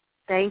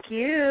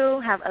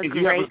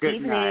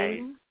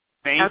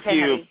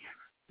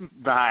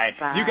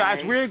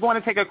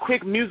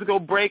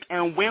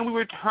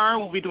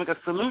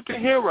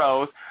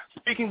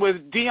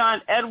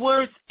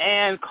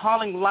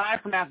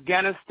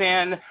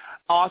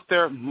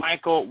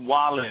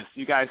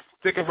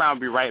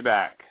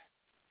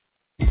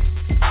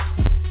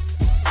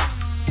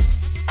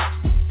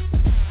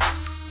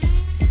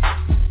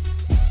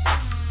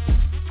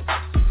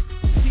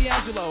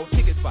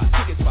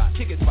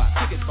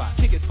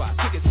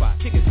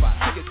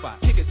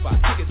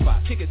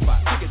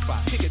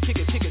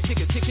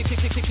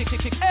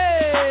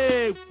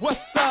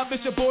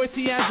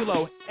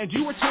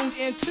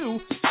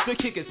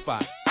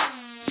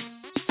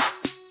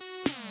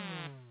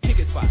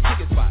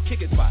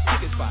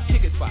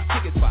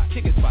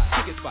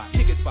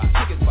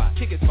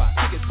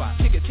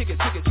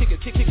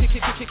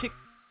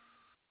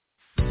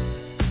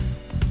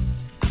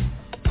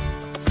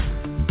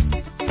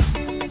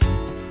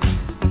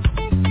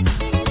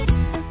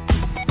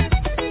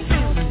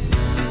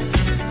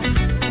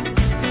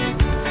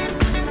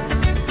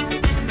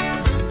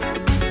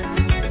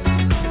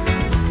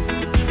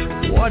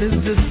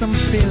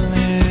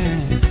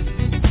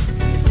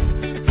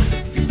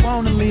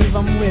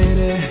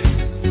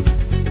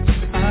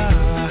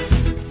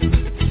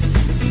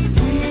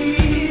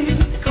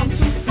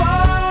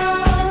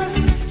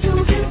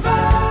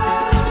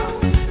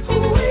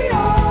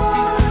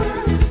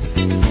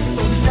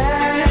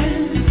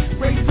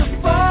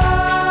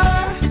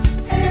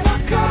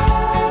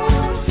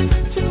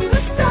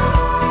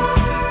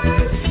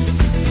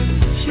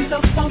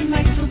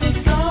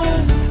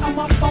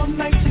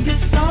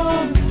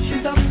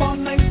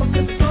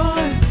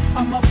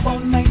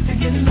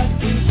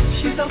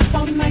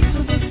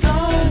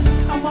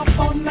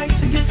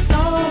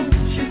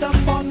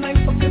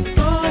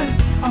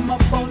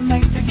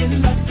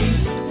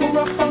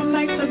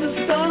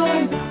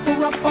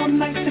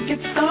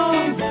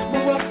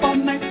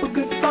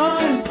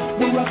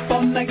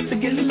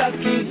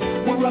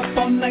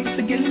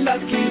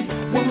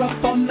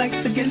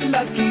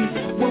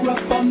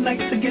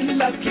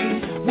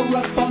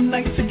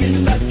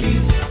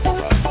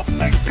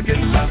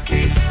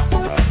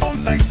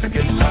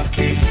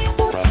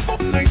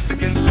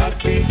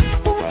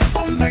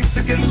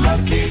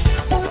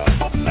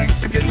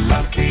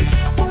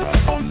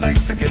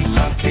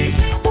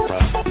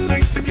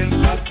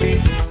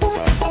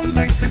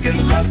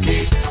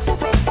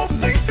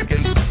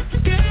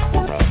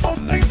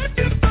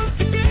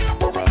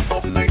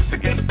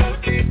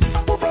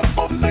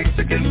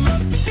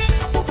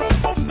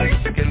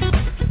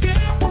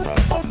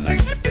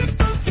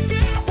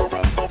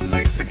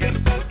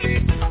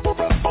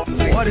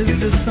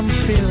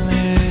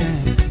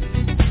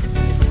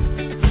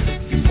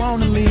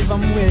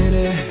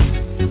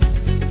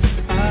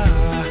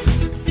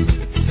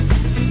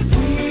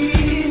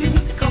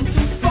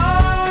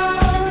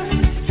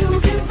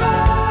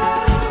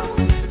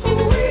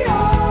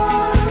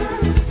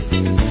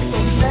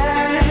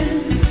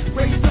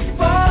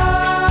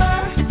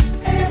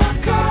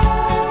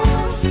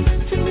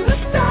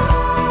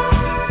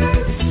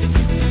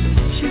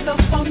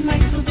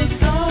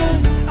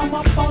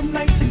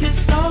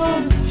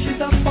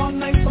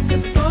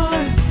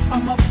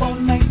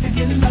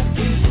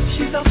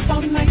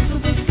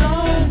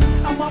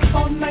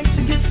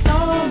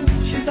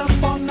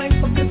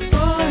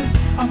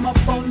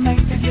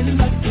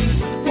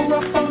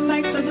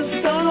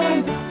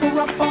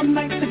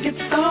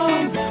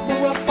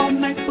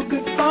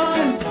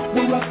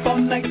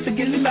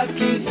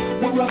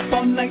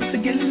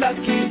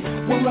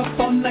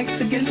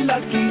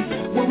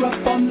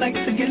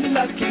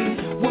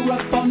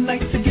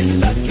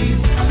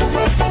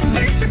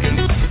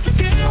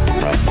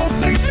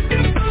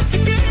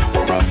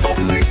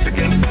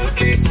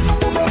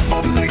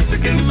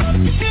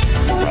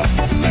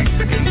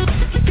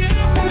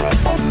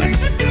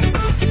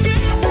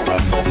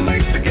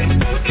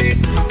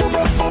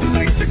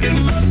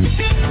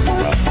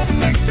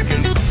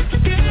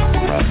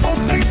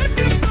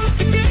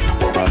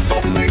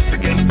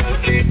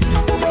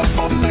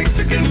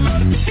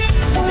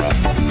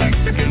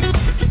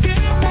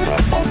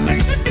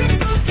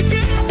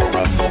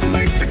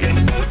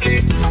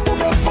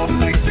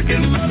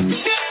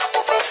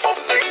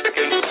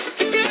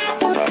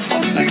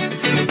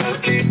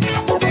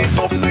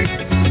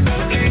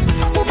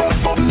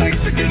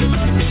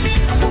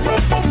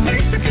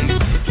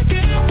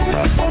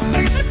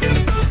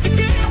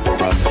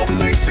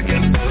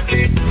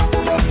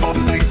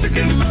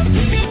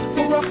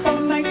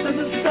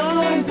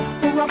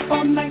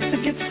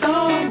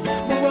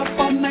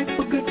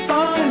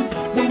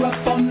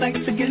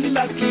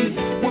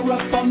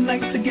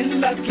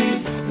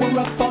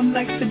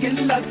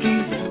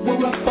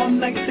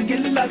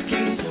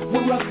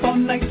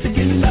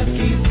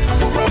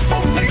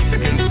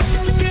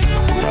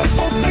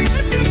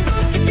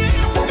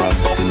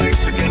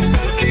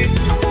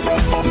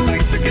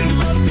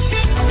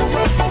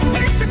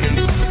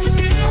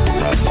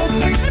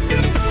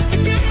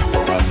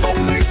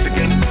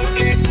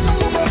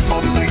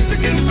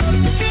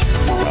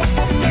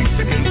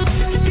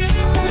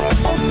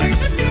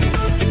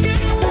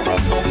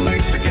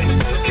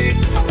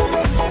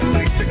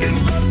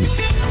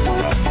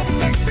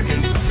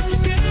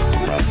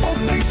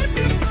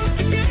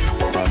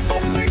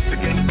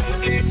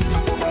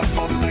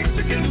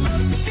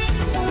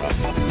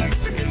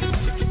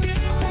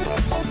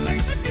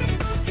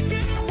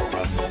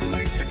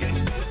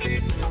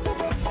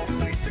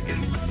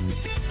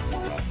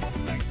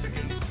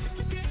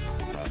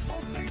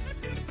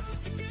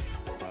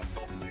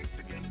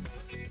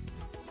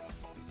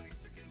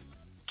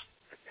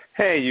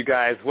 Hey, you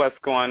guys, what's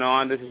going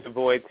on? This is your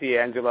boy,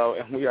 D'Angelo,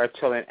 and we are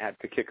chilling at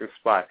the Kicker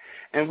Spot.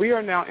 And we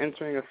are now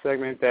entering a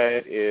segment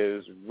that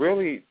is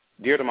really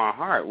dear to my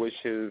heart, which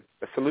is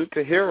a salute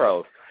to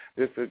heroes.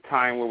 This is a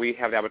time where we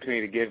have the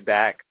opportunity to give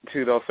back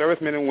to those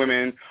servicemen and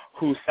women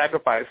who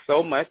sacrifice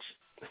so much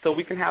so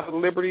we can have the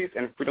liberties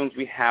and freedoms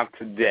we have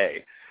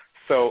today.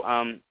 So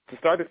to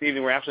start this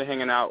evening, we're actually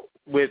hanging out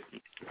with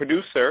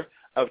producer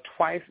of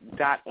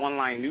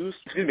Twice.online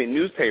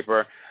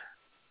newspaper,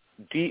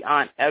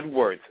 Dion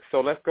Edwards.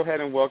 So let's go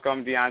ahead and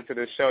welcome Dion to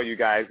the show, you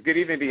guys. Good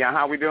evening, Dion.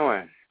 How are we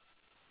doing?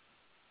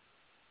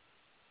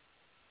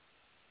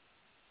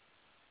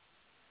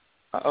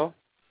 Uh-oh.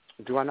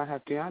 Do I not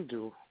have Dion?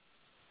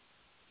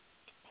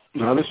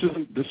 No, this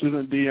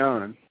isn't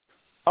Dion.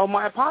 Oh,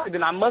 my apologies.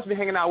 Then I must be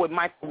hanging out with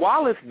Mike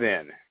Wallace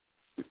then.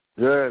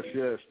 Yes.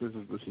 This is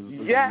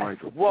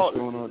Michael. Well, what's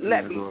going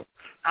on?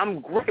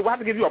 I'm great. We'll have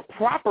to give you a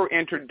proper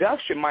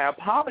introduction. My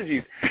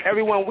apologies.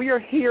 Everyone, we are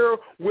here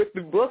with the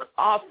book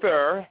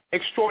author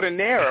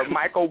extraordinaire,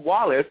 Michael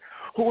Wallace,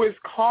 who is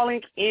calling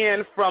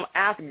in from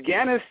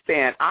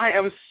Afghanistan. I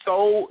am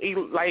so,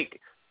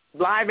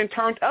 live and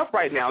turned up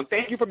right now.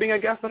 Thank you for being a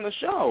guest on the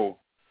show.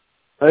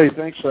 Hey,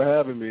 thanks for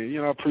having me.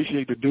 I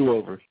appreciate the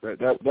do-over.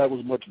 That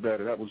was much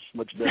better. That was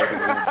much better than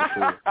the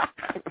one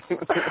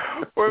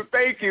before. Well,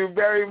 thank you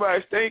very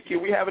much. Thank you.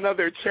 We have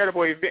another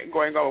charitable event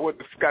going on. We'll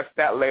discuss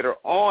that later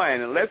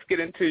on. Let's get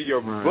into your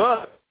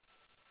book.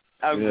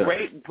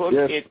 Great book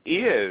it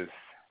is.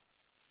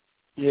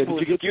 Yeah, did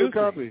you get your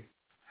copy?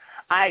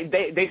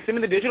 They sent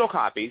me the digital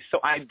copy, so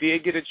I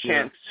did get a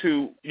chance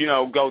to,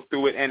 go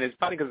through it. And it's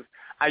funny because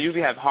I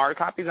usually have hard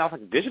copies, and I was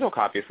like, digital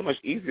copy is so much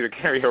easier to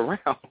carry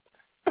around.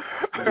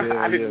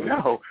 I didn't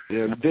know.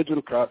 Yeah, the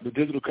digital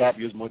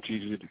copy is much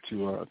easier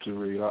to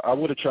read. I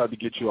would have tried to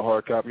get you a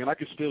hard copy, and I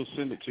can still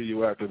send it to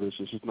you after this.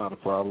 This is not a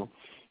problem.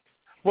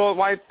 Well,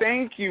 why,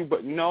 thank you,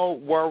 but no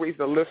worries.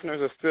 The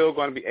listeners are still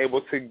going to be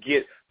able to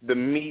get the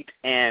meat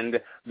and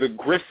the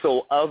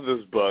gristle of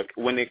this book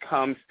when it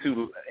comes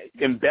to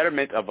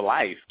embetterment of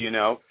life,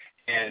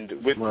 And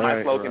with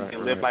my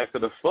slogan, Live Life to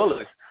the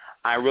Fullest,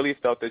 I really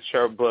felt that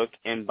your book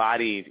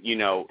embodied,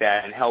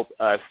 that and helped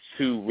us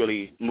to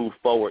really move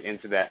forward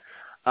into that.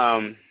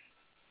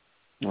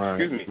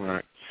 Excuse me.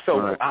 Right.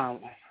 So I'm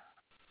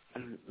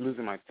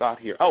losing my thought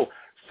here. Oh,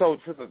 so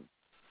to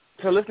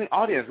the listening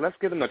audience, let's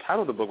give them the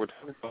title of the book. We're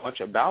talking so much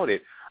about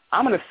it.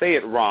 I'm going to say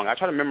it wrong. I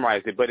try to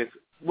memorize it, but it's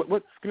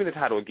give me the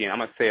title again. I'm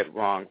going to say it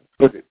wrong.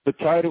 The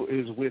title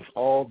is With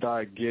All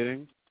Thy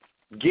Getting.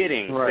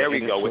 Getting, right. There we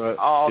go. With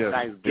all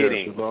thy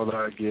getting. With all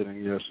thy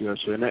getting, yes.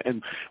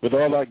 And with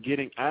all thy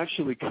getting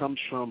actually comes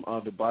from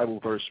the Bible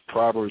verse,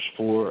 Proverbs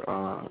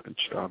 4,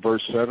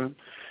 verse 7.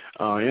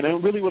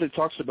 And really what it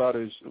talks about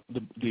is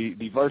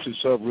the verse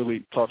itself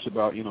really talks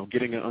about,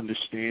 getting an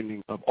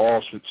understanding of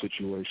all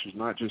situations,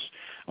 not just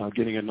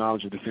getting a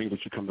knowledge of the things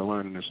that you come to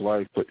learn in this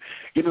life, but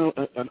getting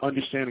an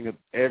understanding of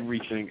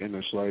everything in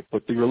this life.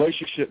 But the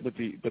relationship, but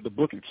the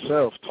book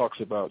itself talks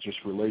about just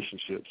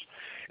relationships.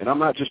 And I'm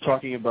not just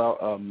talking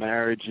about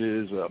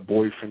marriages,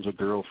 boyfriends or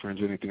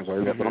girlfriends, anything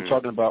like that, but I'm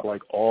talking about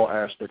like all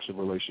aspects of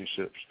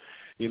relationships.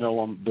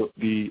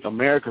 The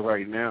America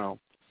right now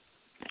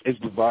is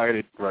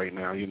divided right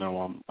now. You've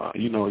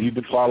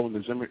been following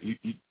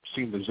you've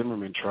seen the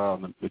Zimmerman trial,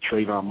 and the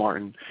Trayvon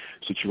Martin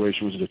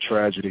situation was a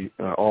tragedy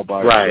all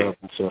by itself.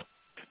 And so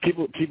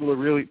people are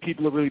really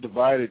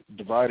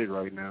divided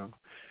right now.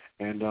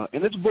 And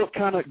this book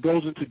kind of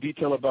goes into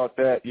detail about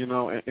that,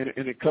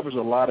 and it covers a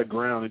lot of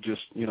ground in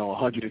just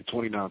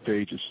 129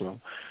 pages. So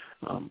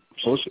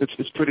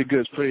it's pretty good.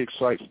 It's pretty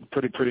exciting.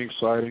 Pretty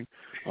exciting.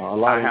 A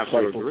lot of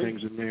insightful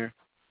things in there.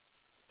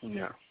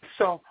 Yeah.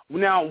 So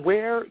now,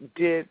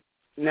 let's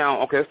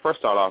first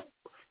start off.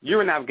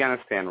 You're in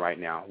Afghanistan right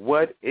now.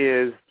 Why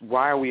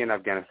are we in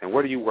Afghanistan?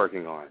 What are you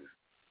working on?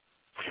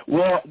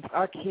 Well,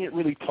 I can't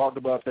really talk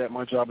about that.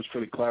 My job is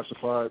pretty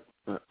classified.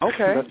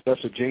 Okay.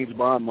 That's a James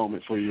Bond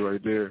moment for you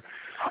right there.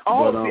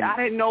 Oh, but, I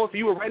didn't know if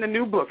you were writing a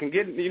new book and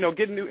getting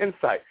new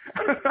insight.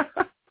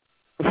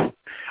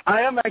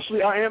 I am actually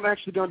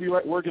going to be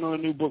working on a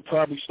new book,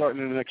 probably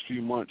starting in the next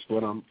few months.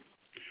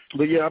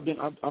 But yeah,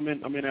 I'm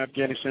in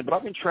Afghanistan, but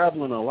I've been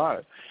traveling a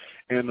lot,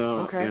 and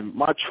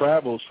my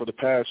travels for the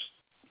past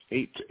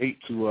 8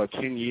 to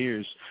 10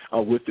 years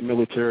with the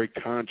military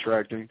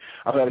contracting,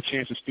 I've had a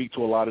chance to speak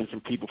to a lot of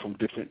different people from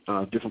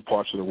different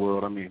parts of the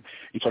world. I mean,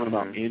 you're talking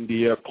about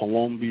India,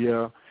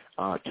 Colombia,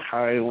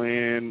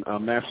 Thailand,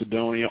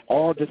 Macedonia,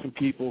 all different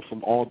people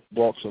from all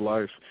walks of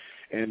life,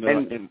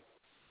 and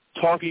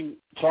talking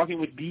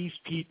with these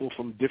people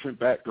from different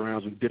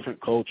backgrounds and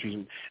different cultures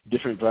and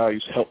different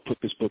values helped put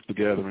this book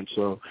together. And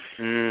so,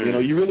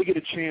 you really get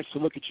a chance to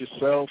look at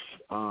yourself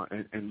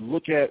and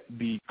look at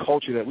the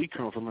culture that we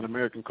come from, an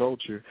American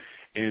culture,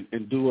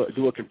 and do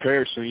a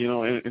comparison,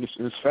 and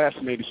it's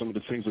fascinating, some of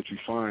the things that you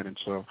find. And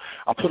so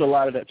I'll put a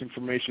lot of that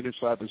information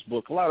inside this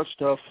book, a lot of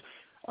stuff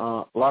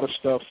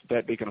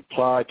that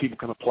people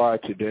can apply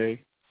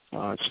today.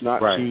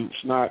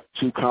 It's not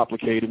too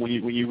complicated. When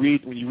you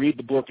read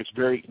the book, it's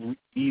very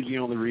easy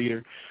on the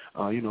reader.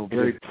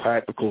 Very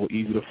practical,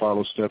 easy to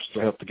follow steps to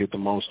help to get the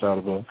most out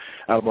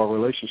of our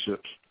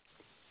relationships.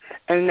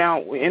 And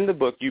now, in the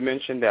book, you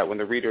mentioned that when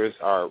the readers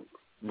are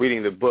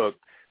reading the book,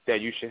 that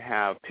you should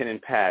have pen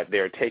and pad.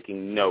 They're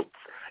taking notes.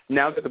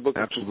 Now that the book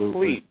is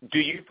complete, do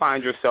you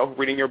find yourself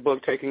reading your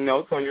book, taking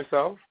notes on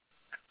yourself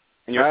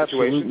in your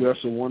situation?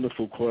 That's a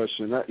wonderful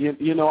question.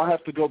 I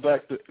have to go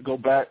back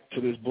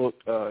to this book.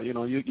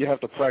 You have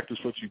to practice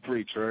what you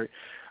preach, right?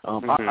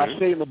 I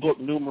say in the book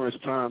numerous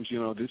times,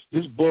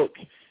 this book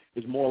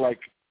is more like,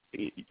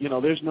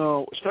 there's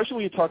no, especially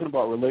when you're talking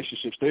about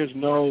relationships, there's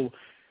no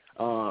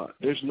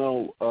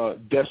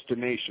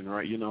destination,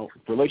 right?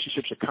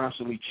 Relationships are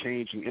constantly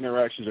changing,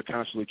 interactions are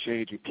constantly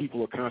changing,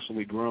 people are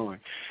constantly growing,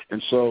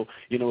 and so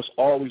it's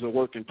always a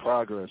work in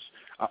progress.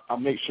 I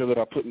make sure that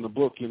I put in the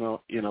book, this is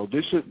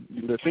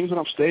the things that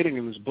I'm stating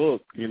in this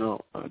book.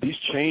 These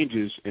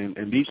changes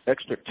and these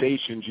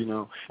expectations,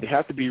 they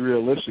have to be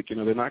realistic.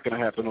 They're not going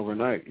to happen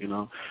overnight.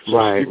 So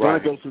you're going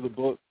to go through the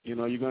book. You're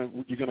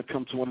going to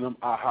come to one of them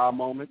aha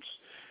moments.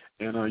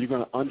 And you're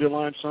going to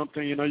underline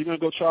something. You're going to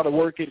go try to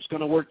work it. It's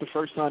going to work the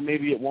first time.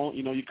 Maybe it won't.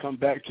 You come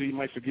back to it, you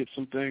might forget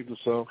some things. And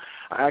so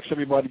I ask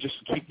everybody just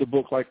to keep the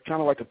book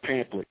kind of like a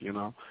pamphlet,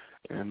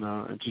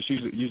 and just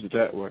use it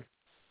that way.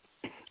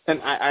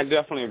 And I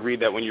definitely agree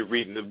that when you're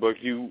reading the book,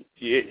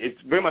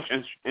 it's very much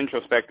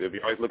introspective.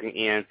 You're always looking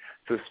in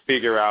to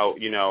figure out,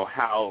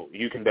 how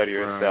you can better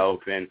yourself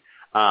and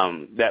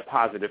that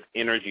positive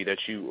energy that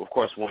you, of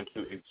course, want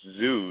to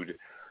exude.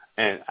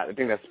 And I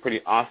think that's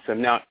pretty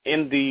awesome. Now,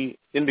 in the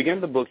beginning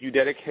of the book, you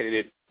dedicated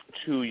it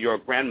to your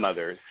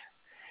grandmothers,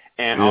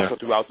 and also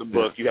throughout the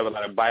book, you have a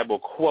lot of Bible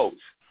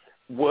quotes.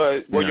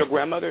 Were your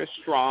grandmothers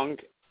strong?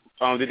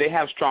 Did they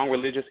have strong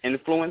religious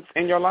influence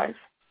in your life?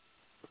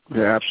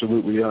 Yeah,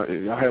 absolutely.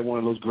 I had one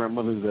of those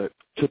grandmothers that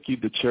took you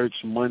to church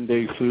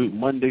Monday through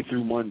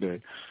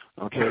Monday.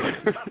 Okay,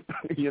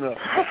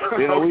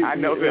 I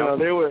know them.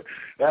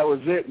 That was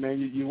it, man.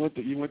 You went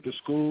to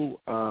school.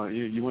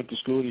 You went to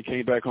school. And you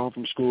came back home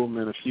from school, and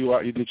then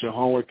you did your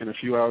homework, and a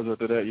few hours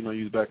after that, you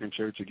was back in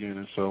church again.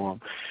 And so,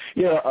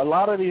 a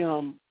lot of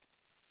the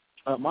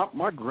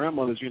my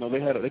grandmothers,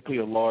 they played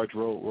a large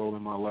role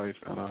in my life.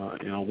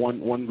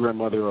 One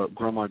grandmother,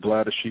 Grandma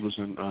Gladys, she was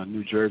in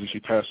New Jersey. She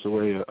passed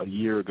away a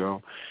year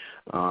ago.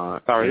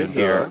 Sorry to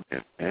hear.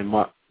 And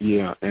my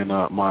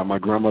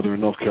grandmother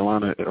in North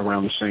Carolina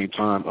around the same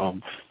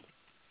time.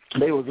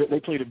 They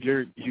played a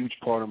very huge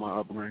part of my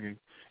upbringing,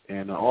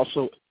 and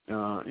also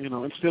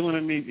instilling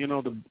in me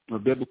the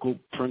biblical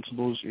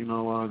principles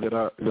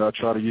that I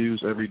try to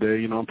use every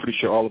day. I'm pretty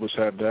sure all of us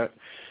have that,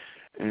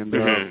 and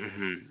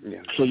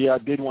so I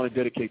did want to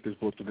dedicate this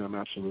book to them.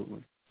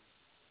 Absolutely.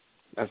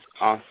 That's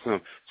awesome.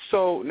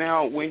 So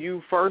now, when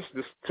you first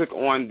took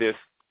on this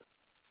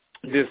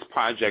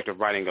project of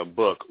writing a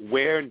book,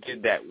 where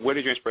did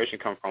your inspiration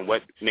come from?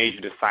 What made you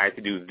decide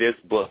to do this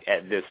book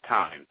at this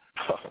time?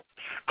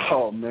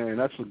 Oh man,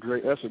 that's a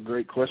great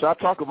question. I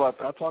talk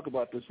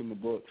about this in the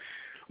book,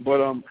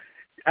 but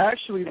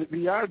actually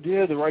the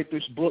idea to write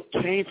this book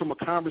came from a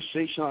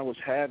conversation I was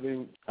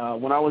having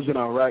when I was in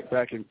Iraq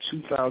back in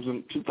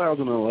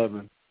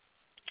 2011.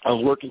 I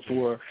was working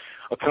for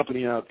a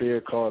company out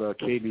there called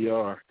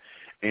KBR,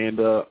 and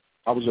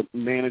I was a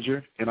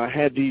manager, and I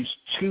had these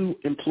two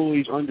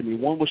employees under me.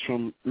 One was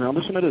from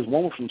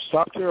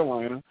South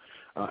Carolina,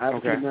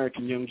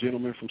 African-American young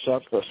gentleman from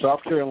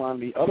South Carolina.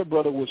 The other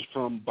brother was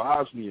from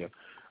Bosnia,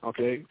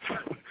 okay?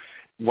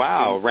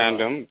 Wow,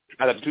 random.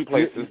 I have two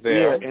places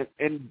there. Yeah,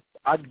 and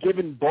I'd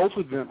given both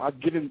of them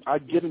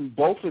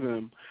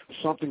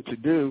something to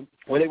do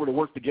where they were to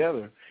work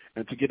together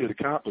and to get it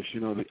accomplished.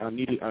 I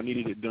needed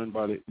it done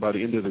by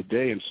the end of the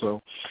day, and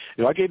so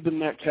I gave them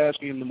that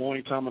task in the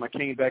morning time, and I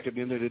came back at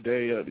the end of the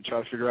day to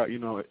try to figure out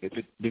if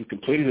it been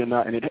completed or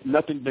not, and it had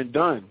nothing been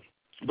done.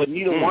 But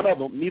neither one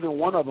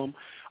of them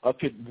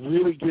could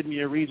really give me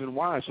a reason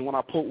why. So when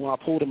I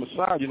pulled them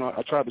aside,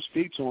 I tried to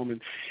speak to them,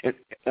 and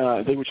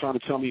they were trying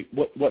to tell me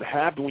what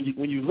happened.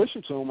 When you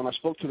listen to them, when I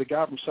spoke to the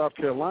guy from South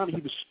Carolina,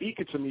 he was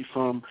speaking to me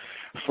from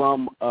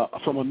a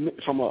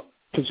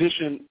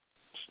position,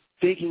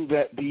 thinking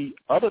that the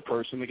other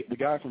person, the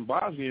guy from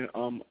Bosnia,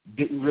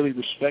 didn't really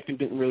respect and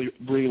didn't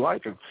really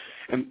like him,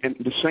 and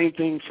the same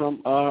thing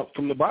from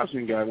the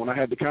Bosnian guy. When I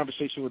had the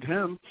conversation with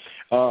him,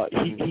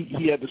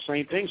 he had the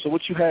same thing. So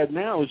what you had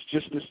now is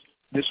just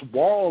this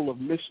wall of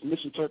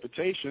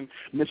misinterpretation,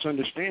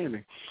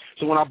 misunderstanding.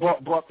 So when I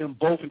brought them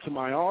both into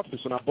my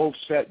office, and I both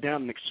sat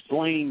down and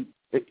explained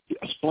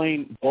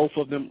both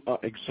of them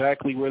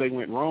exactly where they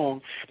went wrong,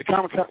 the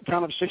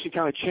conversation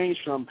kind of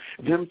changed from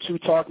them two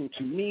talking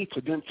to me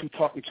to them two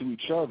talking to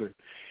each other.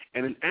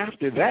 And then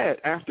after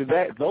that,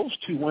 those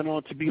two went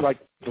on to be like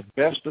the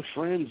best of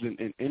friends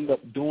and end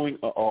up doing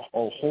a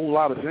whole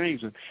lot of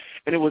things. And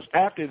it was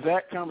after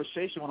that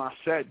conversation when I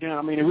sat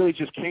down, it really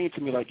just came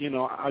to me like,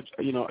 I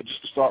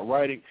just to start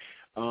writing,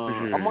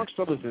 amongst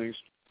other things.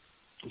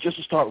 just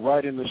to start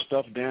writing this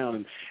stuff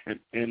down. And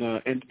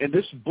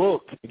this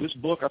book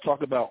I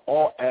talk about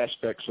all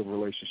aspects of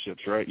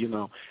relationships, right?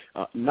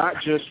 Not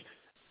just,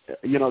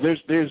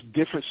 there's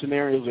different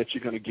scenarios that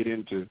you're going to get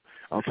into.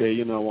 Okay,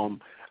 you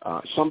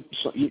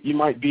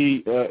might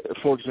be,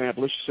 for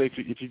example, let's just say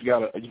if you've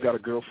got a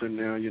girlfriend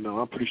now,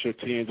 I'm pretty sure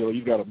D'Angelo,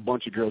 you've got a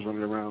bunch of girls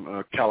running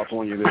around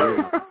California there,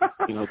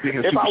 being a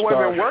if superstar. I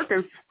wasn't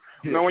working,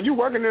 when you're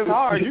working this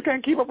hard, you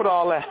can't keep up with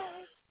all that.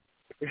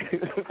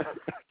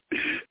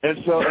 And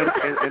so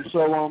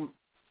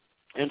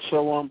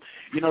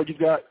you've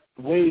got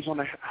ways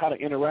on how to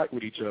interact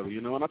with each other,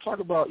 and I talk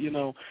about,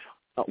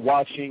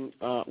 watching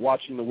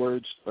the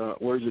words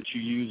that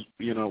you use,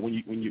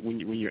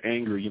 when you're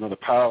angry, the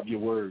power of your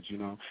words,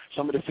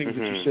 some of the things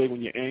that you say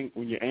when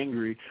you're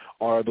angry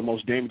are the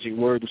most damaging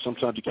words, and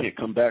sometimes you can't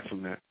come back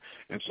from that,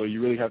 and so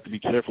you really have to be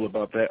careful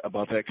about that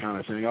kind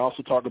of thing. I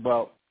also talk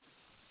about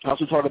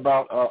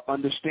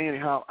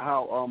understanding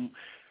how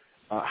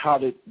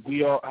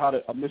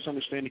a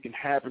misunderstanding can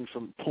happen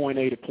from point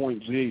A to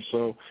point Z.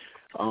 So,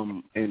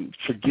 and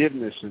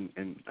forgiveness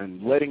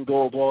and letting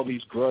go of all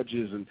these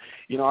grudges. And,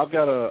 I've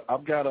got a,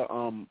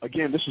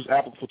 again, this is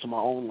applicable to my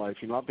own life.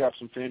 I've got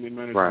some family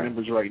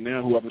members right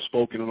now who haven't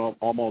spoken in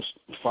almost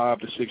 5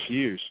 to 6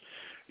 years.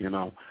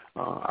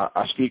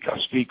 I speak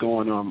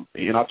on,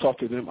 I talk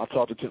to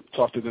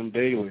them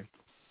daily.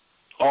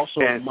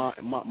 Also,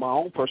 my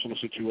own personal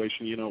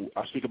situation,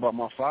 I speak about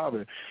my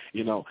father.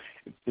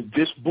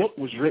 This book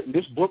was written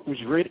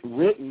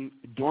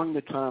during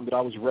the time that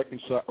I was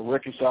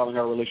reconciling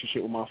our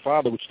relationship with my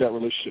father, which that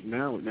relationship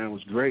now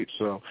is great.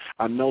 So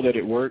I know that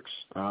it works.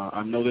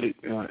 I know that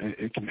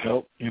it can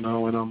help. And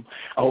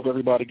I hope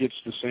everybody gets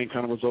the same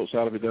kind of results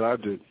out of it that I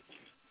did.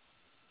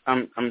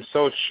 I'm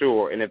so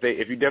sure, and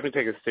if you definitely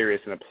take it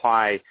serious and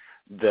apply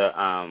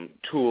the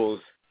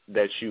tools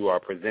that you are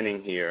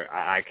presenting here,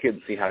 I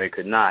couldn't see how they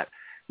could not.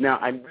 Now,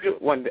 I really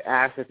wanted to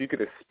ask if you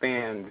could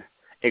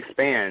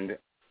expand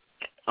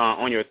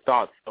on your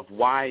thoughts of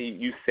why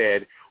you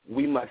said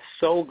we must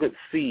sow good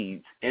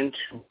seeds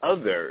into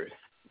others'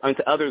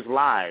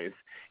 lives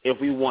if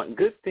we want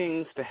good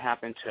things to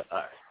happen to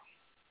us.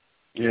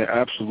 Yeah,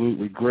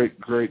 absolutely. Great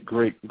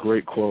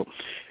quote.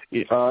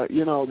 You got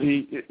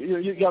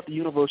the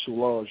universal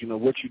laws.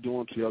 What you're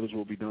doing to others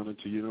will be done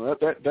unto you.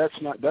 That's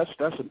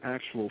an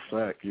actual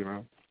fact.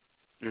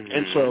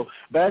 And so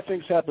bad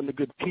things happen to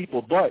good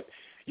people, but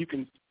you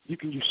can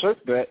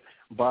usurp that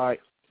by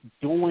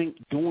doing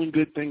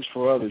good things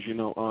for others.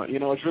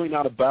 It's really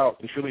not about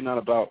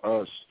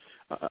us.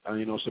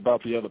 It's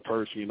about the other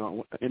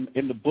person.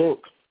 In the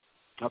book,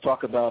 I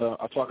talk about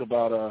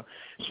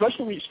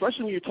especially when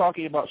you're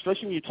talking about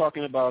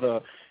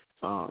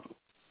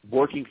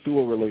working through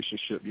a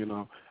relationship.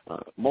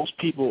 Most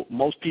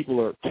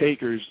people are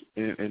takers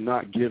and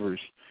not givers.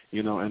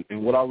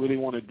 And what I really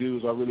want to do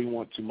is I really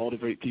want to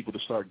motivate people to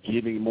start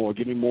giving more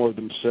of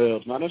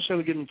themselves, not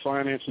necessarily giving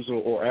finances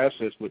or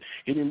assets, but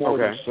giving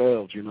more of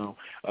themselves. You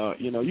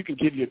can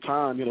give your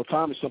time.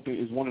 Time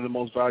is one of the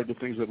most valuable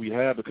things that we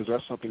have because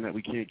that's something that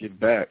we can't give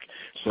back.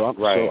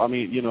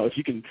 If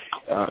you can,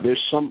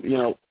 there's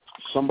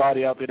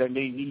somebody out there that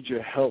may need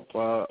your help,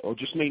 or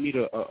just may need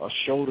a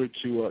shoulder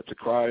to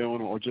cry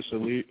on, or just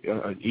an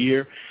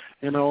ear.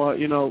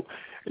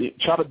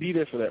 Try to be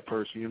there for that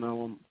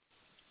person.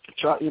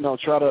 Try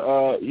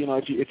to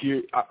if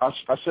you I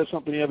said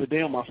something the other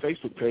day on my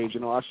Facebook page.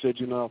 I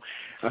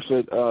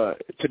said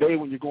today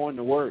when you're going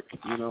to work,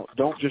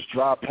 don't just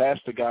drive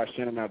past the guy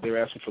standing out there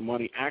asking for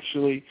money.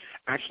 Actually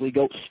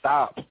go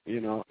stop.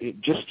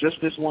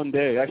 Just this one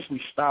day,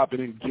 actually stop and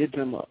then give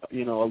them a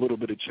little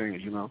bit of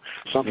change.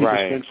 Some people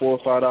spend $4 or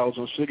 $5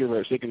 on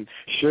cigarettes. They can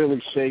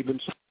surely save them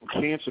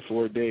cancer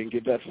for a day and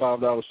give that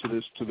 $5 to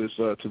this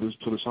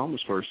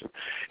homeless person.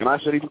 And I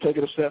said even take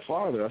it a step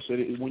farther. I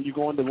said when you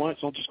go into lunch,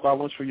 don't just buy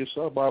lunch for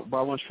yourself,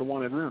 buy lunch for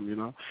one of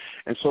them.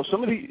 And so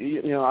some of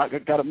the I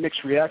got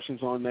mixed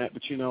reactions on that,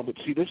 but see,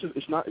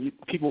 it's not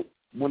people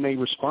when they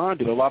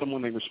responded. A lot of them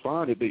when they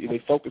responded,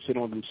 they focus it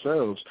on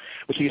themselves.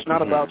 But see, it's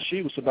not about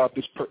you. It's about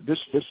this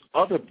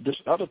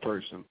other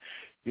person.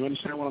 You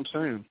understand what I'm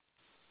saying?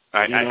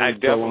 I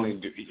definitely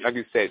do. Like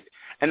you said.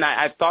 And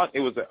I thought it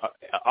was an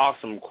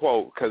awesome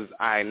quote because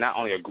I not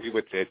only agree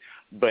with it,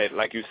 but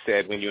like you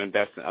said, when you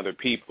invest in other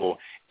people,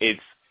 it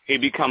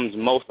becomes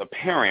most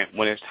apparent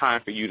when it's time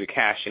for you to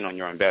cash in on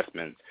your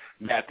investments.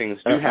 Bad things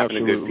do happen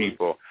to good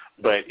people,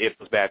 but if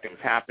those bad things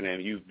happen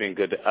and you've been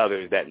good to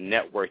others, that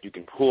network you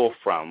can pull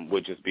from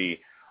would just be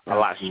a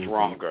lot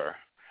stronger.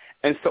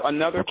 And so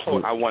another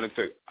quote I wanted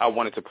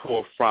to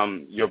pull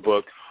from your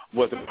book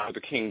was the Martin Luther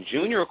King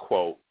Jr.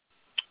 quote.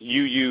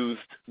 The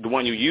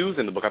one you used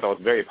in the book, I thought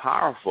was very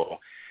powerful.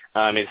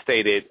 It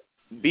stated,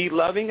 "Be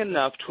loving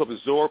enough to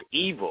absorb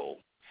evil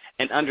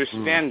and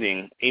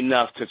understanding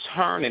enough to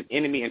turn an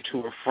enemy into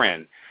a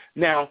friend."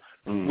 Now,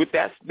 with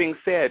that being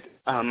said,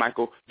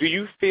 Michael, do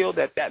you feel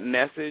that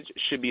message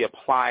should be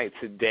applied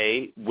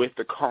today with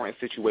the current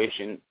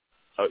situation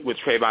with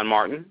Trayvon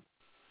Martin?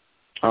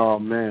 Oh,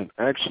 man,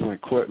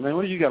 excellent quote. Man,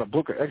 what do you got a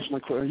book of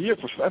excellent quotes? You're a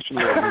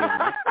professional.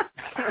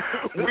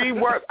 We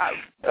work.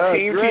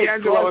 Team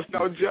D'Angelo is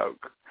no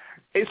joke.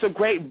 It's a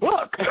great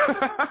book.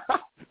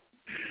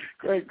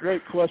 Great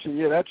question.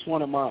 Yeah, that's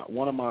one of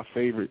my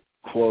favorite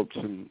quotes,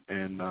 and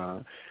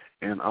I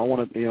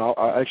want to,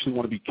 I actually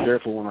want to be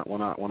careful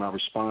when I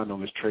respond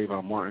on this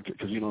Trayvon Martin,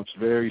 because it's a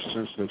very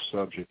sensitive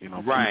subject.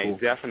 Right, people,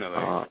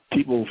 definitely.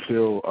 People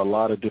feel a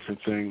lot of different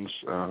things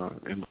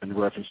in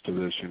reference to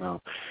this,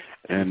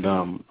 and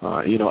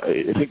I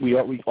think we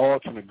all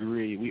can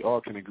agree. We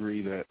all can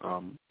agree that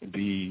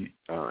the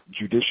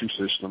judicial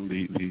system,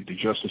 the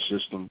justice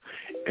system,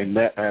 in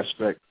that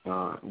aspect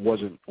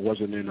wasn't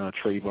in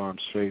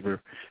Trayvon's favor,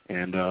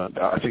 and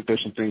I think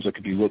there's some things that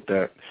could be looked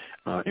at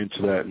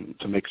into that and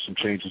to make some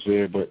changes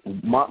there. But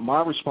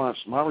my response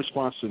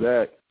to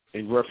that,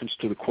 in reference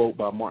to the quote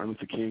by Martin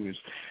Luther King, is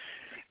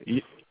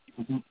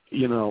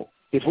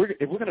if we're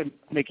going to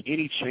make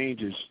any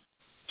changes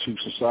to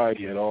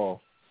society at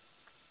all,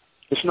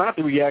 it's not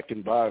to react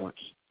in violence,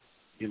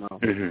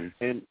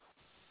 and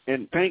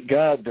thank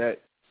God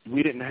that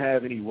we didn't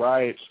have any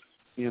riots.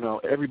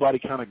 Everybody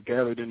kind of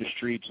gathered in the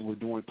streets and were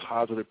doing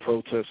positive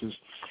protests.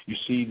 You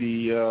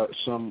see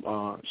some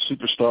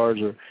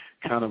superstars are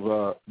kind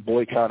of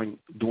boycotting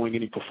doing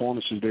any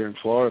performances there in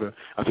Florida.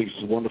 I think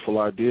it's a wonderful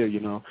idea,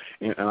 and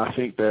I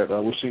think that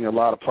we're seeing a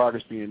lot of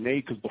progress being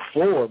made, because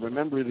before,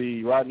 remember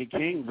the Rodney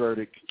King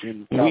verdict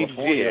in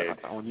California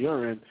on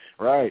your end,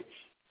 right?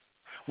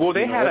 Well,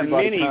 they had a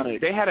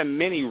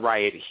mini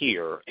riot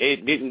here.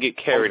 It didn't get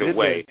carried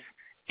away.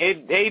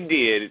 They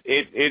did.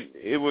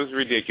 It was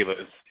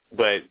ridiculous,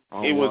 but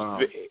it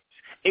was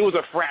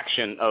a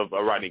fraction of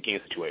a Rodney King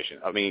situation.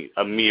 I mean,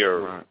 a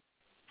mere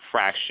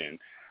fraction.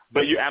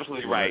 But you're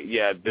absolutely right.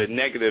 Yeah, the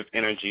negative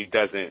energy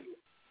doesn't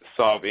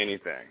solve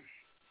anything.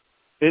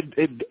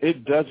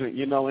 It doesn't,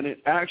 and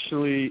it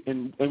actually,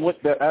 and what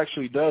that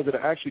actually does, it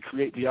actually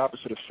creates the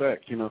opposite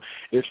effect.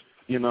 If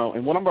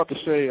and what I'm about to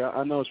say,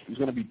 I know it's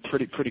going to be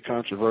pretty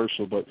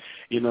controversial, but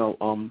if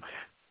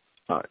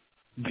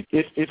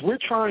we're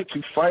trying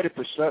to fight a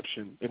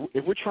perception,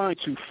 if we're trying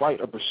to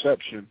fight a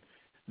perception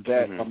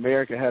that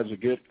America has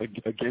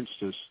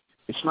against us,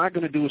 it's not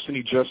going to do us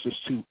any justice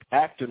to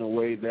act in a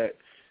way that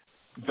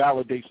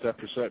validates that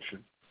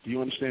perception. Do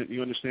you understand? Do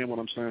you understand what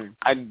I'm saying?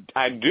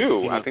 I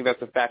do. I think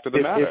that's a fact of the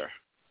matter.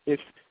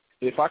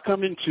 If I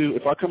come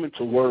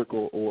into work,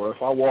 or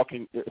if I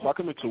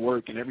come into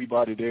work and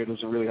everybody there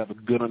doesn't really have a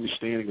good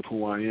understanding of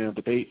who I am,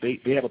 but they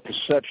have a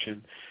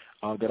perception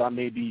that I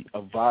may be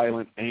a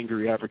violent,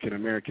 angry African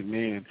American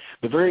man,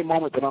 the very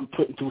moment that I'm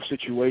put into a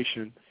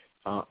situation,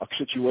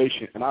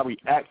 and I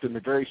react in the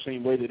very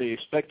same way that they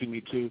expected me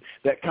to,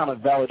 that kind of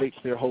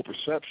validates their whole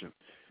perception.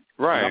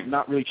 Right. I'm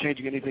not really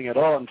changing anything at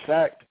all. In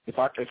fact,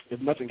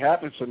 if nothing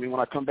happens to me, when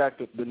I come back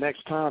the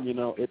next time,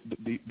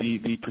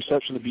 the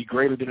perception will be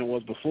greater than it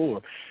was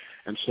before.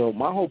 And so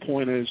my whole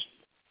point is,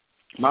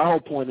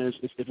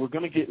 if we're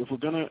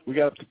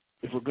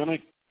gonna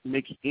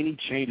make any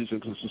changes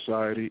into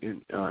society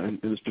in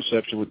this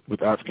perception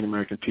with African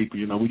American people,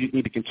 we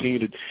need to continue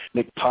to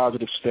make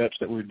positive steps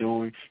that we're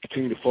doing,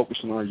 continue to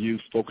focus on our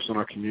youth, focus on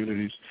our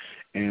communities,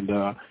 and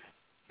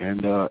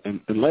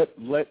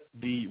let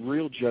the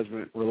real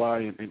judgment rely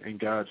in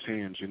God's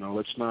hands.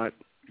 Let's not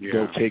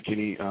go take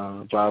any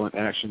violent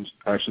actions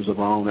of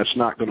our own. That's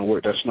not going to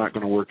work. That's not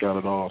going to work out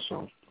at all.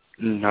 So,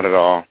 not at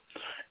all.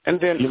 And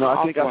then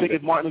I think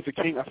if Martin Luther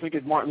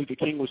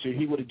King was here,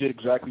 he would have did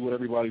exactly what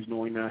everybody's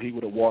doing now. He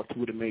would have walked. He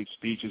would have made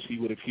speeches. He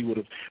would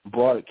have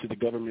brought it to the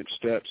government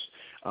steps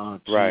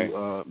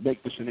to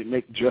make this and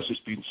make justice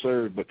be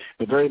served. But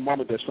the very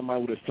moment that somebody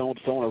would have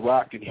thrown a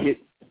rock and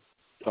hit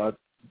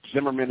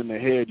Zimmerman in the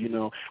head,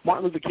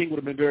 Martin Luther King would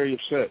have been very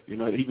upset. He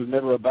was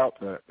never about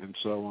that. And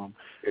so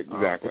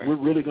exactly. If we're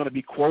really going to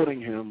be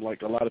quoting him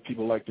like a lot of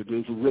people like to do,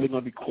 if we're really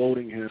going to be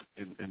quoting him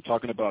and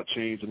talking about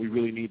change, and we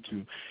really need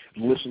to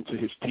listen to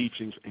his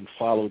teachings and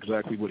follow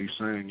exactly what he's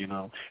saying, and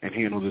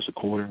handle this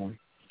accordingly.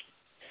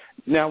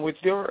 Now, with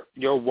your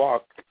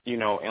walk,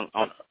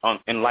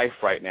 in life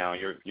right now,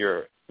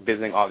 you're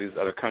visiting all these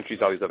other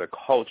countries, all these other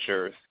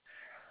cultures,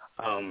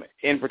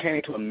 in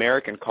pertaining to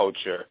American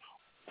culture.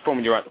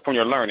 From your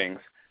learnings,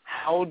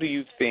 how do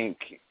you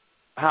think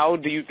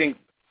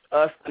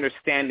us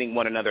understanding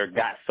one another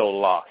got so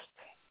lost?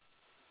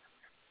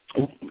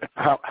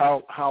 How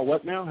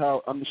what now?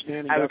 How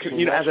understanding?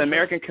 As an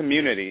American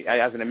community,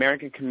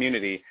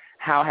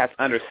 how has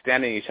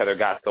understanding each other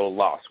got so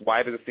lost?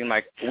 Why does it seem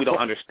like we don't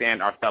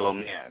understand our fellow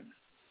man?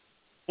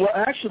 Well,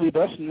 actually,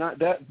 that's not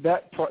that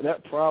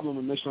problem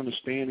of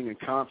misunderstanding and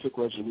conflict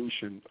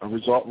resolution,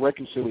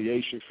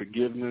 reconciliation,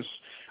 forgiveness,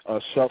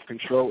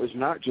 self-control is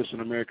not just an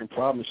American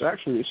problem.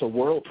 It's a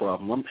world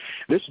problem.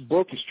 This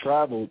book has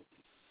traveled.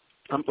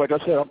 Like I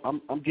said,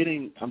 I'm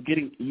getting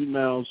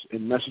emails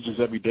and messages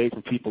every day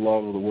from people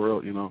all over the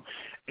world, and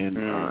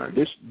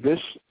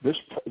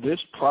this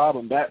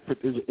problem that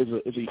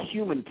is a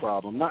human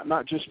problem,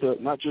 not just a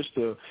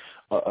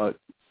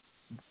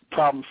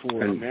problem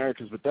for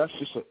Americans, but that's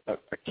just a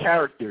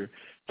character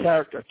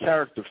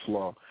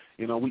flaw.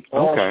 We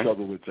all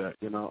struggle with that.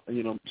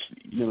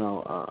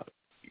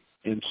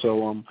 And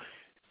so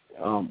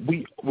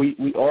we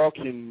all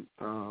can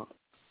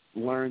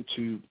learn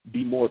to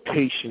be more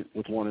patient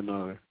with one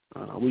another.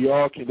 We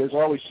all can. There's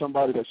always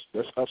somebody that's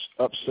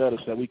upset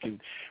us that we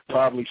can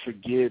probably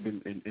forgive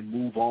and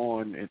move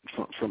on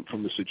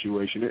from the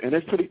situation. And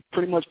it's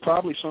pretty much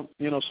probably someone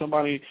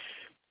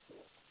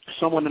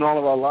in all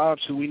of our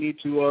lives who we need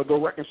to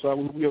go reconcile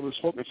with, who we haven't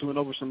spoken to in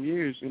over some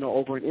years,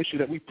 over an issue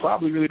that we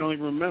probably really don't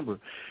even remember.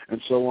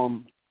 And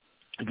so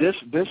this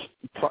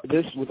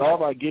with all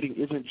of our getting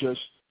isn't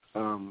just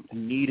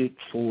needed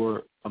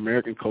for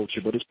American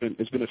culture, but it's been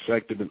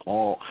effective in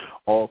all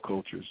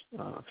cultures.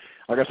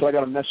 Like I said, I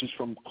got a message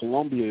from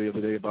Colombia the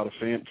other day about a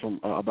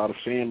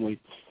family.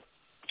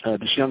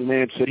 This young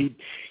man said he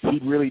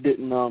really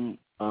didn't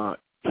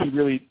he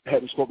really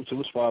hadn't spoken to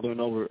his father in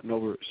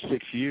over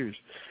 6 years.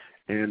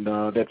 And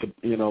but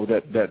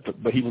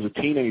he was a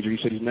teenager. He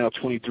said he's now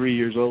 23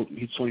 years old.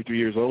 He's 23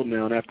 years old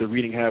now, and after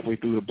reading halfway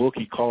through the book,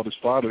 he called his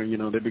father,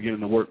 and they're beginning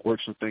to work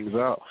some things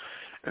out.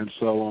 And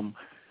so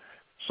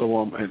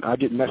and I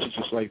get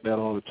messages like that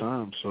all the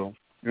time. So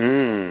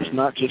it's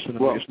not just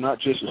it's not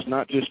just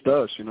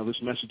us.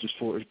 This message is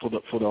for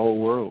the whole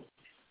world.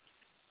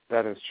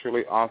 That is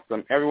truly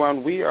awesome,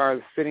 everyone. We are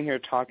sitting here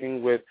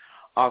talking with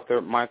author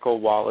Michael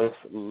Wallace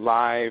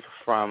live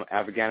from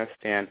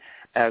Afghanistan,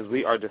 as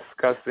we are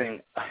discussing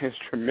his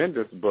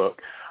tremendous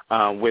book,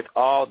 With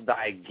All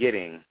Thy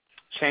Getting,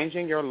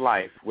 Changing Your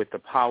Life with the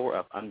Power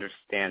of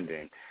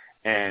Understanding.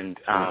 And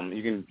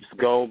you can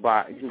go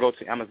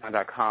to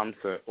Amazon.com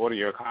to order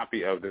your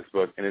copy of this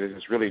book, and it is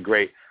just really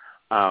great.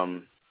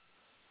 This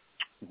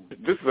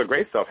is a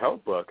great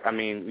self-help book. I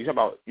mean,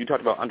 you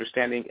talked about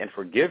understanding and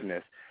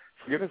forgiveness.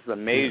 Forgiveness is a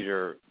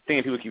major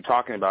thing people keep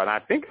talking about, and I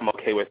think I'm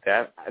okay with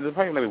that. There's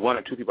probably maybe one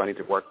or two people I need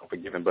to work on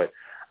forgiving, but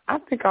I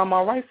think I'm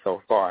all right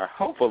so far.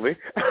 Hopefully.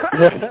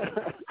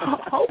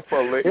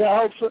 Hopefully. Yeah, I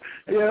hope so.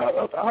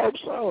 Yeah, I hope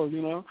so.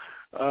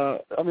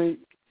 I mean,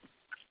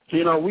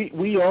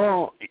 we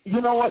all.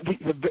 You know what?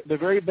 The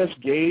very best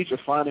gauge of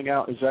finding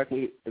out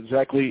exactly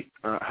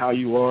how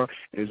you are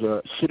is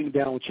sitting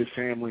down with your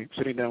family,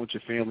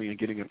 and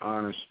getting an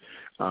honest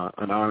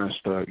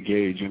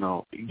gauge.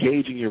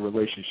 Gauging your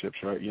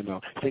relationships, right?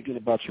 Thinking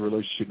about your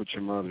relationship with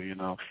your mother.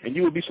 And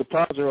you would be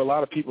surprised there are a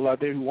lot of people out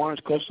there who aren't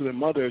as close to their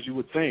mother as you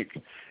would think.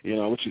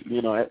 Which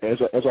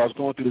as I was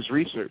going through this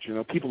research,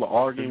 people are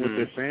arguing with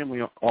their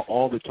family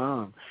all the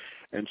time.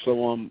 And so,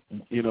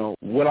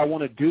 what I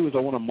want to do is I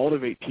want to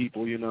motivate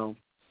people, to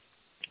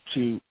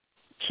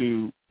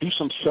do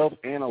some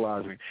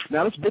self-analyzing.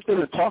 Now, this book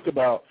doesn't talk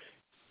about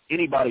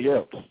anybody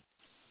else.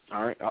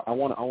 All right, I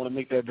want to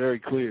make that very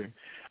clear.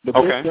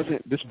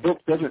 This book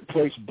doesn't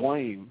place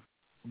blame.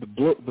 The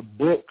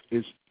book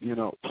is,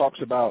 talks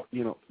about,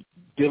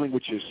 dealing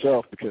with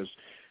yourself, because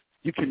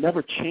you can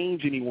never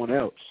change anyone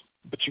else.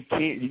 But you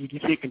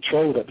can't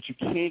control that. But you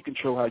can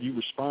control how you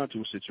respond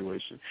to a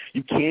situation.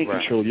 You can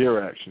control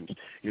your actions.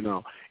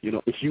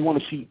 If you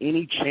want to see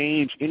any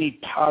change, any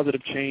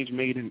positive change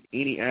made in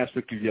any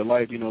aspect of your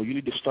life, you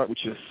need to start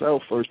with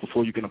yourself first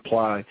before you can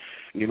apply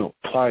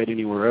it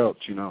anywhere else.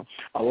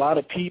 A lot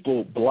of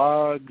people,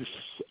 blogs,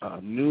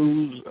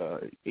 news,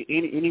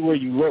 anywhere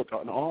you look,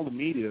 on all the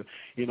media,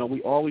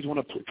 we always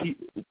want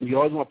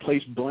to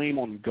place blame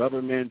on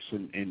governments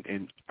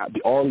and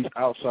all these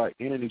outside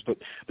entities. But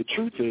the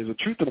truth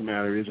of the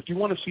matter is, if you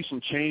want to see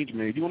some change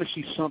made, you want to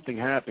see something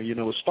happen,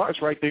 it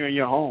starts right there in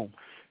your home.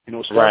 It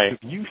starts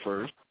with you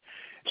first.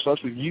 It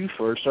starts with you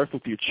first. Starts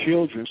with your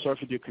children.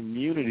 Starts with your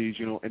communities.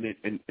 And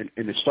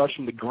it starts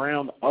from the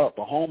ground up.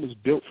 A home is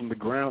built from the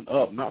ground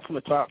up, not from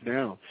the top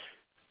down.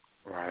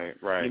 Right.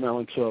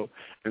 And so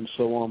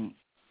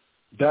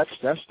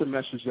that's the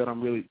message that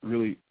I'm really,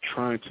 really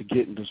trying to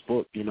get in this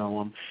book.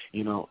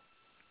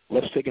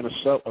 Let's take a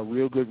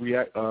real good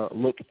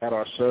look at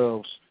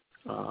ourselves.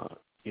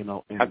 And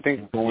I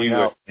think going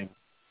out.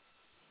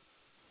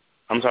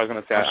 I'm sorry, I was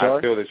going to say, I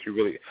feel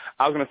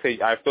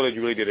that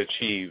you really did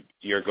achieve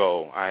your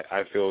goal.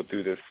 I feel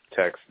through this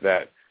text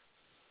that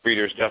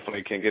readers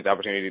definitely can get the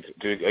opportunity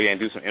to again,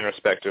 do some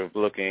introspective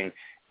looking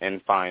and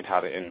find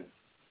how to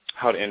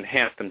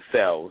enhance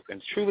themselves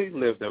and truly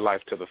live their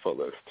life to the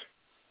fullest.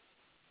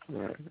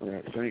 Right.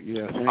 Thank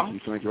you.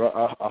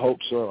 I hope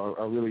so.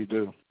 I really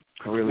do.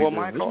 Do.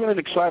 Michael, it's been an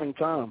exciting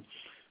time.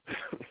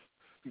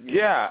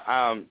 Yeah,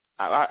 I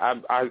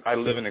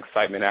live in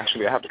excitement,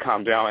 actually. I have to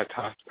calm down at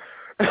times.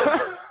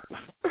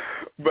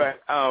 But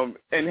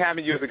and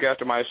having you as a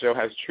guest on my show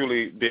has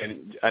truly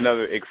been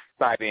another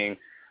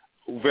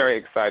very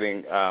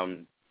exciting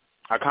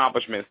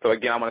accomplishment. So,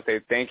 again, I want to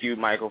say thank you,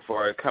 Michael,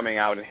 for coming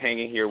out and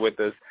hanging here with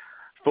us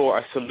for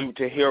a Salute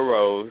to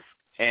Heroes.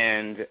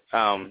 And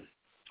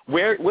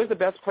where's the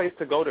best place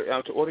to go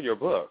to order your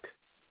book?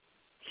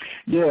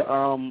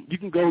 Yeah, you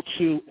can go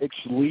to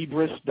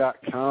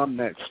xlibris.com.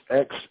 That's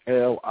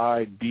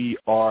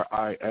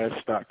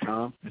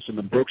XLIBRIS.com. It's in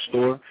the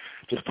bookstore.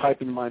 Just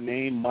type in my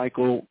name,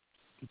 Michael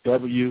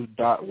W.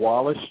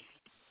 Wallace,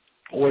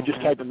 or just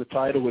type in the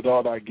title, With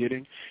All Thy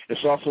Getting.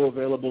 It's also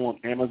available on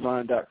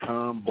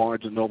Amazon.com,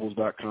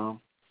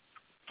 BarnesandNobles.com.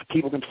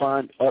 people can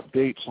find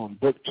updates on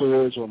book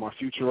tours or my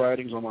future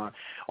writings on my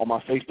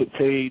Facebook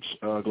page.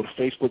 Go to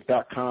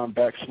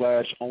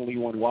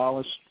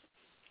facebook.com/onlyonewallace.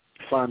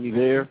 Find me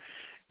there,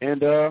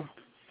 and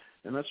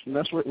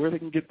that's where they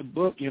can get the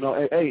book. You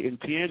know, hey, and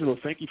D'Angelo,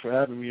 thank you for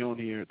having me on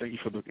here. Thank you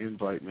for the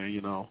invite, man.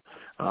 You know,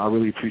 I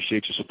really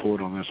appreciate your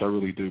support on this. I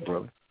really do,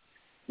 brother.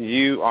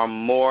 You are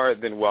more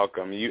than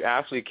welcome. You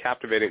actually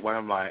captivated one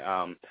of my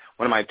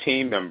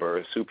team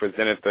members who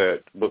presented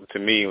the book to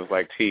me. It was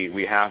like, T,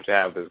 we have to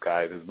have this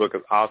guy. This book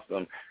is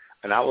awesome.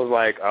 And I was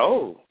like,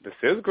 oh, this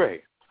is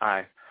great.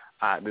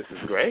 This is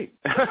great.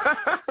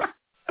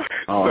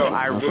 Awesome. So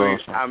I really,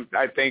 awesome.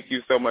 I thank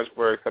you so much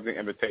for accepting the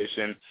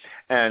invitation.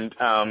 And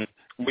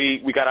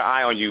we got an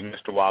eye on you,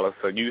 Mr. Wallace.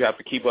 So you have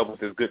to keep up with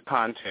this good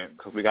content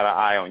because we got an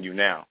eye on you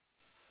now.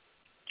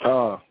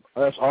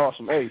 That's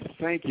awesome. Hey,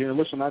 thank you. And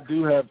listen, I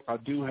do have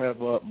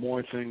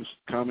more things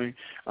coming.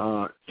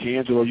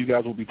 D'Angelo, you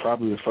guys will be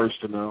probably the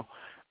first to know.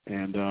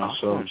 And awesome.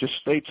 So just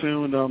stay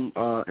tuned in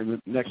the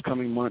next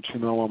coming months. You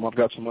know, I've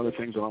got some other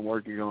things that I'm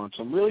working on.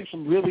 Some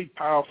really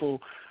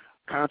powerful,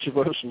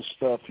 controversial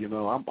stuff. You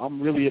know,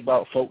 I'm really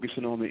about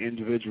focusing on the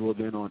individual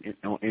than on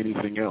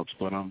anything else.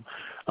 But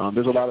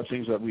there's a lot of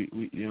things that we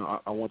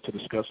I want to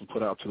discuss and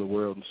put out to the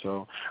world. And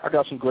so I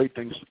got some great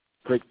things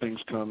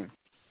coming.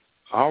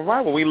 All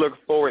right. Well, we look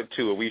forward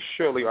to it. We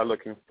surely are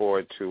looking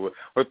forward to it.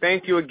 Well,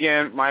 thank you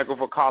again, Michael,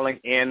 for calling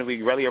in.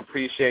 We really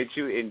appreciate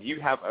you. And you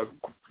have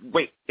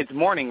it's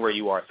morning where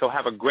you are, so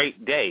have a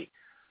great day.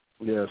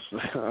 Yes.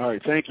 All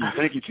right. Thank you.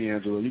 Thank you,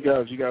 D'Angelo. You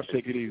guys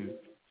take it easy.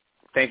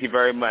 Thank you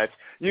very much.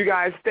 You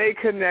guys stay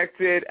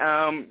connected.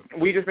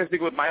 We just been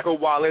speaking with Michael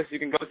Wallace. You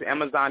can go to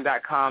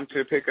Amazon.com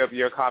to pick up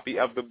your copy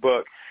of the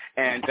book.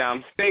 And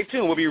stay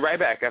tuned. We'll be right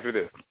back after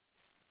this.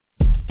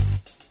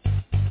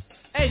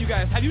 Hey, you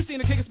guys, have you seen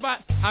the kicking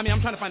spot? I'm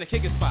trying to find the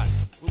kicking spot.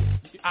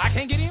 I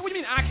can't get in? What do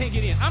you mean I can't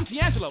get in? I'm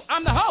D'Angelo.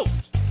 I'm the host.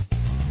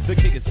 The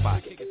kicking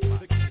spot.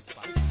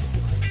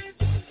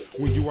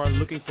 When you are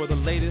looking for the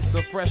latest,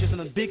 the freshest, and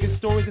the biggest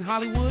stories in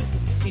Hollywood,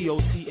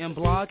 EOTM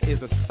Blog is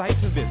a site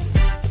to visit.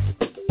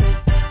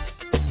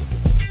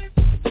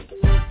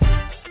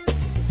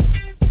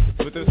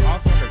 But there's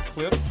also a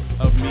clip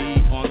of me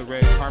on the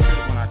red carpet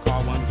when I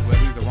call one of the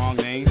celebrities the wrong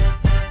name.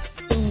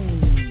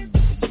 Ooh,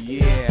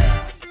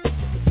 yeah.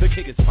 The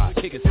kicking spot.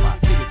 If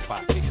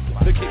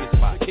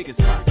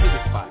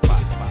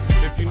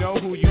you know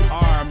who you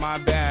are, my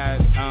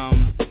bad.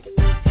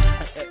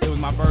 It was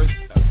my birth.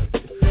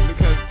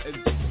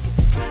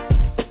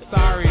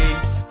 Sorry.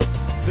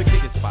 The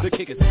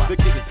kicking spot.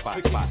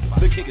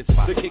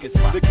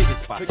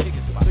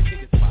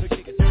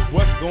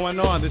 What's going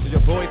on? This is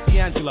your boy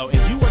D'Angelo,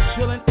 and you are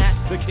chilling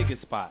at the kicking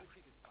spot.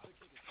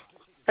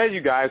 Hey,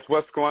 you guys,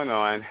 what's going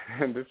on?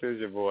 This is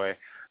your boy.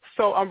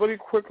 So, really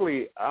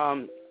quickly,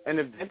 an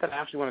event that I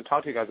actually want to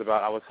talk to you guys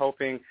about, I was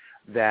hoping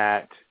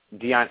that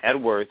Dion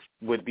Edwards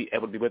would be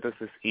able to be with us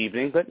this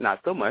evening, but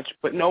not so much.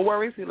 But no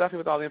worries, he left me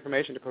with all the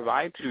information to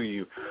provide to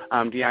you.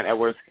 Dion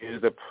Edwards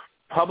is the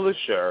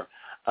publisher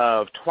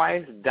of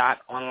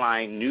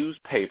Twice.online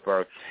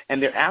newspaper, and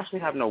they're actually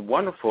having a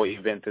wonderful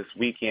event this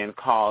weekend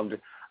called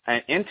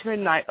an Intimate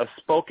Night of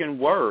Spoken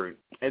Word.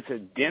 It's a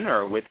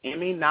dinner with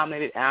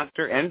Emmy-nominated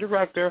actor and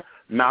director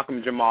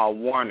Malcolm Jamal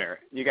Warner.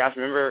 You guys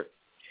remember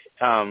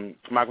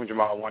Malcolm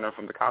Jamal Warner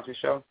from The Cosby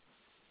Show?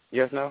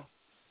 Yes, no?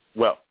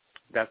 Well,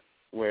 that's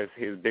where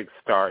his big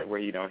start, where,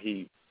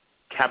 he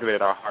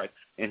captivated our hearts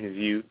in his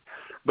youth.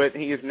 But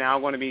he is now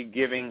going to be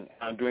doing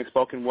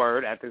spoken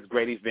word at this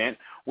great event,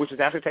 which is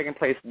actually taking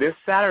place this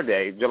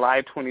Saturday,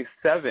 July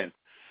 27th,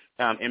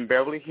 in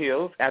Beverly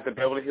Hills at the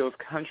Beverly Hills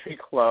Country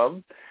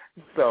Club.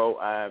 So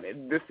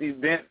this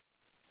event,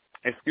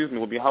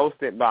 will be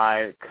hosted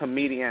by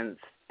comedian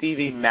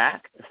Stevie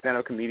Mack, a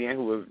stand-up comedian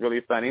who was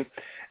really funny.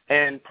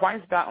 And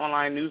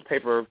Twice.online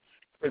newspaper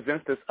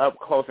presents this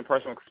up-close and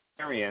personal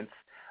experience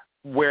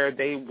where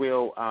they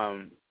will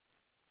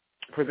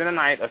present a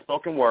night of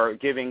spoken word,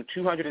 giving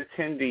 200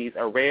 attendees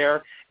a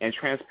rare and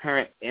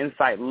transparent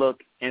insight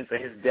look into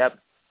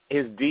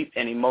his deep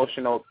and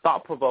emotional,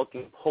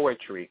 thought-provoking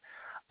poetry.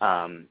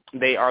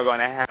 They are going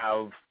to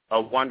have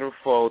a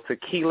wonderful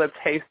tequila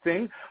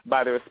tasting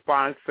by their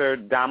sponsor,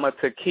 Dama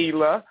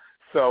Tequila.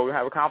 So we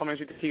have a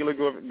complimentary tequila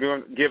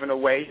given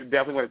away. You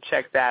definitely want to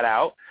check that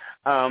out.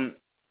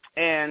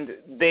 And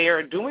they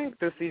are doing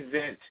this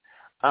event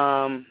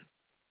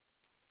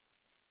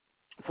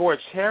for a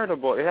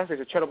charitable. It's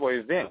actually a charitable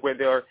event where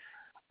they're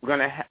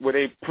where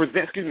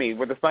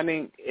the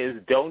funding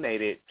is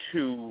donated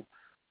to.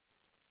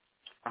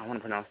 I want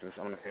to pronounce this.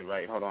 I want to say it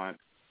right. Hold on.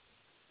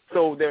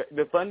 So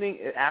the funding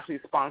actually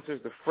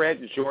sponsors the Fred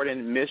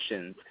Jordan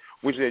Missions,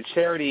 which is a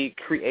charity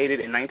created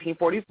in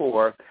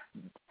 1944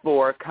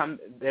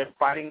 they're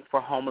fighting for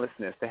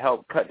homelessness, to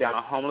help cut down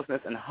on homelessness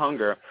and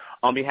hunger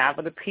on behalf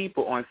of the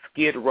people on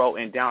Skid Row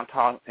in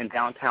downtown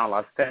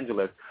Los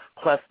Angeles,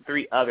 plus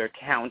 3 other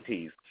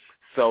counties.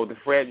 So the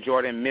Fred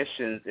Jordan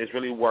Missions is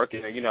really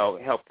working to,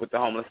 help with the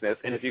homelessness.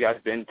 And if you guys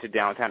have been to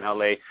downtown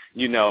LA,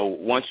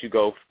 once you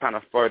go kind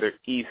of further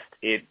east,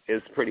 it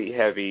is pretty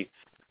heavy